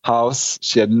house.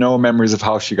 She had no memories of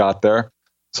how she got there.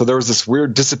 So there was this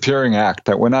weird disappearing act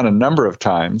that went on a number of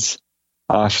times.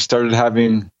 She started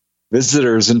having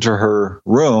visitors into her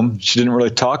room. She didn't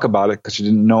really talk about it because she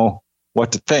didn't know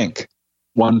what to think.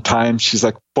 One time, she's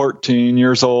like 14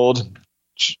 years old.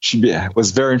 She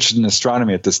was very interested in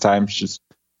astronomy at this time. She's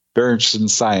very interested in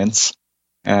science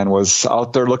and was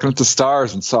out there looking at the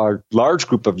stars and saw a large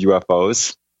group of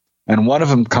UFOs. And one of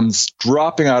them comes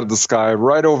dropping out of the sky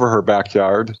right over her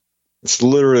backyard. It's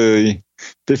literally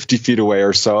 50 feet away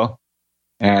or so.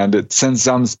 And it sends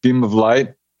down this beam of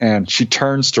light, and she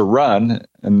turns to run.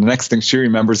 And the next thing she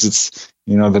remembers, it's,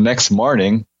 the next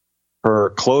morning,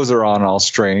 her clothes are on all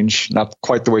strange, not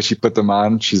quite the way she put them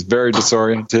on. She's very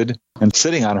disoriented and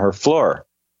sitting on her floor.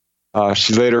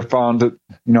 She later found that,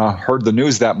 heard the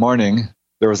news that morning.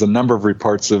 There was a number of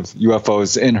reports of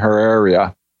UFOs in her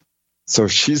area. So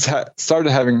she's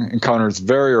started having encounters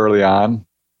very early on.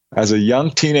 As a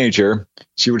young teenager,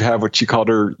 she would have what she called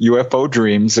her UFO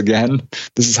dreams. Again,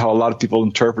 this is how a lot of people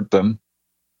interpret them,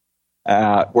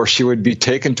 where she would be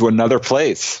taken to another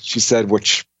place, she said,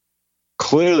 which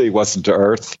clearly wasn't to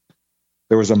Earth.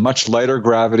 There was a much lighter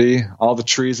gravity. All the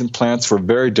trees and plants were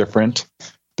very different.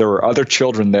 There were other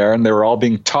children there, and they were all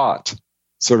being taught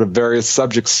sort of various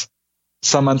subjects,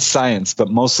 some on science, but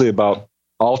mostly about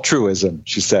altruism,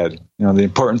 she said. The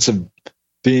importance of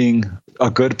being a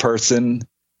good person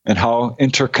and how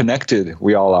interconnected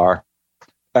we all are.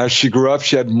 As she grew up,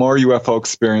 she had more UFO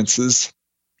experiences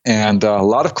and a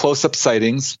lot of close-up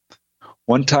sightings.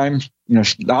 One time,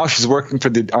 now she's working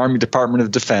for the Army Department of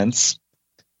Defense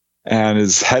and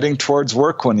is heading towards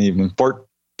work one evening, Fort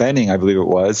Benning, I believe it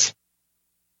was,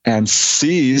 and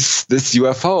sees this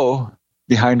UFO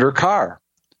behind her car.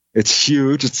 It's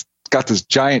huge. It's got this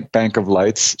giant bank of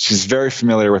lights. She's very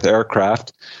familiar with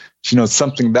aircraft. She knows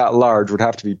something that large would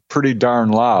have to be pretty darn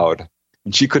loud,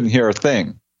 and she couldn't hear a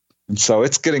thing. And so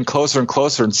it's getting closer and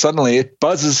closer, and suddenly it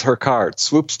buzzes her car. It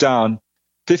swoops down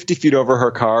 50 feet over her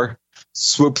car,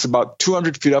 swoops about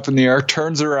 200 feet up in the air,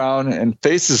 turns around, and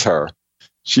faces her.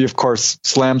 She, of course,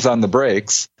 slams on the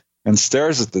brakes and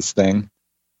stares at this thing,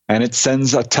 and it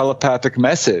sends a telepathic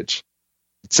message.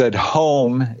 It said,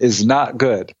 "Home is not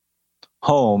good.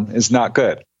 Home is not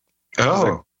good."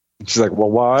 Oh. She's like,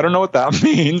 well, I don't know what that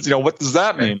means. What does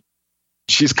that mean?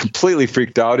 She's completely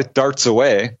freaked out. It darts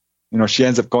away. She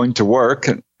ends up going to work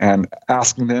and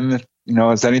asking them if,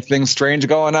 is anything strange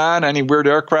going on? Any weird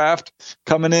aircraft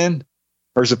coming in?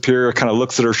 Her superior kind of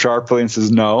looks at her sharply and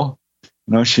says, no.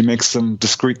 She makes some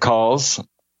discreet calls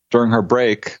during her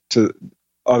break to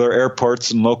other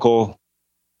airports and local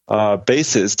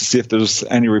bases to see if there's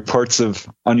any reports of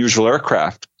unusual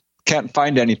aircraft. Can't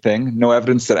find anything, no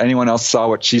evidence that anyone else saw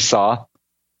what she saw,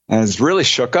 and is really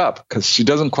shook up because she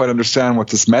doesn't quite understand what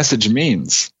this message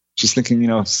means. She's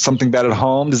thinking, something bad at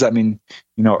home. Does that mean,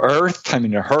 Earth? I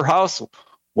mean, her house?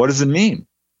 What does it mean?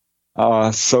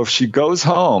 So she goes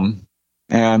home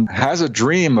and has a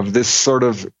dream of this sort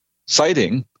of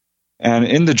sighting, and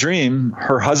in the dream,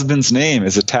 her husband's name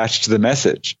is attached to the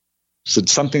message. She said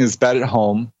something is bad at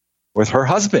home with her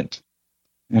husband,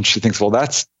 and she thinks, well,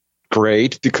 that's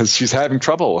great, because she's having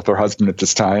trouble with her husband at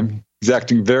this time. He's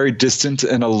acting very distant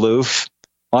and aloof,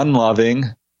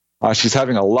 unloving. She's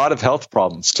having a lot of health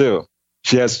problems, too.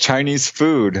 She has Chinese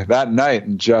food that night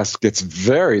and just gets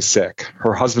very sick.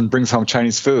 Her husband brings home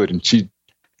Chinese food, and she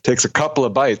takes a couple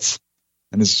of bites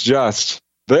and is just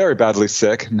very badly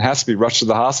sick and has to be rushed to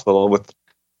the hospital with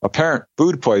apparent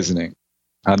food poisoning.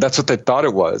 That's what they thought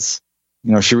it was.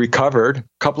 She recovered. A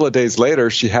couple of days later,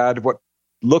 she had what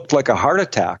looked like a heart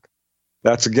attack.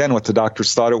 That's, again, what the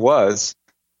doctors thought it was.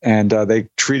 And they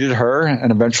treated her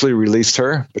and eventually released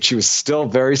her. But she was still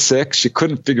very sick. She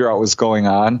couldn't figure out what was going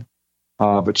on.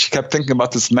 But she kept thinking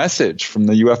about this message from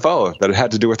the UFO that it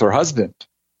had to do with her husband.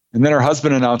 And then her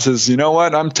husband announces, you know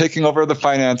what? I'm taking over the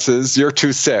finances. You're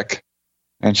too sick.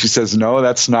 And she says, no,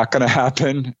 that's not going to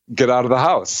happen. Get out of the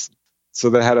house. So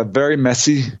they had a very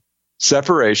messy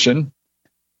separation.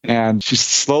 And she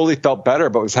slowly felt better,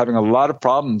 but was having a lot of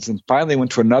problems, and finally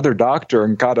went to another doctor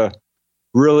and got a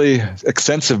really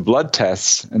extensive blood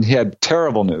test. And he had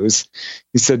terrible news.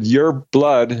 He said, your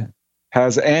blood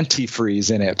has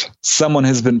antifreeze in it. Someone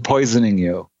has been poisoning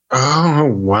you. Oh,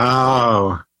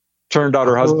 wow. Turned out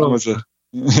her husband was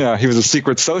he was a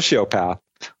secret sociopath.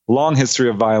 Long history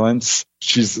of violence.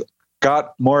 She's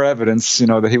got more evidence,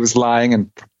 that he was lying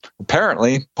and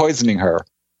apparently poisoning her.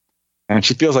 And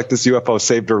she feels like this UFO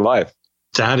saved her life.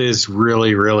 That is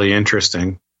really, really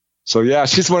interesting. So, yeah,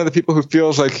 she's one of the people who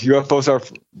feels like UFOs are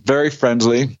very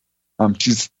friendly.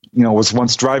 She's, was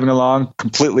once driving along,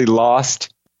 completely lost,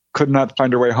 could not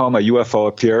find her way home. A UFO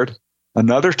appeared.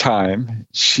 Another time,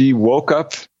 she woke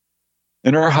up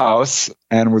in her house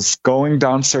and was going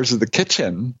downstairs to the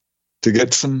kitchen to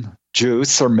get some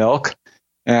juice or milk.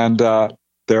 And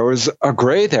there was a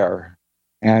gray there.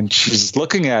 And she's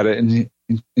looking at it, and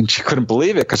she couldn't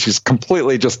believe it because she's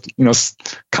completely just,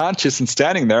 conscious and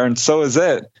standing there. And so is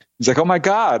it. He's like, oh, my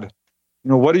God,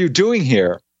 what are you doing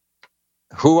here?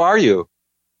 Who are you?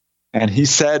 And he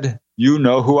said, you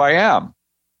know who I am.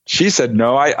 She said,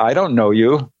 no, I don't know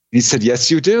you. He said,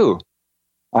 yes, you do.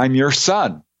 I'm your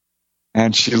son.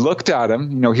 And she looked at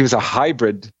him. He was a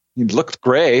hybrid. He looked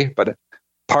gray, but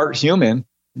part human.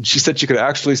 And she said she could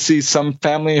actually see some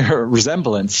family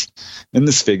resemblance in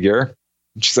this figure.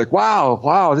 And she's like,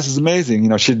 wow, this is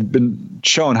amazing. She'd been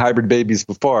shown hybrid babies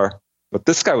before, but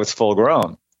this guy was full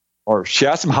grown. Or she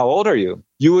asked him, how old are you?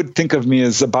 You would think of me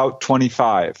as about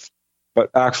 25, but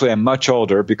actually I'm much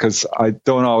older because I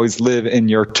don't always live in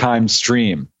your time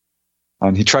stream.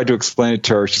 And he tried to explain it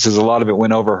to her. She says a lot of it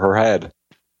went over her head.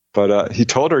 But he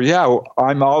told her, yeah,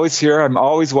 I'm always here. I'm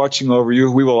always watching over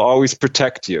you. We will always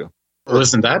protect you. Well,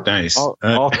 isn't that nice?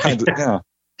 All kinds of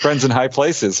friends in high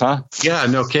places, huh? Yeah,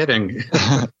 no kidding.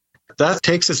 That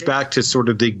takes us back to sort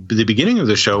of the beginning of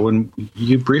the show when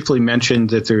you briefly mentioned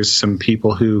that there's some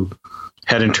people who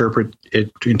had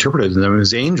interpreted them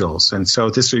as angels. And so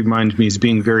this reminds me as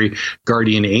being very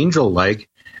guardian angel-like.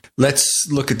 Let's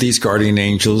look at these guardian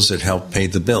angels that help pay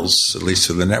the bills, at least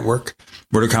for the network.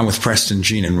 More to come with Preston,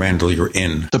 Gene, and Randall. You're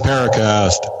in the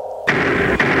Paracast.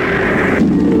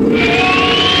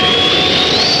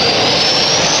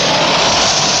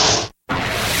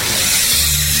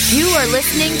 You are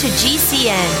listening to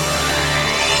GCN.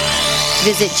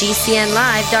 Visit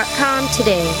GCNlive.com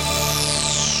today.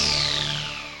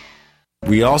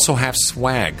 We also have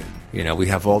swag. We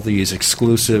have all these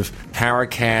exclusive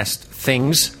Paracast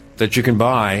things that you can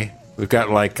buy. We've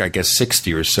got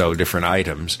 60 or so different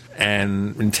items,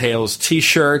 and entails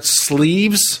T-shirts,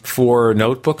 sleeves for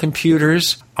notebook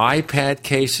computers, iPad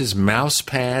cases, mouse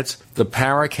pads, the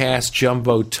Paracast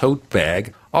Jumbo tote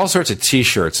bag, all sorts of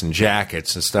T-shirts and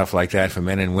jackets and stuff like that for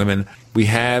men and women. We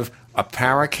have a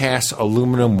Paracast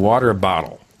aluminum water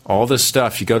bottle. All this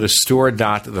stuff, you go to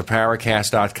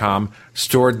store.theparacast.com,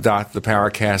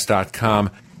 store.theparacast.com.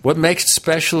 What makes it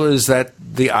special is that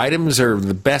the items are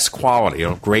the best quality,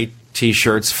 great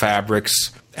T-shirts,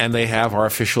 fabrics, and they have our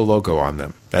official logo on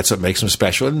them. That's what makes them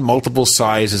special, in multiple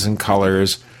sizes and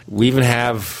colors. We even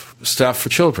have stuff for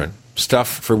children, stuff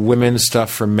for women,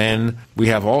 stuff for men. We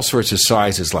have all sorts of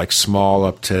sizes, like small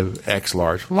up to X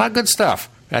large. A lot of good stuff.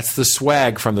 That's the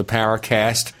swag from the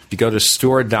Paracast. If you go to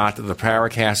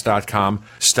store.theparacast.com,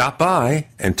 stop by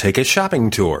and take a shopping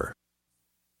tour.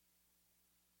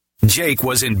 Jake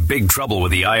was in big trouble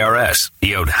with the IRS.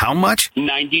 He owed how much?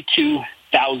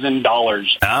 $92,000.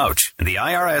 Ouch. And the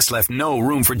IRS left no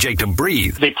room for Jake to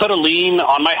breathe. They put a lien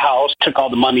on my house, took all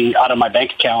the money out of my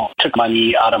bank account, took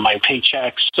money out of my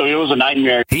paychecks. So it was a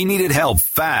nightmare. He needed help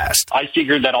fast. I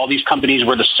figured that all these companies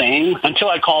were the same until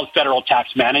I called Federal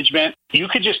Tax Management. You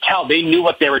could just tell they knew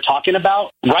what they were talking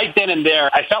about. Right then and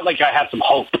there, I felt like I had some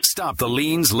hope. Stop the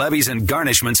liens, levies, and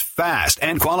garnishments fast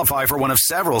and qualify for one of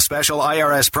several special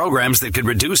IRS programs that could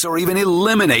reduce or even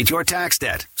eliminate your tax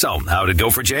debt. So, how'd it go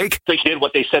for Jake? They did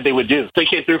what they said they would do. They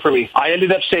came through for me. I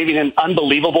ended up saving an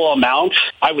unbelievable amount.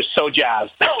 I was so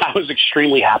jazzed. I was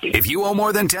extremely happy. If you owe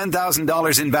more than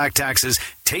 $10,000 in back taxes,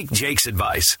 take Jake's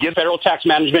advice. Give Federal Tax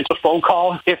Management a phone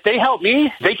call. If they help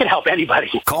me, they can help anybody.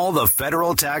 Call the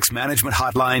Federal Tax Management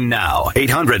Hotline now.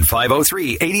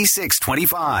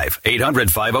 800-503-8625.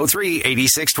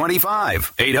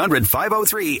 800-503-8625.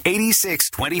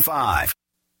 800-503-8625.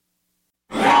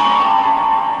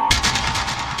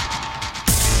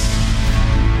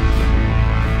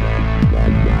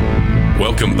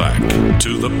 Welcome back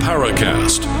to the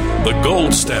Paracast, the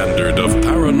gold standard of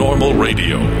paranormal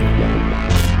radio.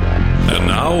 And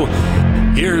now,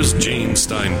 here's Gene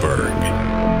Steinberg.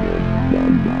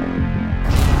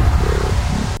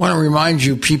 I want to remind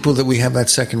you, people, that we have that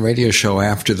second radio show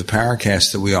after the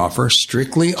Paracast that we offer,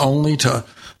 strictly only to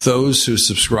those who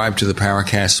subscribe to the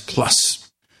Paracast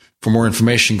Plus. For more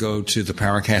information, go to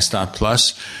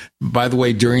theparacast.plus. By the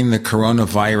way, during the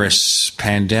coronavirus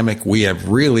pandemic, we have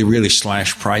really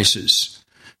slashed prices.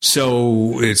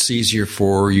 So it's easier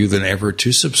for you than ever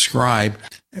to subscribe.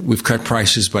 We've cut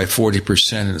prices by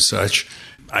 40% and such.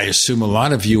 I assume a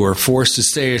lot of you are forced to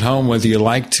stay at home whether you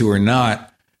like to or not.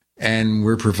 And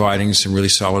we're providing some really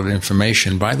solid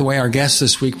information. By the way, our guest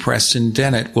this week, Preston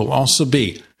Dennett, will also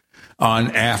be on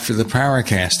After the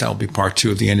Paracast. That'll be part 2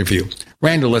 of the interview.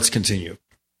 Randall, let's continue.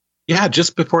 Yeah,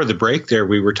 just before the break there,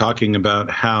 we were talking about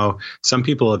how some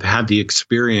people have had the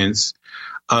experience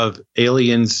of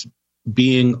aliens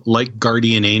being like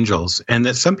guardian angels, and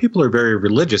that some people are very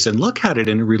religious and look at it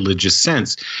in a religious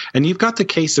sense. And you've got the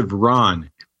case of Ron,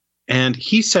 and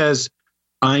he says,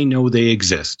 I know they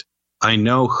exist. I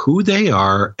know who they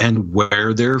are and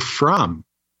where they're from.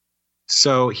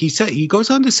 So he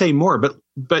goes on to say more,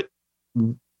 but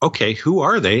okay, who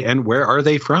are they and where are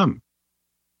they from?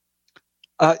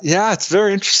 Yeah, it's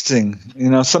very interesting.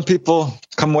 Some people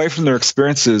come away from their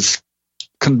experiences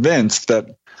convinced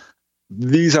that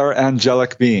these are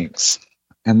angelic beings.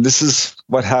 And this is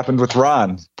what happened with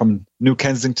Ron from New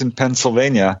Kensington,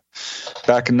 Pennsylvania,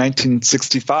 back in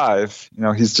 1965.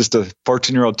 He's just a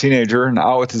 14-year-old teenager and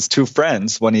out with his two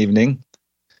friends one evening.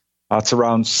 It's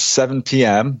around 7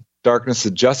 p.m. Darkness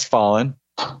had just fallen,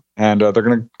 and they're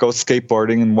going to go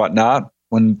skateboarding and whatnot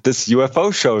when this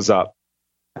UFO shows up.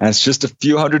 And it's just a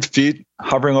few hundred feet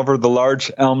hovering over the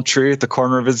large elm tree at the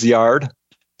corner of his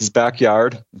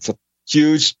backyard. It's a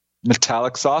huge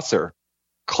metallic saucer.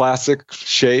 Classic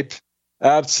shape,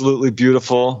 absolutely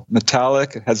beautiful,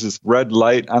 metallic. It has this red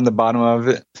light on the bottom of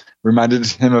it. Reminded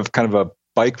him of kind of a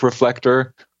bike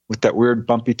reflector with that weird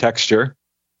bumpy texture.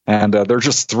 And they're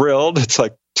just thrilled. It's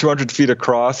like 200 feet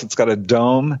across. It's got a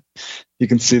dome. You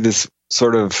can see this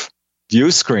sort of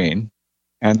view screen.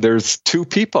 And there's two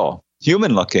people,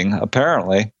 human looking,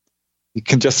 apparently. You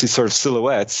can just see sort of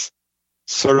silhouettes,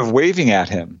 sort of waving at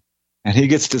him. And he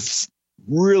gets this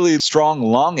really strong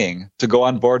longing to go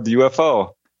on board the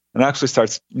UFO and actually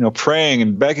starts, praying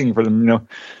and begging for them,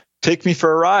 take me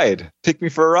for a ride, take me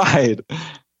for a ride.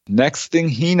 Next thing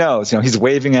he knows, he's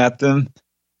waving at them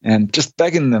and just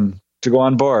begging them to go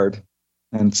on board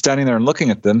and standing there and looking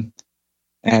at them.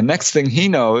 And next thing he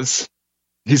knows,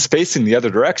 he's facing the other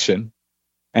direction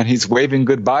and he's waving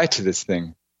goodbye to this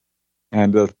thing.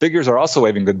 And the figures are also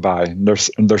waving goodbye and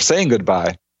they're saying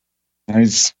goodbye. And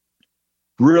he's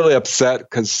really upset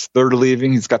because they're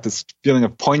leaving. He's got this feeling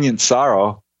of poignant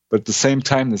sorrow, but at the same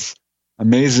time, this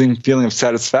amazing feeling of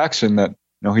satisfaction that,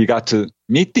 he got to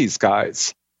meet these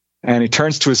guys. And he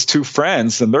turns to his two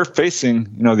friends and they're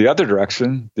facing, the other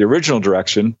direction, the original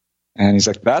direction. And he's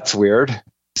like, that's weird.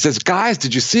 He says, guys,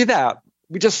 did you see that?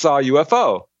 We just saw a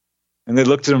UFO. And they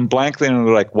looked at him blankly and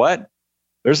they're like, what?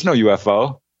 There's no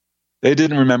UFO. They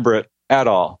didn't remember it at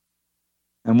all.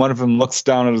 And one of them looks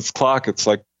down at his clock. It's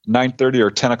like 9:30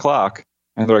 or 10 o'clock.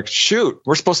 And they're like, shoot,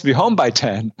 we're supposed to be home by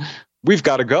 10. We've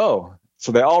got to go.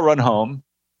 So they all run home.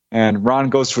 And Ron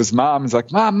goes to his mom. He's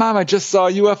like, Mom, I just saw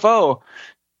a UFO.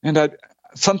 And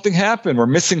something happened. We're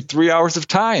missing 3 hours of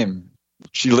time.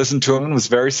 She listened to him and was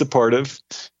very supportive.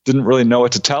 Didn't really know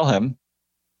what to tell him,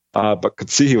 but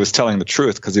could see he was telling the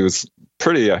truth because he was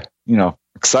pretty,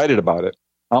 excited about it,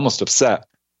 almost upset,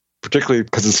 particularly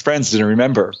because his friends didn't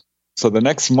remember. So the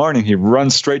next morning, he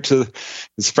runs straight to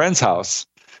his friend's house,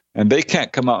 and they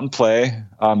can't come out and play.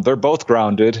 They're both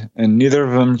grounded, and neither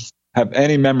of them have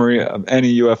any memory of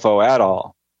any UFO at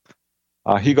all.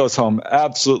 He goes home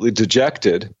absolutely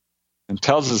dejected and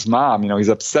tells his mom, he's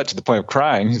upset to the point of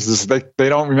crying. He says, they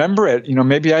don't remember it.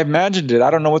 Maybe I imagined it. I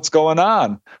don't know what's going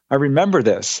on. I remember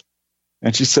this.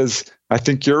 And she says, I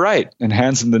think you're right, and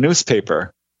hands him the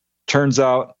newspaper. Turns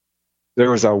out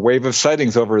there was a wave of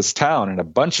sightings over his town, and a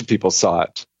bunch of people saw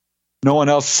it. No one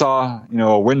else saw,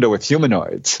 a window with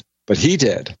humanoids, but he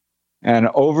did. And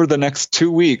over the next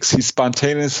 2 weeks, he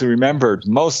spontaneously remembered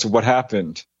most of what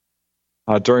happened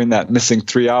during that missing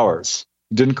 3 hours.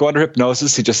 He didn't go under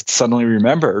hypnosis. He just suddenly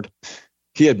remembered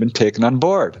he had been taken on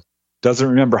board. Doesn't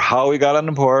remember how he got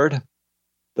on board.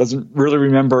 Doesn't really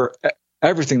remember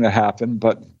everything that happened,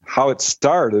 but how it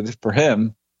started for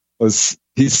him was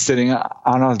he's sitting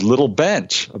on a little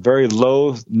bench, a very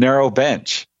low, narrow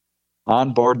bench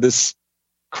on board this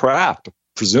craft,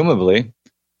 presumably.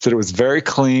 Said it was very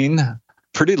clean,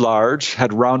 pretty large,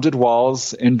 had rounded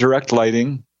walls, indirect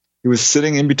lighting. He was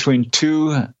sitting in between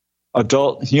two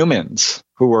adult humans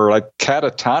who were like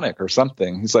catatonic or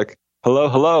something. He's like, hello,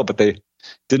 hello, but they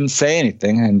didn't say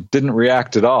anything and didn't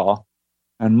react at all.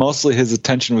 And mostly his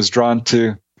attention was drawn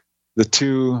to the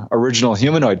two original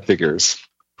humanoid figures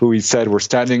who he said were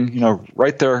standing,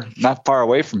 right there, not far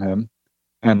away from him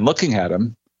and looking at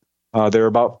him. They were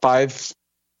about 5-6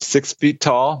 feet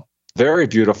tall, very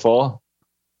beautiful.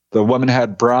 The woman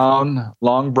had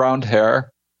long brown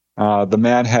hair. The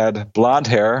man had blonde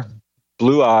hair,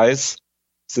 blue eyes.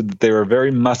 Said that they were very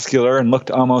muscular and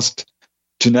looked almost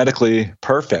genetically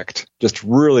perfect, just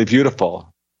really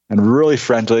beautiful and really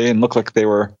friendly, and looked like they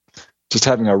were just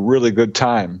having a really good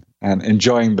time and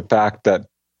enjoying the fact that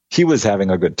he was having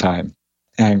a good time.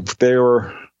 And they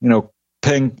were,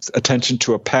 paying attention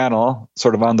to a panel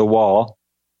sort of on the wall.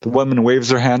 The woman waves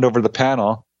her hand over the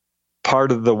panel.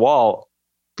 Part of the wall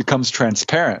becomes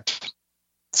transparent.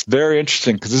 It's very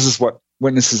interesting because this is what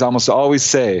witnesses almost always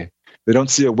say. They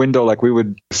don't see a window like we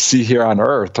would see here on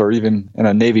Earth or even in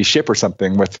a Navy ship or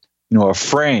something with, a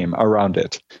frame around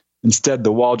it. Instead,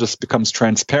 the wall just becomes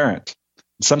transparent.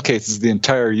 In some cases, the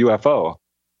entire UFO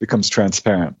becomes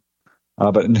transparent.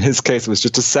 But in his case, it was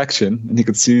just a section, and he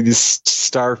could see this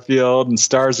star field, and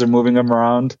stars are moving him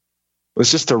around. It was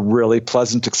just a really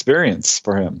pleasant experience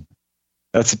for him.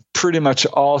 That's pretty much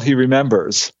all he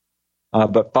remembers.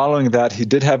 But following that, he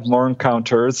did have more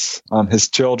encounters. His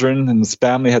children and his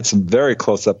family had some very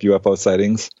close-up UFO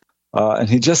sightings. And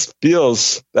he just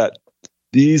feels that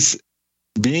these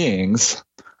beings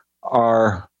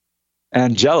are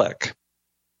angelic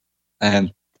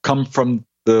and come from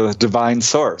the divine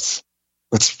source.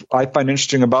 What I find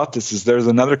interesting about this is there's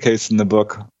another case in the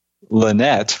book,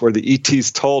 Lynette, where the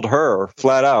ETs told her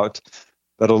flat out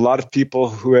that a lot of people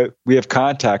who we have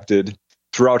contacted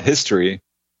throughout history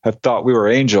have thought we were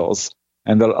angels,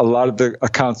 and that a lot of the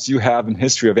accounts you have in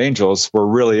history of angels were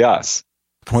really us.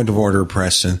 Point of order,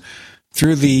 Preston.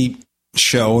 Through the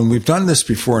show, and we've done this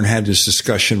before and had this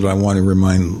discussion, but I want to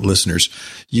remind listeners,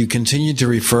 you continue to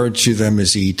refer to them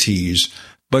as ETs,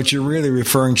 but you're really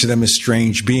referring to them as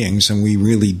strange beings, and we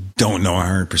really don't know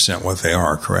 100% what they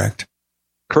are, correct?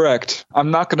 Correct.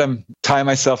 I'm not going to tie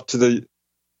myself to the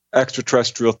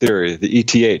extraterrestrial theory, the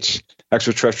ETH,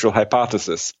 extraterrestrial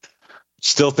hypothesis.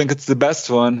 Still think it's the best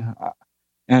one,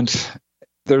 and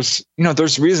there's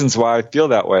reasons why I feel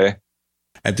that way.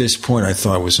 At this point, I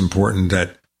thought it was important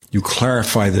that you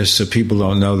clarify this so people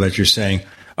don't know that you're saying,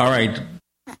 all right,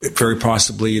 very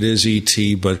possibly it is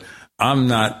ET, but I'm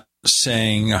not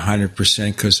saying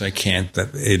 100% because I can't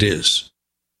that it is.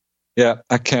 Yeah,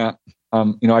 I can't.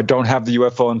 I don't have the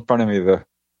UFO in front of me.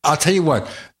 I'll tell you what,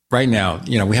 right now,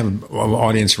 we have an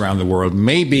audience around the world.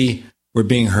 Maybe we're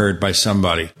being heard by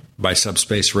somebody, by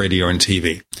subspace radio and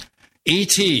TV.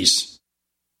 ETs,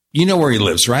 you know where he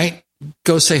lives, right?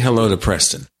 Go say hello to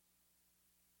Preston.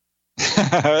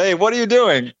 Hey, what are you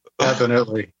doing?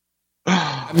 Definitely.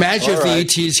 Imagine if the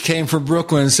ETs came from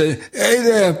Brooklyn and said, hey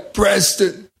there,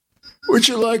 Preston, would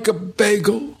you like a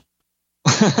bagel?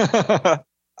 I'd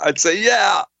say,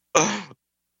 yeah.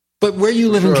 But where you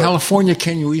live in California,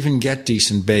 can you even get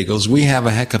decent bagels? We have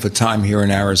a heck of a time here in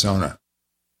Arizona.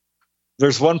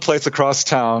 There's one place across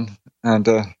town, and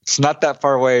it's not that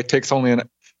far away. It takes only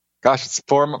it's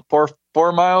 4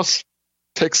 miles.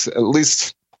 Takes at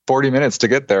least 40 minutes to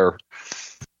get there.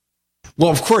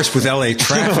 Well, of course, with LA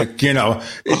traffic,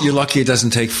 you're lucky it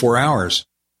doesn't take 4 hours.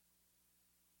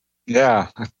 Yeah.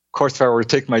 Of course, if I were to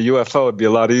take my UFO, it'd be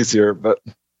a lot easier, but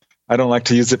I don't like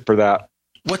to use it for that.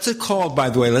 What's it called, by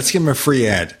the way? Let's give them a free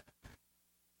ad.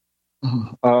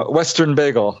 Western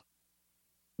Bagel.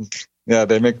 Yeah,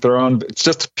 they make their own. It's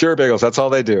just pure bagels. That's all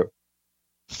they do.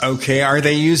 Okay. Are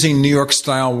they using New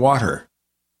York-style water?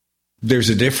 There's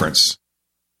a difference.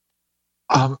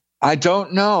 I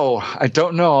don't know.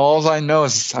 All I know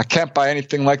is I can't buy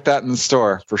anything like that in the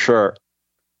store, for sure.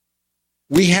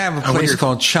 We have a place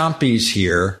called Chompy's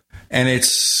here, and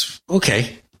it's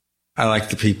okay. I like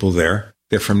the people there.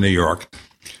 They're from New York.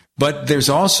 But there's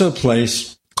also a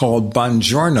place called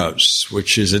Buongiorno's,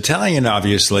 which is Italian,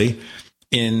 obviously.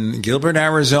 In Gilbert,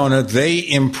 Arizona, they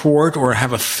import or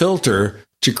have a filter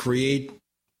to create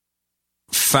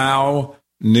foul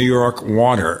New York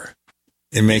water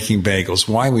in making bagels.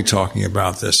 Why are we talking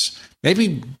about this?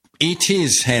 Maybe ET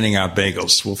is handing out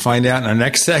bagels. We'll find out in our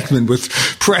next segment with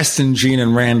Preston, Gene,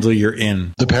 and Randall. You're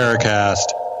in the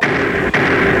Paracast.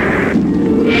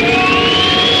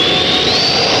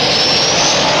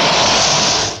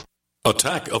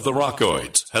 Attack of the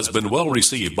Rockoids has been well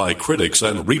received by critics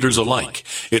and readers alike.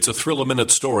 It's a thrill-a-minute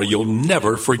story you'll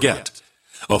never forget.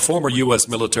 A former U.S.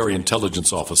 military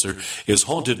intelligence officer is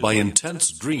haunted by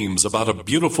intense dreams about a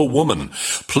beautiful woman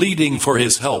pleading for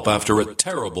his help after a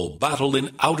terrible battle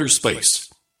in outer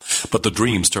space. But the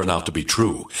dreams turn out to be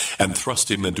true and thrust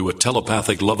him into a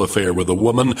telepathic love affair with a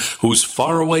woman whose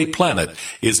faraway planet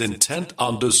is intent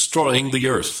on destroying the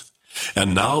Earth.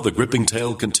 And now the gripping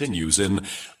tale continues in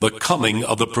The Coming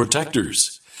of the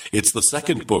Protectors. It's the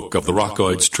second book of the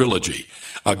Rockoids trilogy,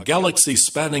 a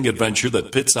galaxy-spanning adventure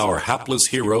that pits our hapless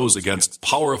heroes against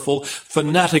powerful,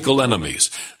 fanatical enemies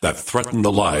that threaten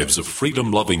the lives of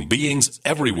freedom-loving beings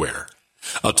everywhere.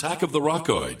 Attack of the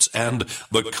Rockoids and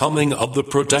The Coming of the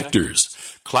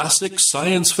Protectors. Classic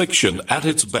science fiction at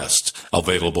its best,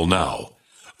 available now.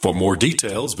 For more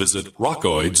details, visit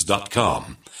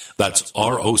rockoids.com. That's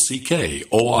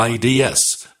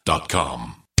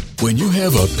ROCKOIDS.com. When you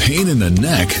have a pain in the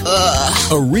neck,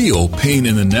 a real pain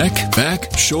in the neck,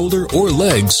 back, shoulder, or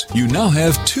legs, you now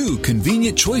have 2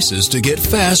 convenient choices to get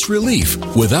fast relief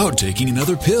without taking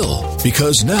another pill.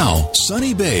 Because now,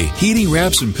 Sunny Bay heating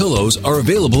wraps and pillows are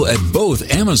available at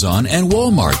both Amazon and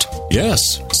Walmart.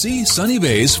 Yes. See Sunny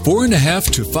Bay's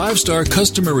 4.5 to 5-star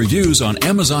customer reviews on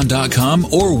Amazon.com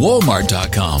or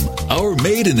Walmart.com. Our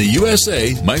made in the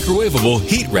USA microwavable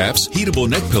heat wraps, heatable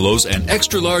neck pillows, and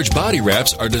extra large body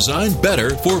wraps are designed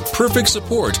better for perfect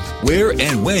support where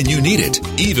and when you need it.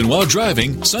 Even while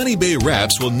driving, Sunny Bay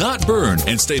wraps will not burn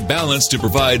and stay balanced to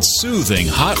provide soothing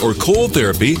hot or cold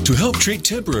therapy to help treat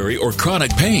temporary or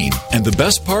chronic pain. And the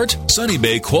best part? Sunny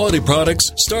Bay quality products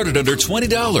start at under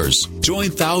 $20.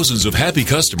 Join thousands of happy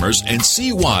customers and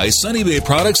see why Sunny Bay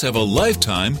products have a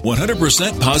lifetime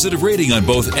 100% positive rating on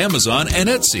both Amazon and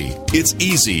Etsy. It's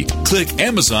easy. Click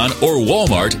Amazon or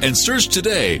Walmart and search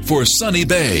today for Sunny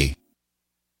Bay.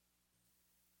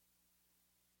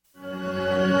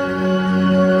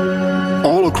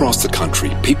 All across the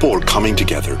country, people are coming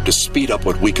together to speed up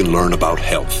what we can learn about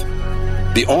health.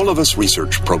 The All of Us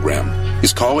Research Program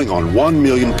is calling on 1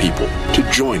 million people to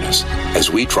join us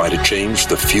as we try to change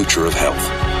the future of health.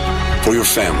 For your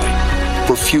family,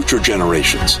 for future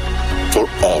generations, for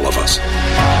all of us.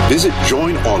 Visit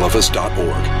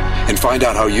joinallofus.org and find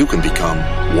out how you can become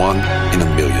 1 in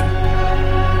a million.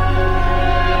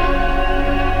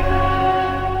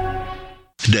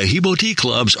 Dahibo Tea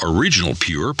Club's original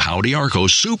pure Pau d'Arco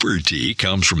Super Tea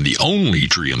comes from the only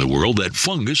tree in the world that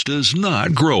fungus does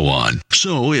not grow on.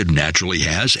 So it naturally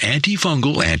has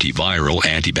antifungal, antiviral,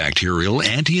 antibacterial,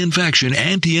 anti-infection,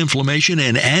 anti-inflammation,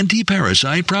 and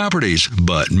anti-parasite properties.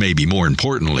 But maybe more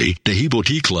importantly, Dahibo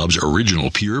Tea Club's original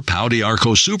pure Pau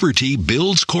d'Arco Super Tea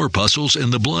builds corpuscles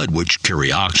in the blood which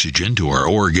carry oxygen to our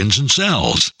organs and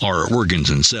cells. Our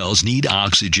organs and cells need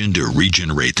oxygen to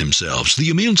regenerate themselves. The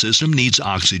immune system needs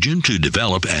oxygen to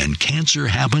develop, and cancer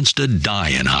happens to die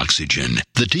in oxygen.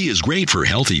 The tea is great for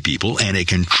healthy people, and it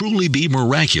can truly be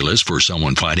miraculous for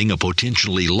someone fighting a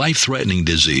potentially life-threatening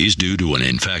disease due to an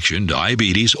infection,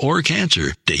 diabetes, or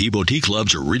cancer. Dahibo Tea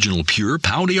Club's original pure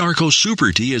Pau d'Arco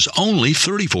Super Tea is only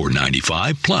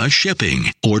 $34.95 plus shipping.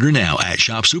 Order now at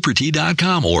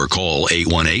shopsupertea.com or call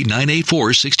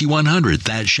 818-984-6100.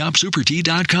 That's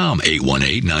shopsupertea.com,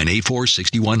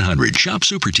 818-984-6100,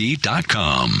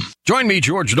 shopsupertea.com. Join me,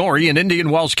 George Norrie, in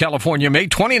Indian Wells, California, May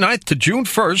 29th to June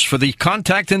 1st for the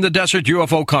Contact in the Desert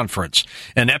UFO Conference,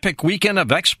 an epic weekend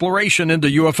of exploration into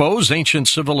UFOs, ancient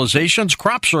civilizations,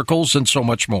 crop circles, and so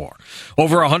much more.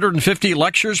 Over 150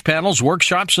 lectures, panels,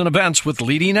 workshops, and events with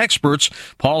leading experts: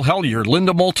 Paul Hellyer,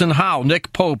 Linda Moulton Howe,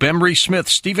 Nick Pope, Emery Smith,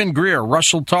 Stephen Greer,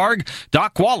 Russell Targ,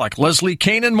 Doc Wallach, Leslie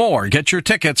Kane, and more. Get your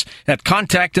tickets at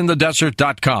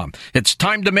contactinthedesert.com. It's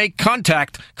time to make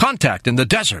contact.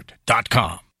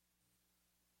 Contactinthedesert.com.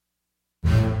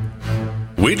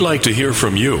 We'd like to hear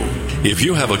from you. If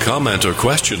you have a comment or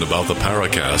question about the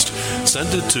Paracast,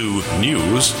 send it to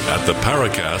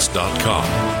news@theparacast.com.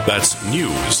 That's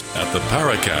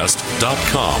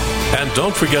news@theparacast.com. And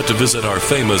don't forget to visit our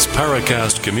famous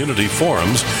Paracast community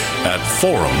forums at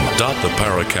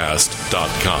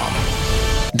forum.theparacast.com.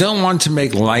 Don't want to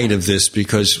make light of this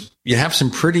because you have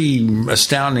some pretty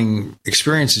astounding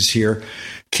experiences here.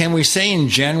 Can we say in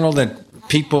general that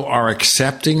people are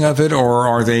accepting of it, or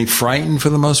are they frightened for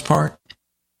the most part?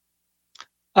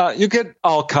 You get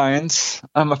all kinds.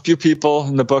 A few people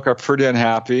in the book are pretty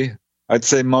unhappy. I'd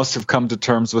say most have come to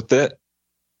terms with it.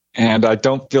 And I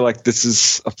don't feel like this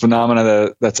is a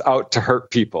phenomenon that's out to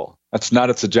hurt people. That's not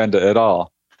its agenda at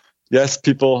all. Yes,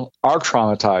 people are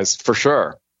traumatized, for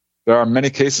sure. There are many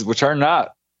cases which are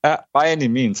not by any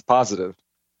means positive.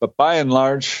 But by and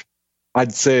large,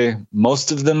 I'd say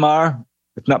most of them are.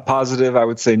 If not positive, I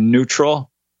would say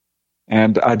neutral.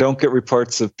 And I don't get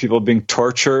reports of people being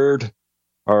tortured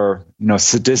or,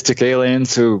 sadistic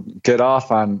aliens who get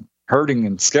off on hurting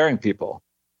and scaring people.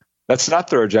 That's not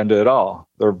their agenda at all.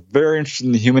 They're very interested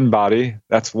in the human body.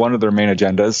 That's one of their main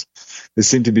agendas. They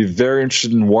seem to be very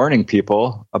interested in warning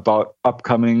people about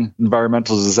upcoming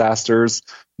environmental disasters,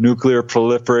 nuclear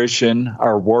proliferation,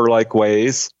 our warlike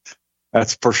ways.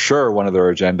 That's for sure one of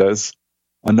their agendas.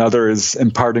 Another is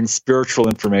imparting spiritual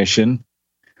information.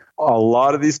 A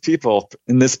lot of these people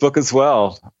in this book as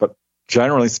well, but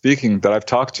generally speaking that I've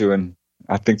talked to, and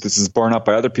I think this is borne out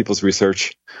by other people's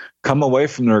research, come away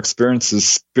from their experiences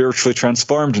spiritually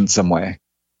transformed in some way.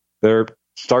 They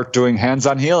start doing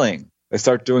hands-on healing. They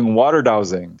start doing water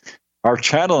dowsing. Are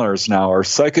channelers now, or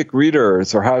psychic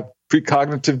readers, or have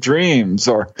precognitive dreams,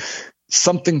 or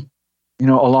something,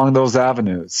 along those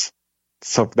avenues.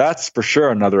 So that's for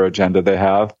sure another agenda they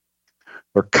have.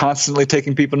 They're constantly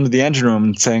taking people into the engine room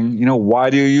and saying, why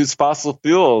do you use fossil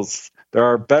fuels? There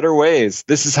are better ways.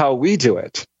 This is how we do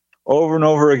it. Over and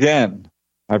over again.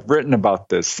 I've written about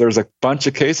this. There's a bunch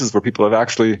of cases where people have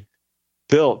actually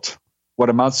built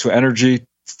what amounts to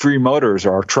energy-free motors,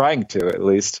 or are trying to at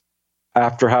least,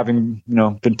 after having,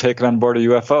 been taken on board a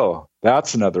UFO.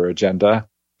 That's another agenda.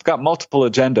 I've got multiple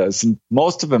agendas, and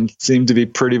most of them seem to be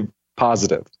pretty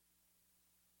positive.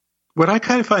 What I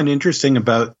kind of find interesting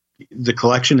about the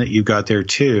collection that you've got there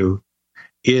too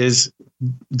is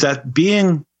that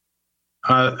being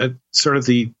sort of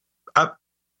the up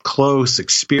close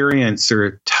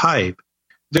experiencer type,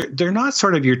 they're not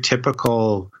sort of your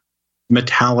typical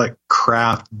metallic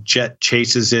craft jet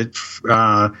chases it,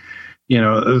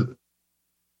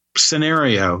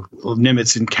 scenario,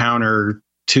 Nimitz encounter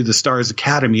to the Stars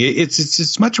Academy.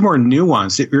 It's much more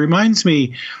nuanced. It reminds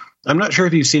me, I'm not sure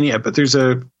if you've seen it yet, but there's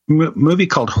a movie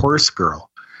called Horse Girl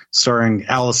starring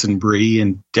Alison Brie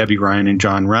and Debbie Ryan and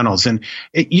John Reynolds. And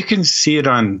you can see it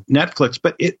on Netflix,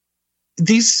 but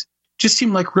these just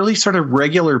seem like really sort of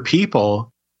regular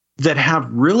people that have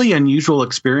really unusual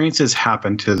experiences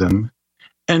happen to them.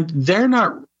 And they're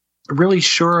not really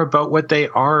sure about what they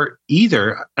are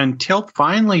either until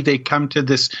finally they come to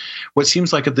this, what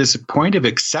seems like this point of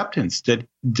acceptance that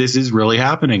this is really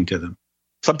happening to them.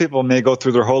 Some people may go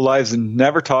through their whole lives and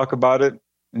never talk about it.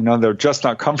 They're just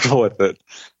not comfortable with it.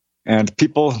 And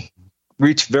people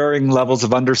reach varying levels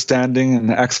of understanding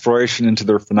and exploration into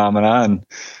their phenomena and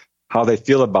how they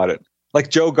feel about it.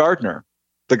 Like Joe Gardner,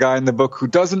 the guy in the book who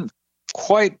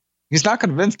he's not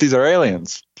convinced these are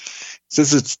aliens. He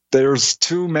says there's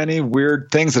too many weird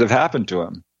things that have happened to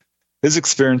him. His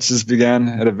experiences began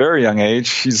at a very young age.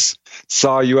 He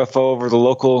saw a UFO over the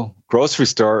local grocery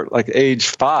store like age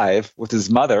 5 with his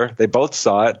mother. They both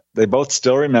saw it. They both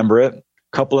still remember it.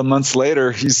 A couple of months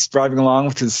later, he's driving along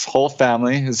with his whole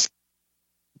family, his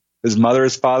mother,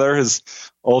 his father, his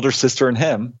older sister, and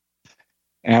him.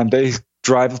 And they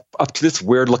drive up to this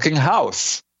weird-looking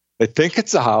house. They think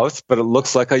it's a house, but it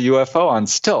looks like a UFO on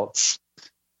stilts.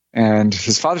 And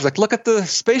his father's like, look at the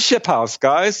spaceship house,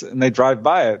 guys. And they drive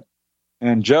by it.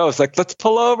 And Joe's like, let's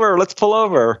pull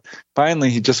over.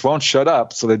 Finally, he just won't shut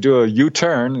up. So they do a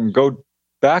U-turn and go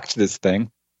back to this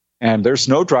thing. And there's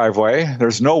no driveway.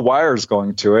 There's no wires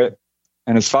going to it.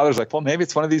 And his father's like, well, maybe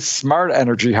it's one of these smart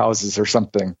energy houses or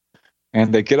something.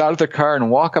 And they get out of their car and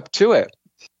walk up to it,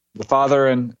 the father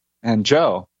and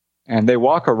Joe. And they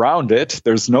walk around it.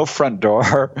 There's no front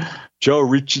door. Joe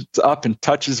reaches up and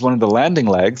touches one of the landing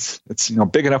legs. It's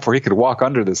big enough where he could walk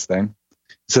under this thing.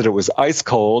 He said it was ice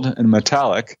cold and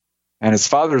metallic. And his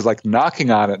father's like knocking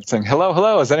on it, saying,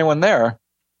 hello, is anyone there?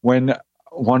 When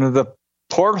one of the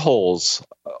portholes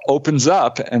opens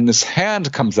up and this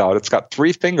hand comes out. It's got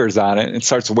 3 fingers on it and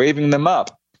starts waving them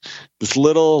up. This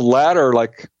little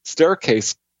ladder-like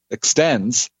staircase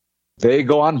extends. They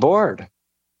go on board.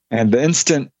 And the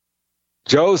instant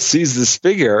Joe sees this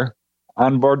figure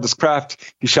on board this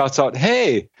craft, he shouts out,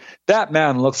 hey, that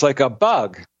man looks like a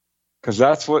bug. Because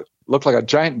that's what looked like a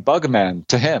giant bug man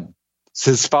to him.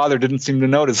 So his father didn't seem to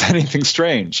notice anything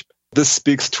strange. This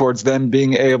speaks towards them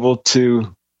being able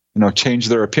to, change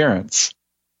their appearance.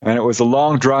 And it was a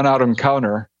long, drawn-out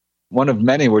encounter, one of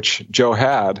many which Joe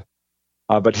had.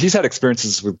 But he's had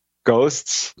experiences with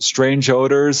ghosts, strange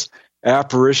odors,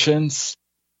 apparitions.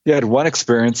 He had one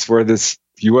experience where this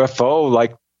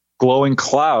UFO-like glowing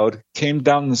cloud came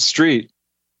down the street,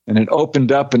 and it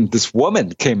opened up, and this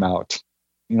woman came out,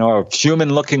 a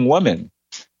human-looking woman.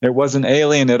 It wasn't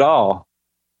alien at all.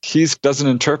 He doesn't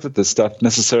interpret this stuff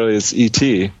necessarily as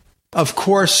ET. Of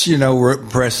course,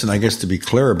 Preston, I guess to be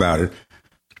clear about it,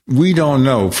 we don't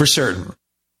know for certain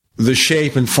the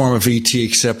shape and form of ET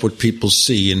except what people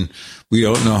see, and we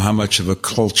don't know how much of a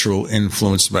cultural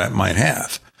influence that might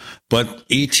have. But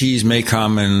ETs may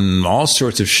come in all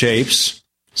sorts of shapes,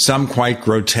 some quite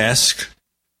grotesque,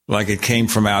 like it came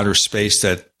from outer space,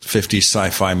 that 50s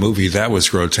sci-fi movie, that was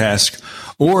grotesque.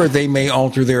 Or they may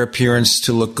alter their appearance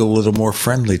to look a little more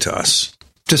friendly to us.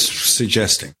 Just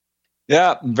suggesting.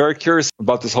 Yeah, I'm very curious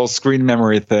about this whole screen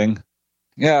memory thing.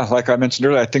 Yeah, like I mentioned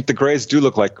earlier, I think the Greys do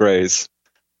look like Greys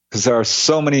because there are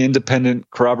so many independent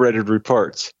corroborated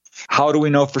reports. How do we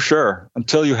know for sure?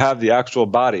 Until you have the actual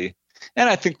body. And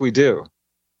I think we do.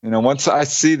 Once I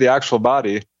see the actual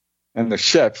body and the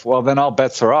ship, well, then all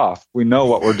bets are off. We know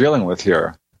what we're dealing with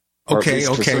here. Okay.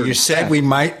 You said we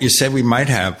might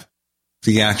have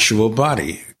the actual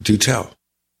body. Do tell.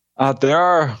 There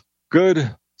are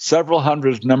good several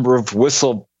hundred number of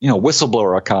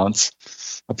whistleblower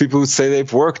accounts of people who say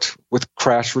they've worked with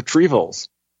crash retrievals.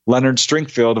 Leonard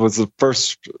Stringfield was the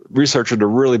first researcher to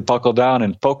really buckle down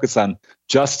and focus on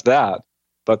just that.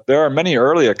 But there are many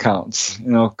early accounts,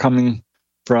 coming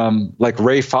from like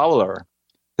Ray Fowler.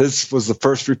 This was the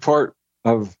first report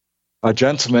of a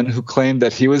gentleman who claimed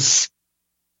that he was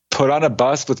put on a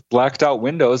bus with blacked out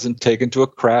windows and taken to a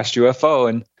crashed UFO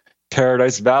in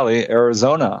Paradise Valley,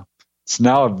 Arizona. It's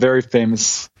now a very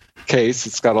famous case.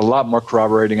 It's got a lot more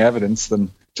corroborating evidence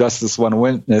than just this one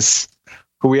witness,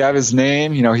 who we have his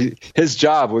name. His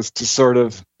job was to sort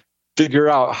of figure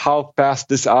out how fast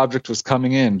this object was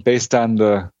coming in based on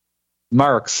the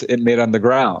marks it made on the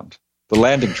ground, the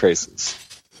landing traces.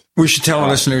 We should tell our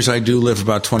listeners I do live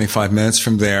about 25 minutes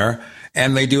from there,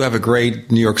 and they do have a great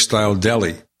New York-style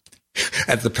deli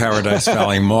at the Paradise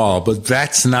Valley Mall, but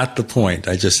that's not the point.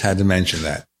 I just had to mention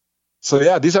that. So,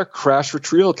 yeah, these are crash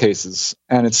retrieval cases,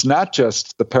 and it's not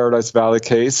just the Paradise Valley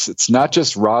case. It's not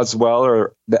just Roswell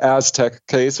or the Aztec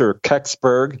case or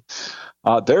Kecksburg.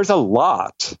 There's a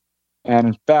lot. And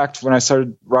in fact, when I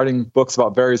started writing books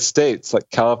about various states like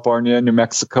California, New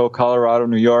Mexico, Colorado,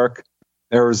 New York,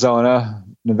 Arizona,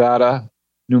 Nevada,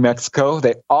 New Mexico,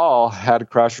 they all had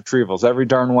crash retrievals, every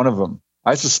darn one of them.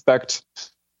 I suspect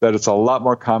that it's a lot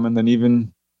more common than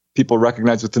even people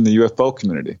recognize within the UFO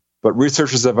community. But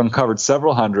researchers have uncovered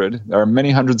several hundred. There are many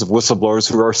hundreds of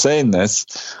whistleblowers who are saying this.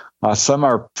 Some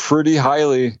are pretty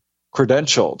highly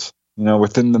credentialed,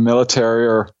 within the military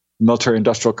or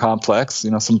military-industrial complex.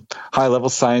 Some high-level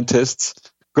scientists,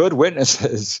 good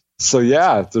witnesses. So,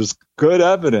 yeah, there's good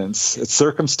evidence. It's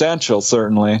circumstantial,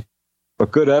 certainly,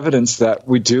 but good evidence that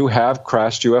we do have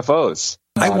crashed UFOs.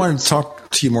 I want to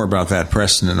talk to you more about that,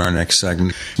 Preston, in our next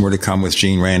segment. More to come with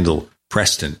Gene Randall.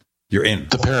 Preston, you're in.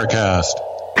 The Paracast.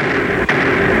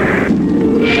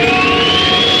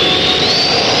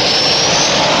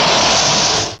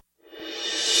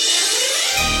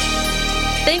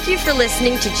 Thank you for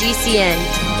listening to GCN.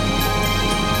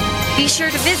 Be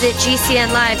sure to visit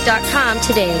GCNlive.com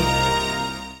today.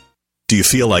 Do you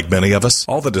feel like many of us?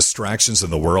 All the distractions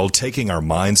in the world taking our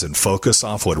minds and focus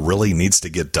off what really needs to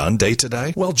get done day to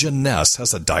day? Well, Janess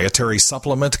has a dietary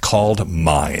supplement called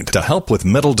Mind to help with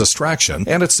mental distraction,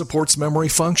 and it supports memory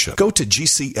function. Go to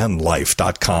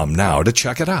GCNlife.com now to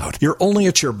check it out. You're only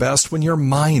at your best when your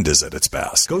mind is at its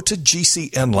best. Go to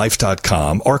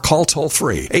GCNlife.com or call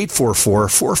toll-free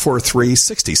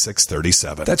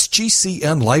 844-443-6637. That's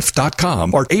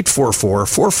GCNlife.com or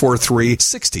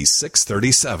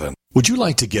 844-443-6637. Would you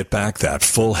like to get back that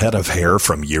full head of hair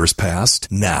from years past?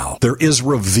 Now, there is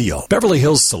Reveal. Beverly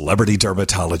Hills celebrity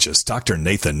dermatologist Dr.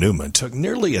 Nathan Newman took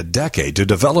nearly a decade to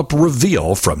develop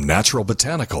Reveal from natural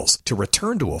botanicals to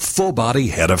return to a full-body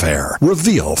head of hair.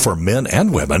 Reveal for men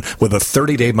and women with a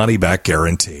 30-day money-back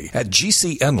guarantee at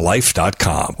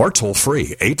GCNlife.com or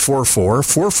toll-free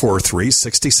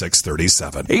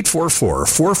 844-443-6637.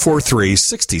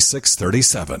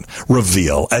 844-443-6637.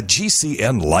 Reveal at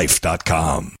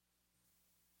GCNlife.com.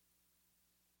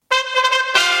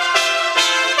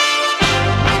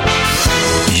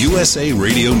 USA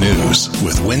Radio News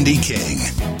with Wendy King.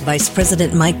 Vice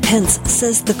President Mike Pence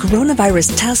says the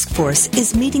coronavirus task force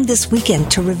is meeting this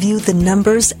weekend to review the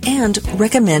numbers and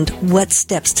recommend what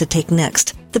steps to take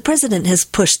next. The president has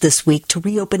pushed this week to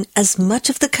reopen as much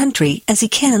of the country as he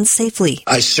can safely.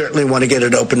 I certainly want to get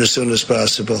it open as soon as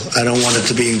possible. I don't want it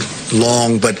to be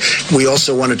long, but we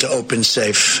also want it to open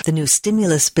safe. The new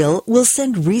stimulus bill will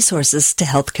send resources to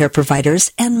healthcare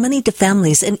providers and money to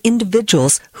families and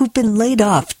individuals who've been laid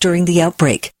off during the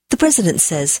outbreak. The president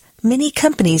says many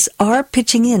companies are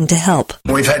pitching in to help.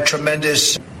 We've had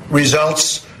tremendous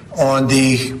results on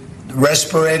the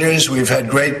respirators. We've had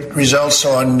great results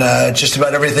on just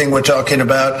about everything we're talking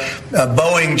about.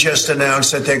 Boeing just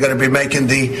announced that they're going to be making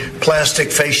the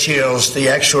plastic face shields, the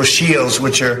actual shields,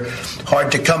 which are hard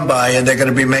to come by, and they're going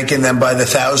to be making them by the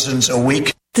thousands a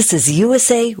week. This is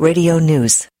USA Radio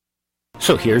News.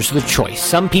 So here's the choice.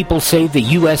 Some people say the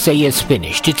USA is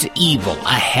finished. It's evil,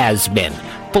 a has-been,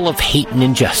 full of hate and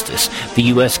injustice. The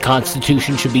U.S.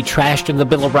 Constitution should be trashed and the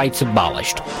Bill of Rights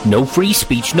abolished. No free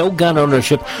speech, no gun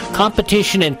ownership.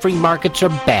 Competition and free markets are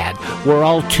bad. We're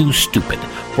all too stupid.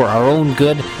 For our own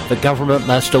good, the government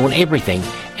must own everything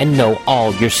and know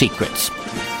all your secrets.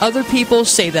 Other people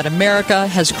say that America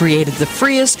has created the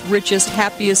freest, richest,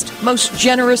 happiest, most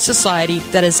generous society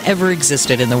that has ever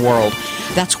existed in the world.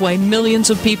 That's why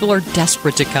millions of people are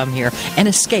desperate to come here and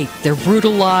escape their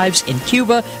brutal lives in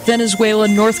Cuba, Venezuela,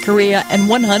 North Korea, and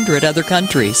 100 other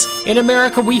countries. In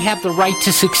America, we have the right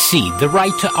to succeed, the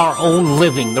right to our own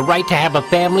living, the right to have a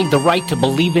family, the right to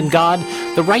believe in God,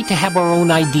 the right to have our own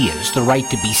ideas, the right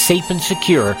to be safe and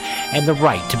secure, and the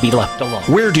right to be left alone.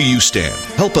 Where do you stand?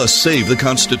 Help us save the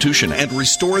Constitution and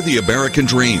restore the American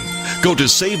dream. Go to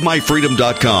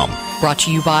SaveMyFreedom.com. Brought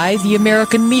to you by the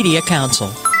American Media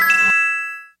Council.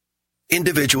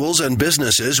 Individuals and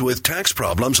businesses with tax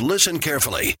problems, listen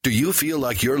carefully. Do you feel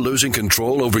like you're losing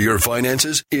control over your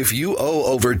finances? If you owe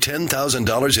over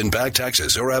 $10,000 in back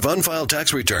taxes or have unfiled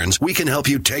tax returns, we can help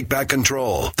you take back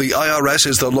control. The IRS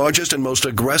is the largest and most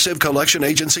aggressive collection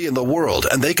agency in the world,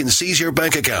 and they can seize your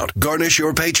bank account, garnish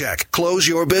your paycheck, close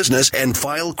your business, and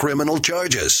file criminal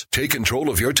charges. Take control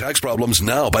of your tax problems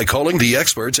now by calling the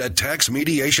experts at Tax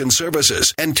Mediation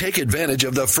Services and take advantage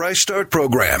of the Fresh Start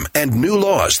program and new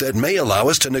laws that may allow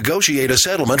us to negotiate a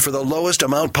settlement for the lowest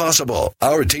amount possible.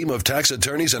 Our team of tax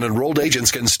attorneys and enrolled agents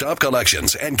can stop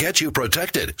collections and get you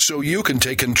protected so you can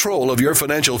take control of your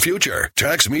financial future.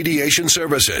 Tax Mediation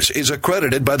Services is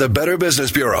accredited by the Better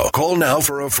Business Bureau. Call now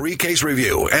for a free case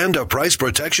review and a price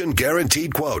protection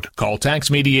guaranteed quote. Call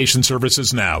Tax Mediation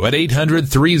Services now at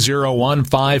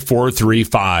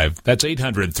 800-301-5435. That's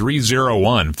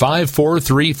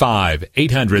 800-301-5435.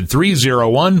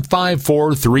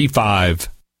 800-301-5435.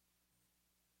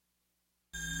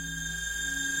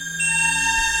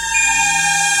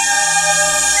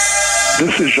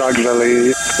 This is Jacques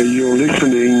Vallée. You're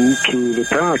listening to the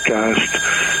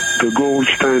Paracast, the gold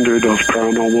standard of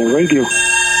paranormal radio.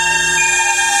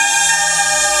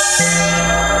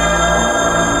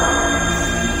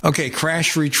 Okay,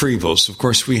 crash retrievals. Of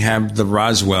course, we have the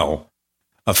Roswell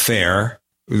affair.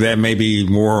 That may be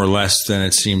more or less than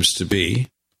it seems to be.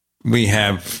 We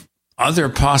have other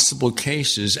possible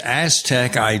cases.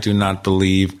 Aztec, I do not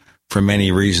believe for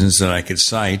many reasons that I could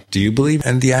cite. Do you believe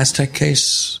in the Aztec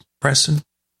case, Preston?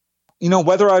 You know,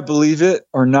 whether I believe it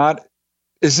or not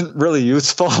isn't really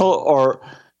useful, or,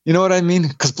 you know what I mean?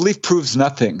 Because belief proves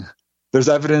nothing. There's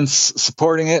evidence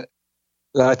supporting it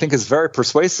that I think is very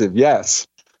persuasive, yes.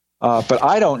 But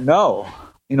I don't know.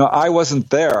 You know, I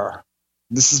wasn't there.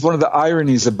 This is one of the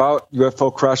ironies about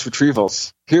UFO crash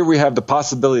retrievals. Here we have the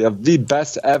possibility of the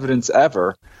best evidence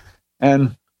ever,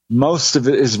 and most of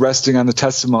it is resting on the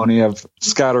testimony of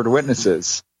scattered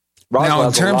witnesses. Now,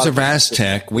 in terms of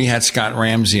Aztec, we had Scott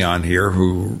Ramsey on here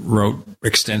who wrote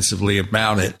extensively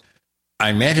about it.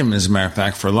 I met him, as a matter of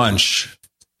fact, for lunch,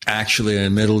 actually at a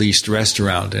Middle East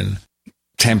restaurant in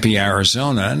Tempe,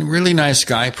 Arizona. And really nice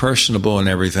guy, personable and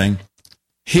everything.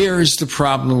 Here's the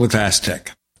problem with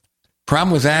Aztec.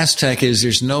 Problem with Aztec is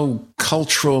there's no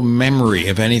cultural memory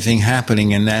of anything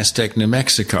happening in Aztec, New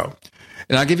Mexico.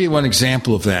 And I'll give you one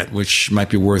example of that, which might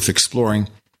be worth exploring.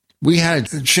 We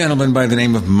had a gentleman by the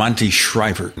name of Monty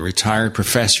Shriver, a retired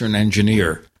professor and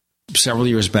engineer, several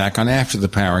years back on After the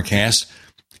Paracast.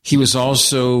 He was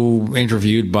also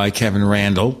interviewed by Kevin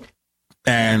Randall,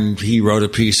 and he wrote a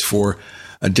piece for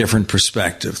A Different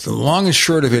Perspective. The long and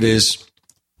short of it is,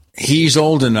 he's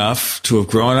old enough to have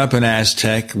grown up in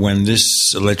Aztec when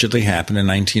this allegedly happened in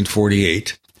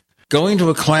 1948. Going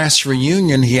to a class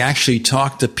reunion, he actually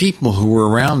talked to people who were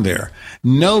around there.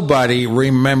 Nobody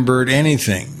remembered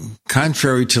anything,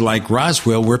 contrary to like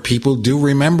Roswell, where people do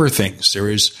remember things. There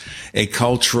is a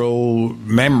cultural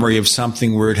memory of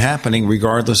something weird happening,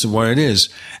 regardless of what it is.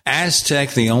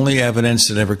 Aztec, the only evidence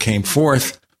that ever came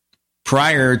forth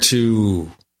prior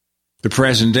to the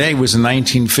present day was in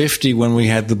 1950 when we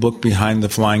had the book Behind the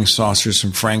Flying Saucers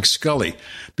from Frank Scully.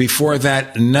 Before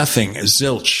that, nothing,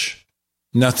 zilch.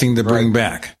 Nothing to bring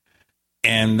back.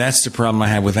 And that's the problem I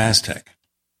have with Aztec.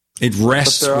 It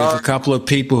rests with a couple of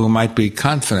people who might be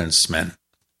confidence men.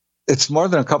 It's more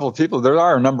than a couple of people. There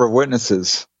are a number of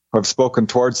witnesses who have spoken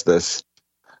towards this.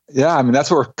 Yeah, I mean,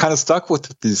 that's what we're kind of stuck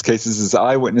with these cases is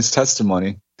eyewitness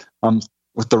testimony.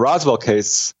 With the Roswell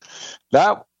case,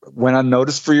 that went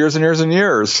unnoticed for years and years and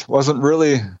years. Wasn't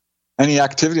really any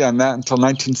activity on that until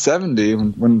 1970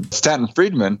 when Stanton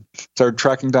Friedman started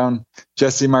tracking down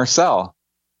Jesse Marcel.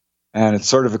 And it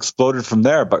sort of exploded from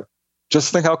there. But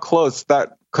just think how close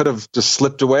that could have just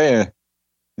slipped away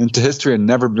into history and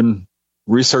never been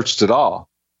researched at all.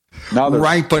 Now,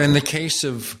 right, but in the case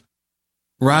of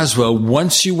Roswell,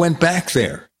 once you went back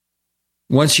there,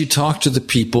 once you talked to the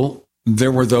people,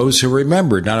 there were those who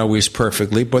remembered, not always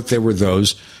perfectly, but there were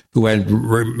those who had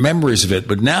memories of it.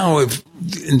 But now,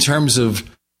 in terms of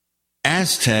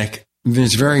Aztec,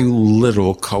 there's very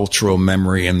little cultural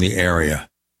memory in the area.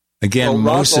 Again,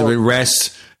 most of it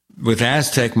rests with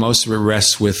Aztec, most of it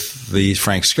rests with the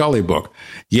Frank Scully book.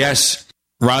 Yes,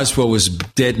 Roswell was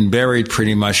dead and buried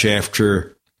pretty much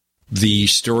after the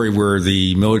story where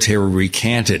the military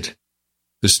recanted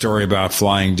the story about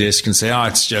flying disc and say, oh,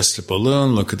 it's just a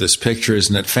balloon. Look at this picture.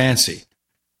 Isn't it fancy?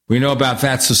 We know about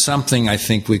that. So something I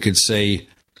think we could say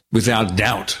without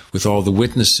doubt with all the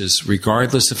witnesses,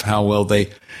 regardless of how well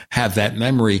they have that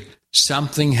memory,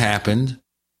 something happened.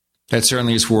 That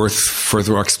certainly is worth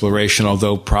further exploration,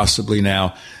 although possibly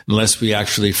now, unless we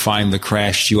actually find the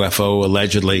crashed UFO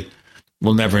allegedly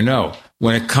We'll never know.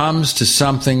 When it comes to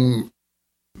something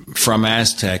from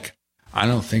Aztec, I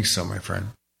don't think so, my friend.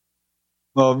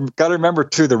 Well, we've got to remember,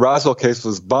 too, the Roswell case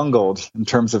was bungled in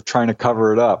terms of trying to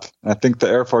cover it up. And I think the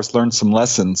Air Force learned some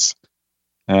lessons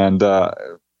and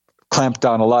clamped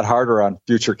down a lot harder on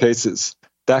future cases.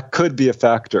 That could be a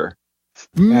factor.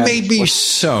 Maybe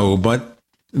so, but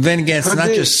then again, it's not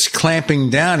just clamping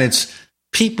down. It's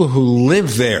people who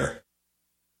live there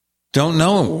don't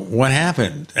know what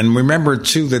happened. And remember,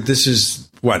 too, that this is,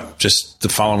 just the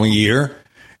following year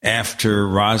after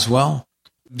Roswell?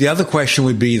 The other question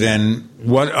would be then,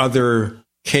 what other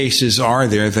cases are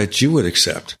there that you would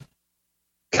accept?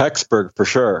 Kecksburg, for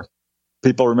sure.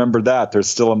 People remember that. There's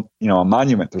still a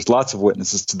monument. There's lots of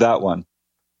witnesses to that one.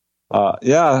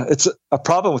 It's a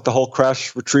problem with the whole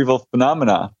crash retrieval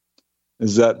phenomena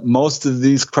is that most of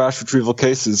these crash retrieval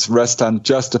cases rest on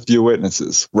just a few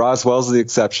witnesses. Roswell's the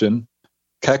exception.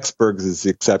 Kecksburg's is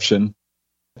the exception.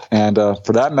 And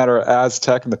for that matter,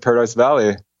 Aztec and the Paradise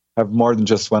Valley have more than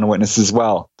just one witness as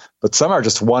well. But some are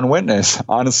just one witness.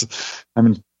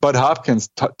 Bud Hopkins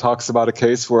talks about a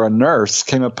case where a nurse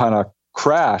came upon a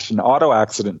crash, an auto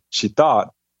accident, she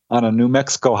thought, on a New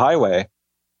Mexico highway.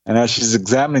 And as she's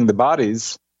examining the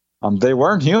bodies, they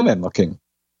weren't human looking.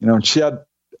 And she had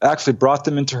actually brought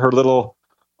them into her little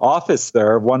office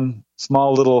there, one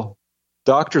small little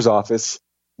doctor's office,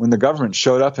 when the government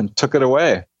showed up and took it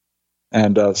away.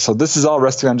 And so this is all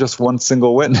resting on just one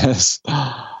single witness.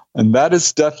 And that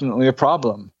is definitely a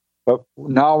problem. But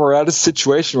now we're at a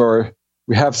situation where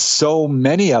we have so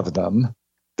many of them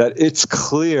that it's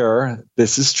clear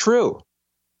this is true.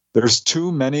 There's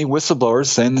too many whistleblowers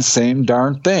saying the same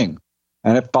darn thing.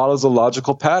 And it follows a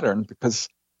logical pattern because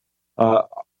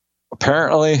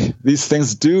apparently these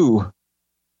things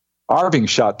are being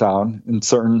shot down in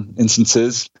certain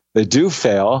instances. They do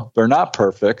fail. They're not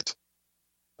perfect.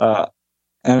 And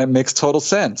it makes total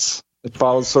sense. It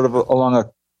follows sort of along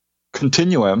a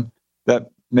continuum that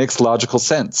makes logical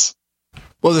sense.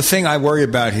 Well, the thing I worry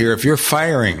about here, if you're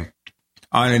firing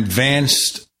on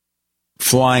advanced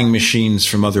flying machines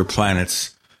from other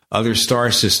planets, other star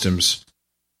systems,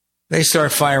 they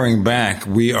start firing back,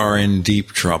 we are in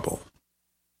deep trouble.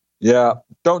 Yeah,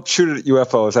 don't shoot at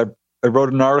UFOs. I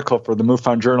wrote an article for the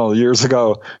MUFON Journal years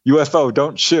ago, UFO,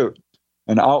 don't shoot,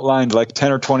 and outlined like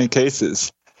 10 or 20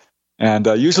 cases. And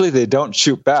usually they don't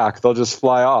shoot back. They'll just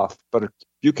fly off. But a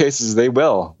few cases they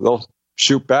will. They'll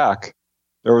shoot back.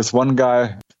 There was one guy, I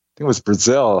think it was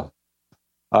Brazil,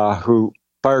 who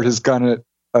fired his gun at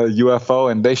a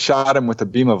UFO, and they shot him with a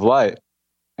beam of light.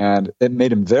 And it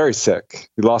made him very sick.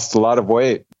 He lost a lot of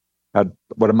weight, had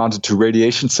what amounted to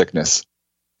radiation sickness.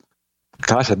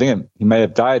 Gosh, I think he may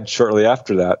have died shortly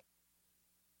after that.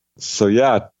 So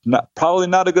yeah, probably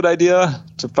not a good idea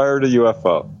to fire at a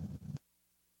UFO.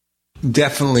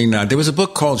 Definitely not. There was a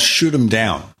book called Shoot 'Em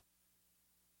Down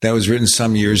that was written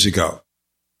some years ago,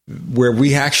 where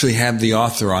we actually had the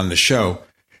author on the show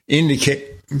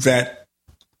indicate that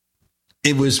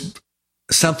it was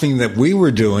something that we were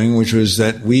doing, which was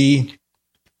that we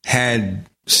had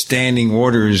standing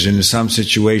orders in some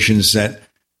situations that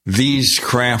these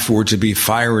craft were to be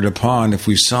fired upon if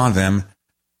we saw them.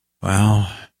 Well,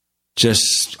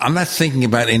 I'm not thinking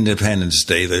about Independence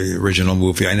Day, the original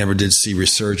movie. I never did see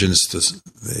Resurgence, the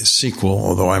sequel,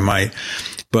 although I might.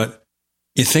 But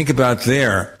you think about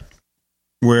there,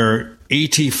 where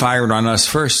E.T. fired on us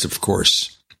first, of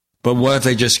course. But what if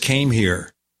they just came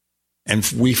here and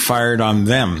we fired on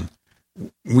them?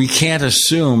 We can't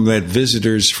assume that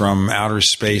visitors from outer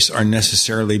space are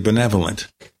necessarily benevolent.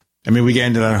 I mean, we get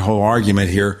into that whole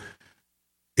argument here.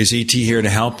 Is E.T. here to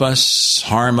help us,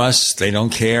 harm us? They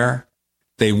don't care.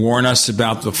 They warn us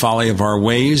about the folly of our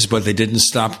ways, but they didn't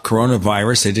stop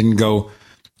coronavirus. They didn't go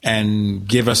and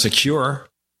give us a cure.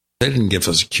 They didn't give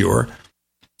us a cure.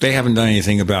 They haven't done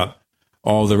anything about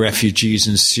all the refugees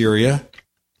in Syria.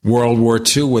 World War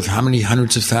II, with how many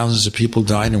hundreds of thousands of people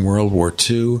died in World War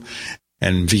II,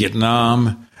 and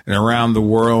Vietnam, and around the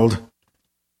world.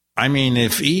 I mean,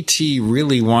 if E.T.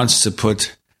 really wants to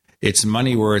put its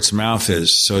money where its mouth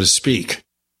is, so to speak,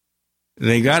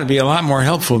 they got to be a lot more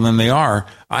helpful than they are.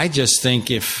 I just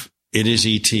think if it is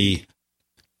E.T.,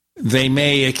 they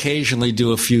may occasionally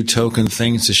do a few token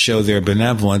things to show they're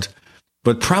benevolent,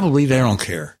 but probably they don't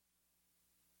care.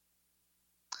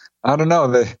 I don't know.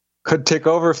 They could take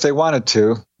over if they wanted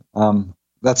to.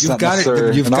 That's You've got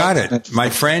it. You've got it, my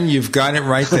friend. You've got it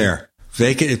right there.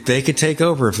 They could take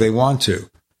over if they want to,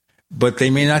 but they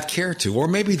may not care to, or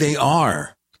maybe they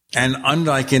are. And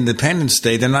unlike Independence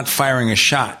Day, they're not firing a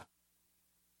shot.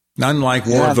 Unlike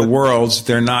War of the Worlds,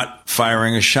 they're not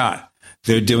firing a shot.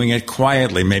 they're doing it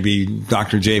quietly. Maybe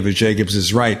Dr. David Jacobs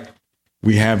is right.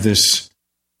 We have this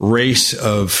race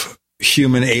of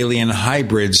human alien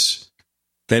hybrids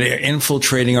that are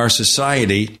infiltrating our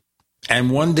society,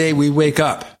 and one day we wake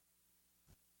up.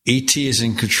 ET is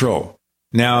in control.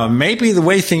 Now, maybe the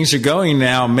way things are going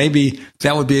now, maybe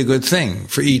that would be a good thing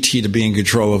for ET to be in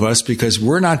control of us, because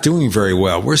we're not doing very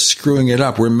well. We're screwing it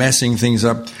up. We're messing things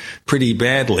up pretty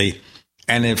badly.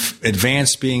 And if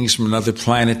advanced beings from another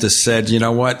planet just said, you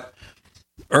know what,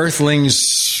 Earthlings,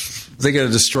 they're going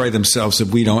to destroy themselves if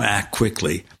we don't act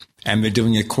quickly. And they're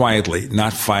doing it quietly,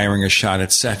 not firing a shot,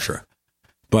 etc.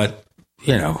 But,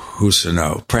 you know, who's to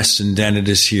know? Preston Dennett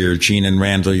is here. Gene and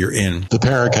Randall, you're in. The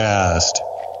Paracast.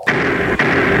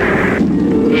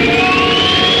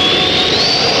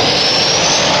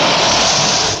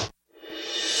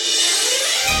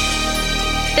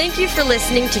 Thank you for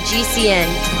listening to GCN.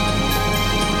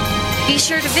 Be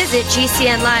sure to visit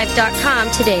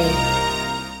GCNlive.com today.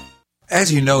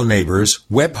 As you know, neighbors,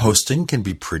 web hosting can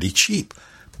be pretty cheap,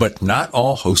 but not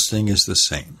all hosting is the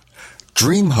same.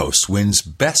 DreamHost wins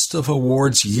Best of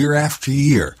Awards year after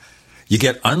year. You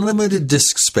get unlimited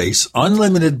disk space,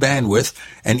 unlimited bandwidth,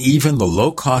 and even the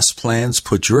low-cost plans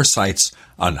put your sites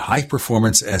on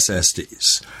high-performance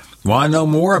SSDs. Want to know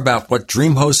more about what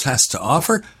DreamHost has to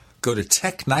offer? Go to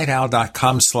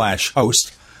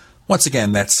technightowl.com/host. Once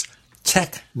again, that's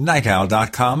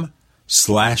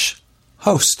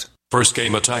technightowl.com/host. First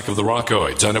came Attack of the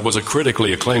Rockoids, and it was a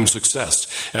critically acclaimed success.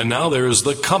 And now there's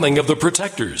The Coming of the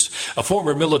Protectors. A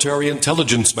former military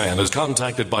intelligence man is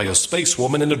contacted by a space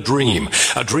woman in a dream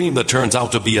that turns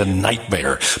out to be a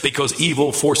nightmare because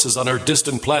evil forces on her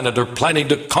distant planet are planning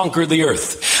to conquer the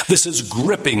Earth. This is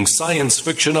gripping science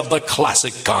fiction of the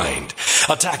classic kind.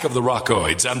 Attack of the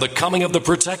Rockoids and The Coming of the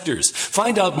Protectors.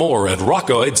 Find out more at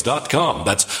rockoids.com.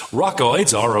 That's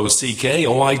Rockoids,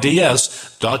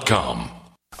 ROCKOIDS.com.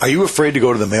 Are you afraid to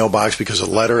go to the mailbox because of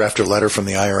letter after letter from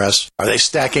the IRS? Are they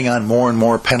stacking on more and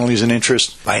more penalties and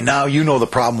interest? By now, you know the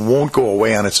problem won't go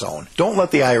away on its own. Don't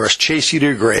let the IRS chase you to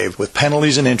your grave with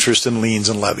penalties and interest and liens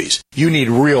and levies. You need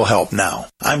real help now.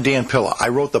 I'm Dan Pilla. I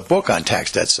wrote the book on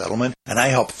tax debt settlement, and I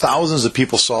help thousands of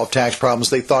people solve tax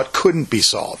problems they thought couldn't be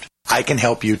solved. I can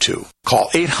help you too. Call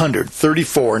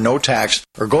 800-34-NO-TAX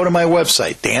or go to my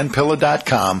website,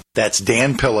 danpilla.com. That's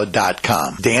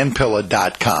danpilla.com.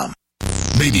 danpilla.com.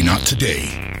 Maybe not today,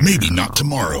 maybe not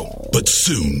tomorrow, but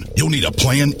soon you'll need a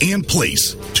plan and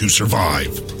place to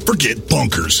survive. Forget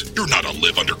bunkers. You're not a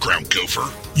live underground gopher.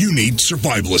 You need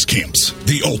survivalist camps,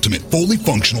 the ultimate fully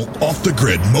functional,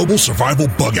 off-the-grid mobile survival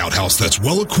bug-out house that's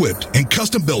well-equipped and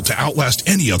custom-built to outlast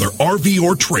any other RV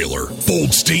or trailer.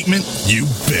 Bold statement? You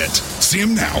bet. See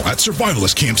them now at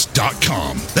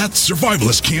survivalistcamps.com. That's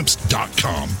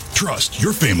survivalistcamps.com. Trust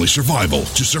your family's survival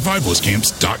to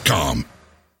survivalistcamps.com.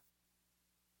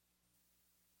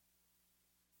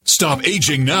 Stop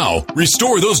aging now.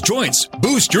 Restore those joints.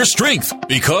 Boost your strength.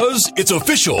 Because it's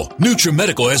official.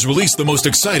 NutriMedical has released the most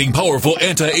exciting, powerful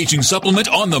anti-aging supplement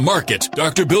on the market.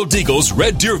 Dr. Bill Deagle's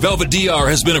Red Deer Velvet DR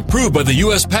has been approved by the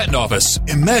U.S. Patent Office.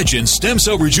 Imagine stem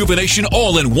cell rejuvenation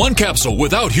all in one capsule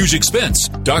without huge expense.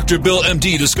 Dr. Bill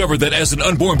MD discovered that as an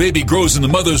unborn baby grows in the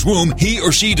mother's womb, he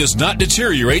or she does not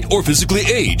deteriorate or physically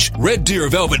age. Red Deer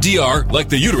Velvet DR, like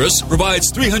the uterus, provides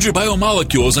 300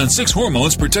 biomolecules and 6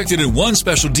 hormones protected in one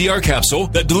special DR capsule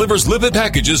that delivers lipid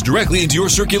packages directly into your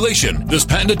circulation. This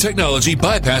patented technology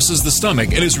bypasses the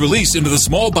stomach and is released into the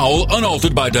small bowel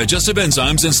unaltered by digestive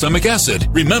enzymes and stomach acid.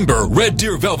 Remember, Red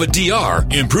Deer Velvet DR.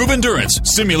 Improve endurance,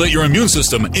 stimulate your immune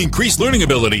system, increase learning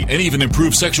ability, and even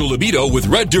improve sexual libido with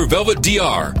Red Deer Velvet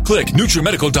DR. Click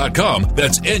NutriMedical.com,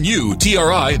 that's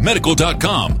N-U-T-R-I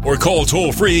medical.com, or call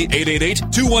toll-free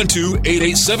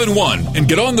 888-212-8871 and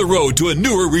get on the road to a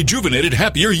newer, rejuvenated,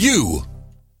 happier you.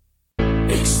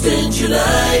 Extend your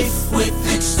life with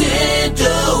Extendovite.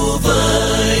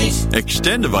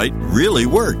 Extendovite really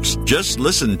works. Just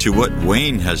listen to what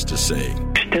Wayne has to say.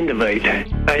 Extendovite.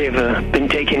 I have been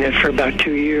taking it for about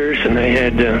 2 years, and I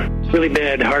had really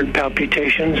bad heart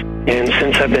palpitations. And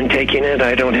since I've been taking it,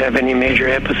 I don't have any major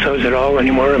episodes at all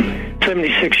anymore. I'm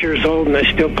 76 years old, and I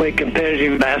still play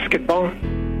competitive basketball.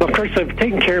 Well, of course, I've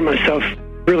taken care of myself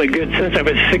really good since I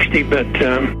was 60, but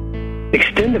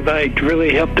Extendovite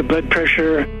really helped the blood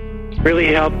pressure, really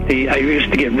helped I used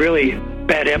to get really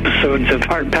bad episodes of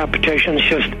heart palpitations,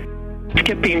 just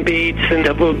skipping beats and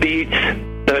double beats.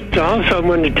 But also I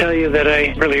wanted to tell you that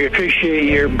I really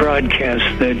appreciate your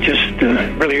broadcast. They're just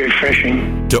really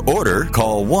refreshing. To order,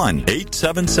 call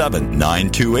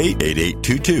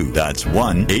 1-877-928-8822. That's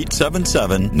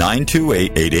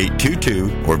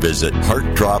 1-877-928-8822 or visit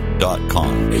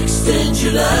heartdrop.com. Extend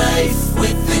your life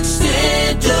with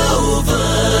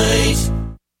Extendovite.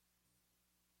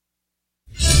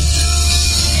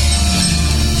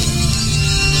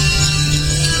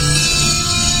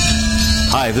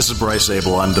 Hi, this is Bryce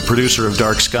Abel. I'm the producer of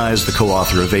Dark Skies, the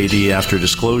co-author of AD After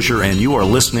Disclosure, and you are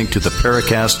listening to the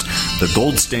Paracast, the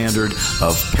gold standard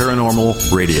of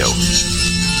paranormal radio.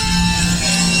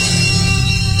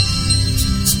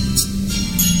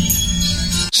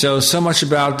 So much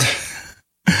about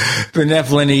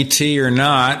benevolent ET or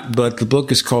not, but the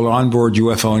book is called Onboard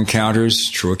UFO Encounters,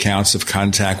 True Accounts of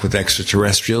Contact with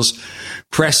Extraterrestrials.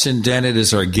 Preston Dennett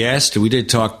is our guest. We did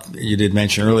talk, you did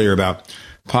mention earlier about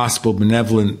possible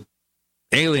benevolent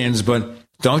aliens, but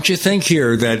don't you think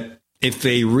here that if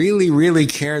they really, really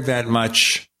care that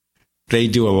much, they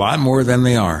do a lot more than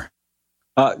they are?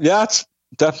 Yeah, it's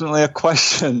definitely a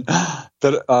question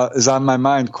that is on my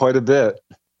mind quite a bit,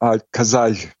 because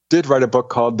I did write a book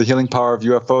called The Healing Power of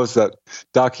UFOs that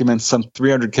documents some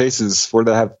 300 cases where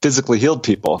they have physically healed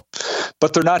people,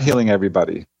 but they're not healing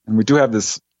everybody. And we do have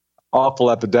this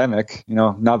awful epidemic.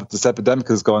 Now that this epidemic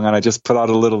is going on, I just put out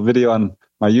a little video on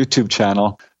my YouTube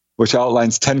channel, which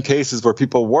outlines 10 cases where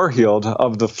people were healed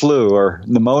of the flu or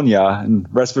pneumonia and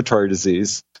respiratory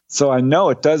disease. So I know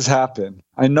it does happen.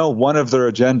 I know one of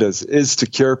their agendas is to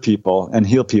cure people and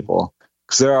heal people,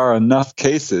 because there are enough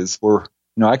cases where,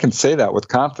 I can say that with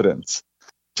confidence.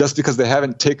 Just because they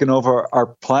haven't taken over our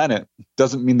planet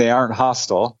doesn't mean they aren't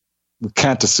hostile. We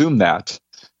can't assume that.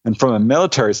 And from a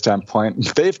military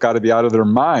standpoint, they've got to be out of their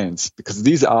minds, because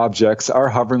these objects are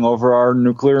hovering over our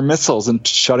nuclear missiles and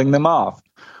shutting them off.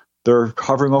 They're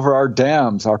hovering over our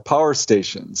dams, our power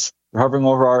stations. They're hovering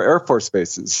over our Air Force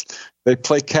bases. They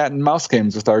play cat and mouse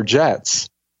games with our jets.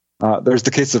 There's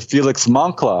the case of Felix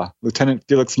Moncla, Lieutenant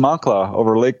Felix Moncla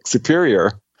over Lake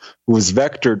Superior, who was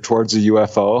vectored towards a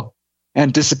UFO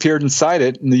and disappeared inside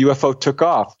it, and the UFO took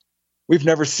off. We've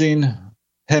never seen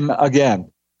him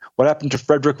again. What happened to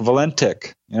Frederick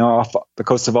Valentic, off the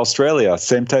coast of Australia?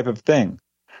 Same type of thing.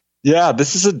 Yeah,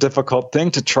 this is a difficult thing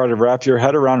to try to wrap your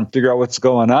head around and figure out what's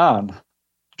going on.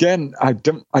 Again, I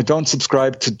don't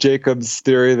subscribe to Jacob's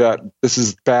theory that this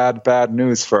is bad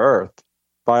news for Earth.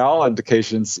 By all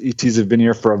indications, ETs have been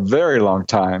here for a very long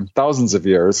time, thousands of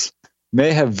years,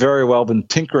 may have very well been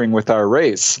tinkering with our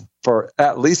race for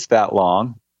at least that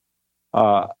long,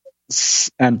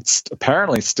 and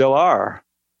apparently still are.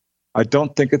 I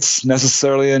don't think it's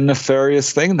necessarily a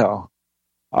nefarious thing, though.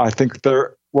 I think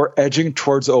we're edging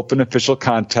towards open official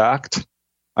contact.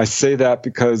 I say that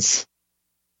because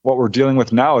what we're dealing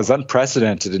with now is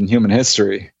unprecedented in human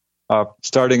history.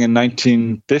 Starting in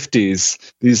 1950s,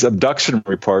 these abduction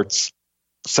reports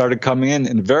started coming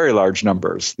in very large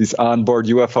numbers, these onboard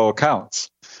UFO accounts.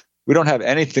 We don't have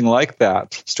anything like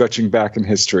that stretching back in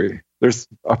history. There's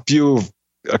a few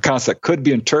accounts that could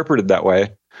be interpreted that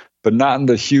way, but not in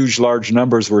the huge, large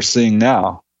numbers we're seeing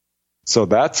now. So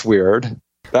that's weird.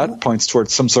 That points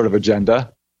towards some sort of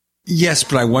agenda. Yes,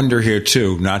 but I wonder here,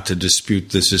 too, not to dispute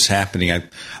this is happening.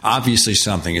 Obviously,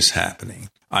 something is happening.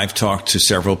 I've talked to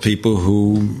several people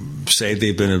who say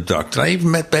they've been abducted. I even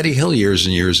met Betty Hill years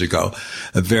and years ago,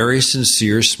 a very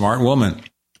sincere, smart woman.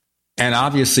 And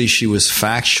obviously, she was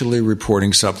factually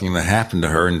reporting something that happened to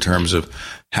her in terms of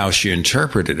how she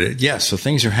interpreted it. Yes, so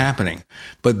things are happening.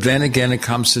 But then again, it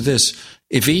comes to this.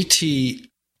 If ET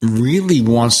really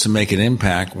wants to make an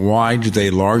impact, why do they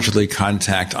largely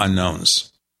contact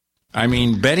unknowns? I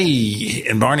mean, Betty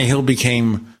and Barney Hill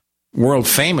became world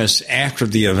famous after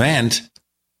the event,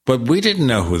 but we didn't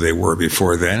know who they were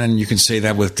before then. And you can say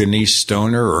that with Denise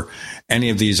Stoner or any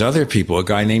of these other people, a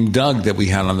guy named Doug that we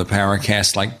had on the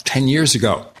Paracast like 10 years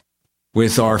ago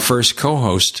with our first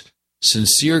co-host.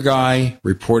 Sincere guy,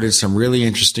 reported some really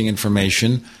interesting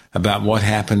information about what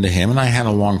happened to him. And I had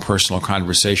a long personal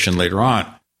conversation later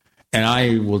on. And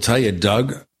I will tell you,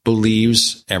 Doug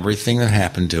believes everything that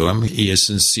happened to him. He is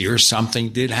sincere. Something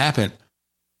did happen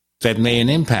that made an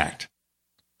impact.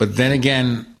 But then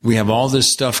again, we have all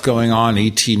this stuff going on,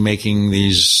 ET making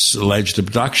these alleged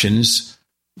abductions,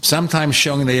 sometimes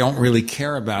showing they don't really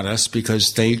care about us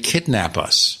because they kidnap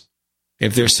us.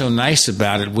 If they're so nice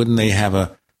about it, wouldn't they have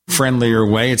a friendlier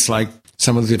way? It's like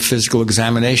some of the physical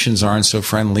examinations aren't so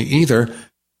friendly either.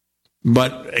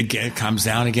 But again, it comes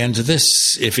down again to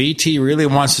this. If ET really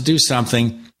wants to do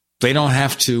something, they don't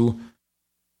have to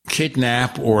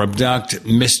kidnap or abduct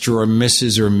Mr. or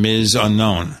Mrs. or Ms.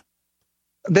 Unknown.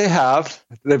 They have.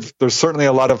 There's certainly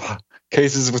a lot of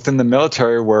cases within the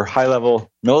military where high-level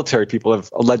military people have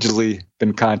allegedly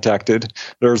been contacted.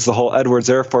 There's the whole Edwards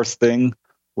Air Force thing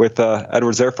with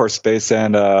Edwards Air Force Base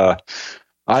and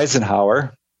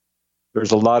Eisenhower.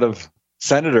 There's a lot of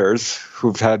senators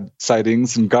who've had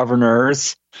sightings, and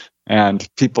governors and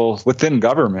people within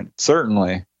government,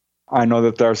 certainly. I know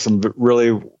that there are some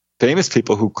really famous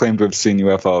people who claim to have seen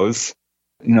UFOs.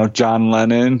 You know, John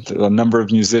Lennon, a number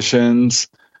of musicians.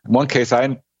 In one case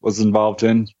I was involved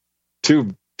in,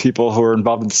 2 people who were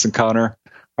involved in this encounter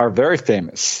are very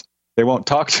famous. They won't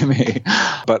talk to me,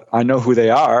 but I know who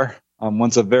they are.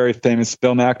 One's a very famous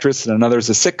film actress and another's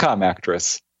a sitcom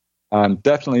actress.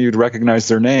 Definitely you'd recognize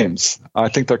their names. I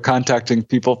think they're contacting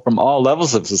people from all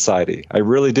levels of society. I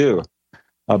really do.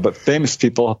 But famous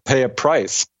people pay a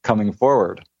price coming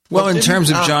forward. Well, in terms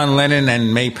of John Lennon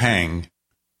and May Pang,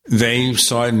 they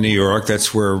saw it in New York.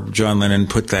 That's where John Lennon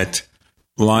put that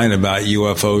line about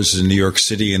UFOs in New York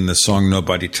City in the song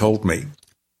Nobody Told Me.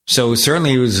 So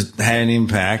certainly it had an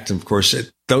impact. Of course, at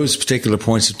those particular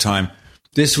points of time,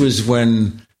 this was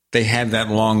when they had that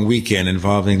long weekend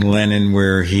involving Lennon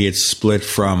where he had split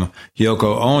from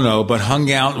Yoko Ono, but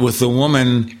hung out with the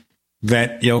woman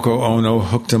that Yoko Ono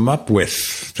hooked him up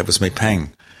with. That was May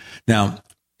Pang. Now,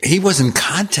 he wasn't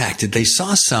contacted. They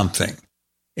saw something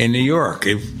in New York.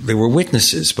 They were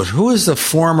witnesses. But who is the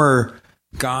former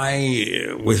guy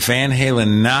with Van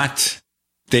Halen, not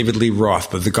David Lee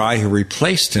Roth, but the guy who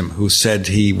replaced him, who said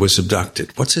he was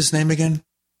abducted? What's his name again?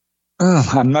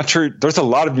 I'm not sure. There's a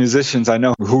lot of musicians I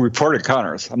know who report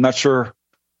encounters. I'm not sure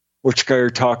which guy you're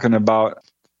talking about.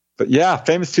 But yeah,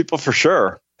 famous people for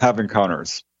sure have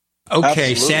encounters.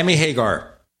 Okay, Absolutely. Sammy Hagar.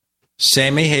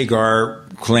 Sammy Hagar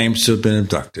claims to have been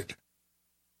abducted.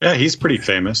 Yeah, he's pretty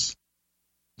famous.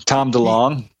 Tom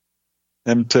DeLonge,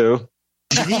 him too.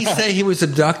 Did he say he was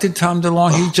abducted, Tom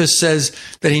DeLonge? He just says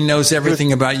that he knows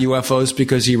everything about UFOs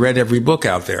because he read every book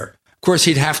out there. Of course,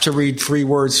 he'd have to read 3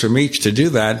 words from each to do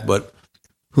that, but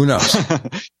who knows?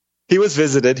 He was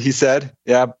visited, he said.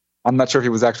 Yeah, I'm not sure if he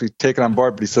was actually taken on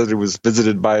board, but he said he was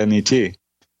visited by an ET.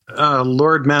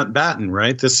 Lord Mountbatten,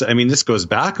 right? This goes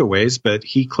back a ways, but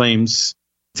he claims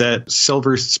that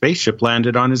Silver spaceship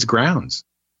landed on his grounds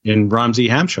in Romsey,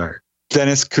 Hampshire.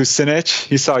 Dennis Kucinich,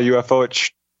 he saw a UFO at,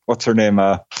 what's her name?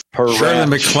 Shirley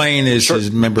MacLaine is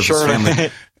his member of his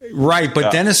family. Right, but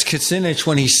Yeah. Dennis Kucinich,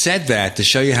 when he said that, to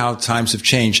show you how times have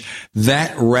changed,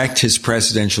 that wrecked his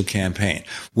presidential campaign.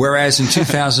 Whereas in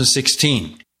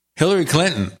 2016, Hillary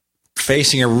Clinton,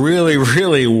 facing a really,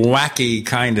 really wacky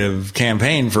kind of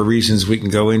campaign for reasons we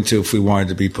can go into if we wanted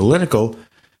to be political,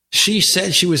 she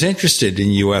said she was interested in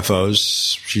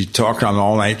UFOs. She talked on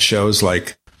all-night shows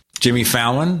like Jimmy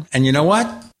Fallon. And you know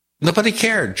what? Nobody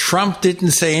cared. Trump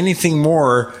didn't say anything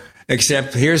more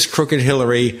except, here's crooked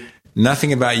Hillary,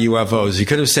 nothing about UFOs. He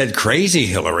could have said crazy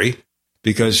Hillary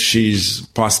because she's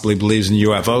possibly believes in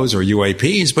UFOs or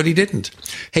UAPs, but he didn't.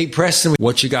 Hey, Preston,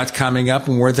 what you got coming up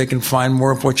and where they can find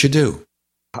more of what you do?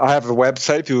 I have a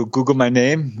website. If you Google my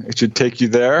name, it should take you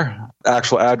there. The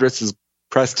actual address is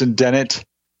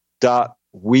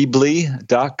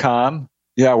PrestonDennett.weebly.com.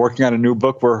 Yeah, working on a new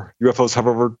book where UFOs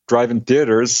hover over drive-in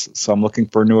theaters. So I'm looking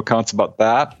for new accounts about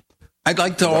that. I'd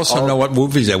like to also know what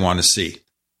movies I want to see.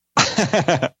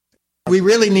 We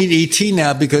really need ET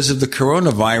now because of the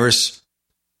coronavirus.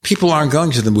 People aren't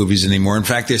going to the movies anymore. In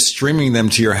fact, they're streaming them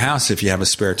to your house if you have a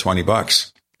spare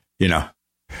 $20. You know.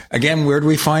 Again, where do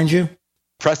we find you?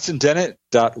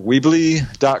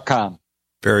 PrestonDennett.weebly.com.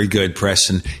 Very good,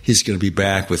 Preston. He's going to be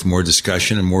back with more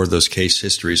discussion and more of those case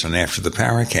histories on After the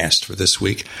Paracast for this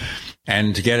week.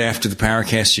 And to get After the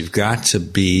Paracast, you've got to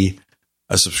be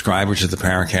a subscriber to the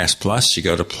Paracast Plus. You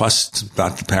go to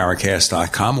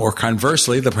plus.theparacast.com or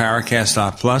conversely,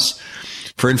 theparacast.plus.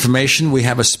 For information, we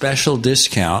have a special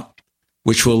discount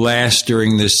which will last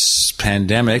during this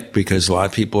pandemic because a lot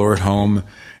of people are at home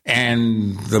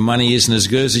and the money isn't as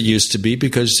good as it used to be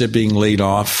because they're being laid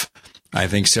off. I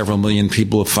think several million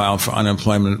people have filed for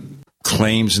unemployment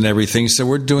claims and everything. So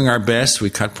we're doing our best. We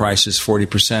cut prices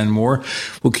 40% more.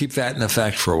 We'll keep that in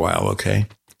effect for a while, okay?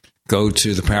 Go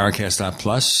to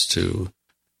theparacast.plus to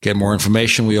get more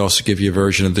information. We also give you a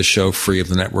version of the show free of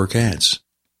the network ads.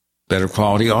 Better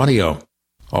quality audio.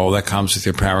 All that comes with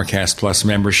your Paracast Plus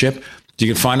membership. You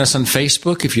can find us on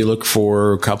Facebook if you look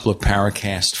for a couple of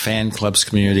Paracast fan clubs,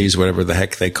 communities, whatever the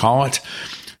heck they call it.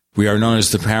 We are known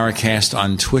as the Paracast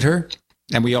on Twitter.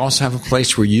 And we also have a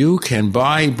place where you can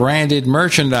buy branded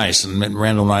merchandise. And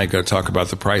Randall and I are going to talk about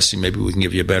the pricing. Maybe we can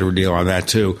give you a better deal on that,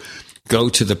 too. Go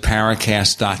to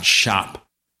theparacast.shop.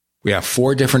 We have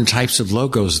 4 different types of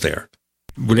logos there.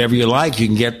 Whatever you like, you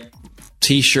can get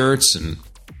T-shirts and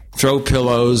throw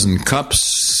pillows and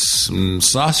cups and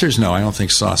saucers. No, I don't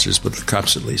think saucers, but the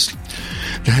cups at least.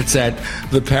 That's at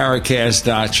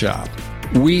theparacast.shop.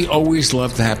 We always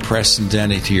love to have Preston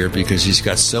Dennett here because he's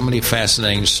got so many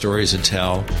fascinating stories to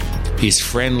tell. He's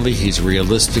friendly. He's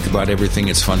realistic about everything.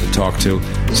 It's fun to talk to.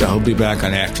 So he'll be back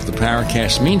on After the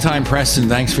Paracast. Meantime, Preston,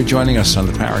 thanks for joining us on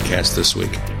the Paracast this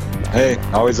week. Hey,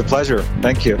 always a pleasure.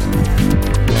 Thank you.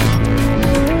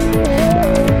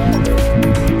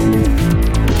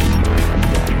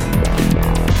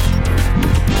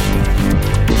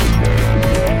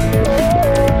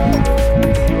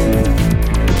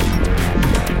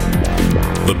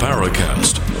 The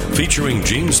Paracast, featuring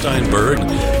Gene Steinberg,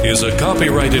 is a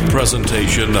copyrighted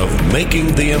presentation of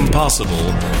Making the Impossible,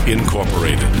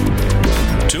 Incorporated.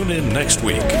 Tune in next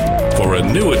week for a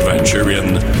new adventure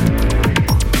in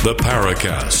The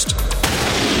Paracast.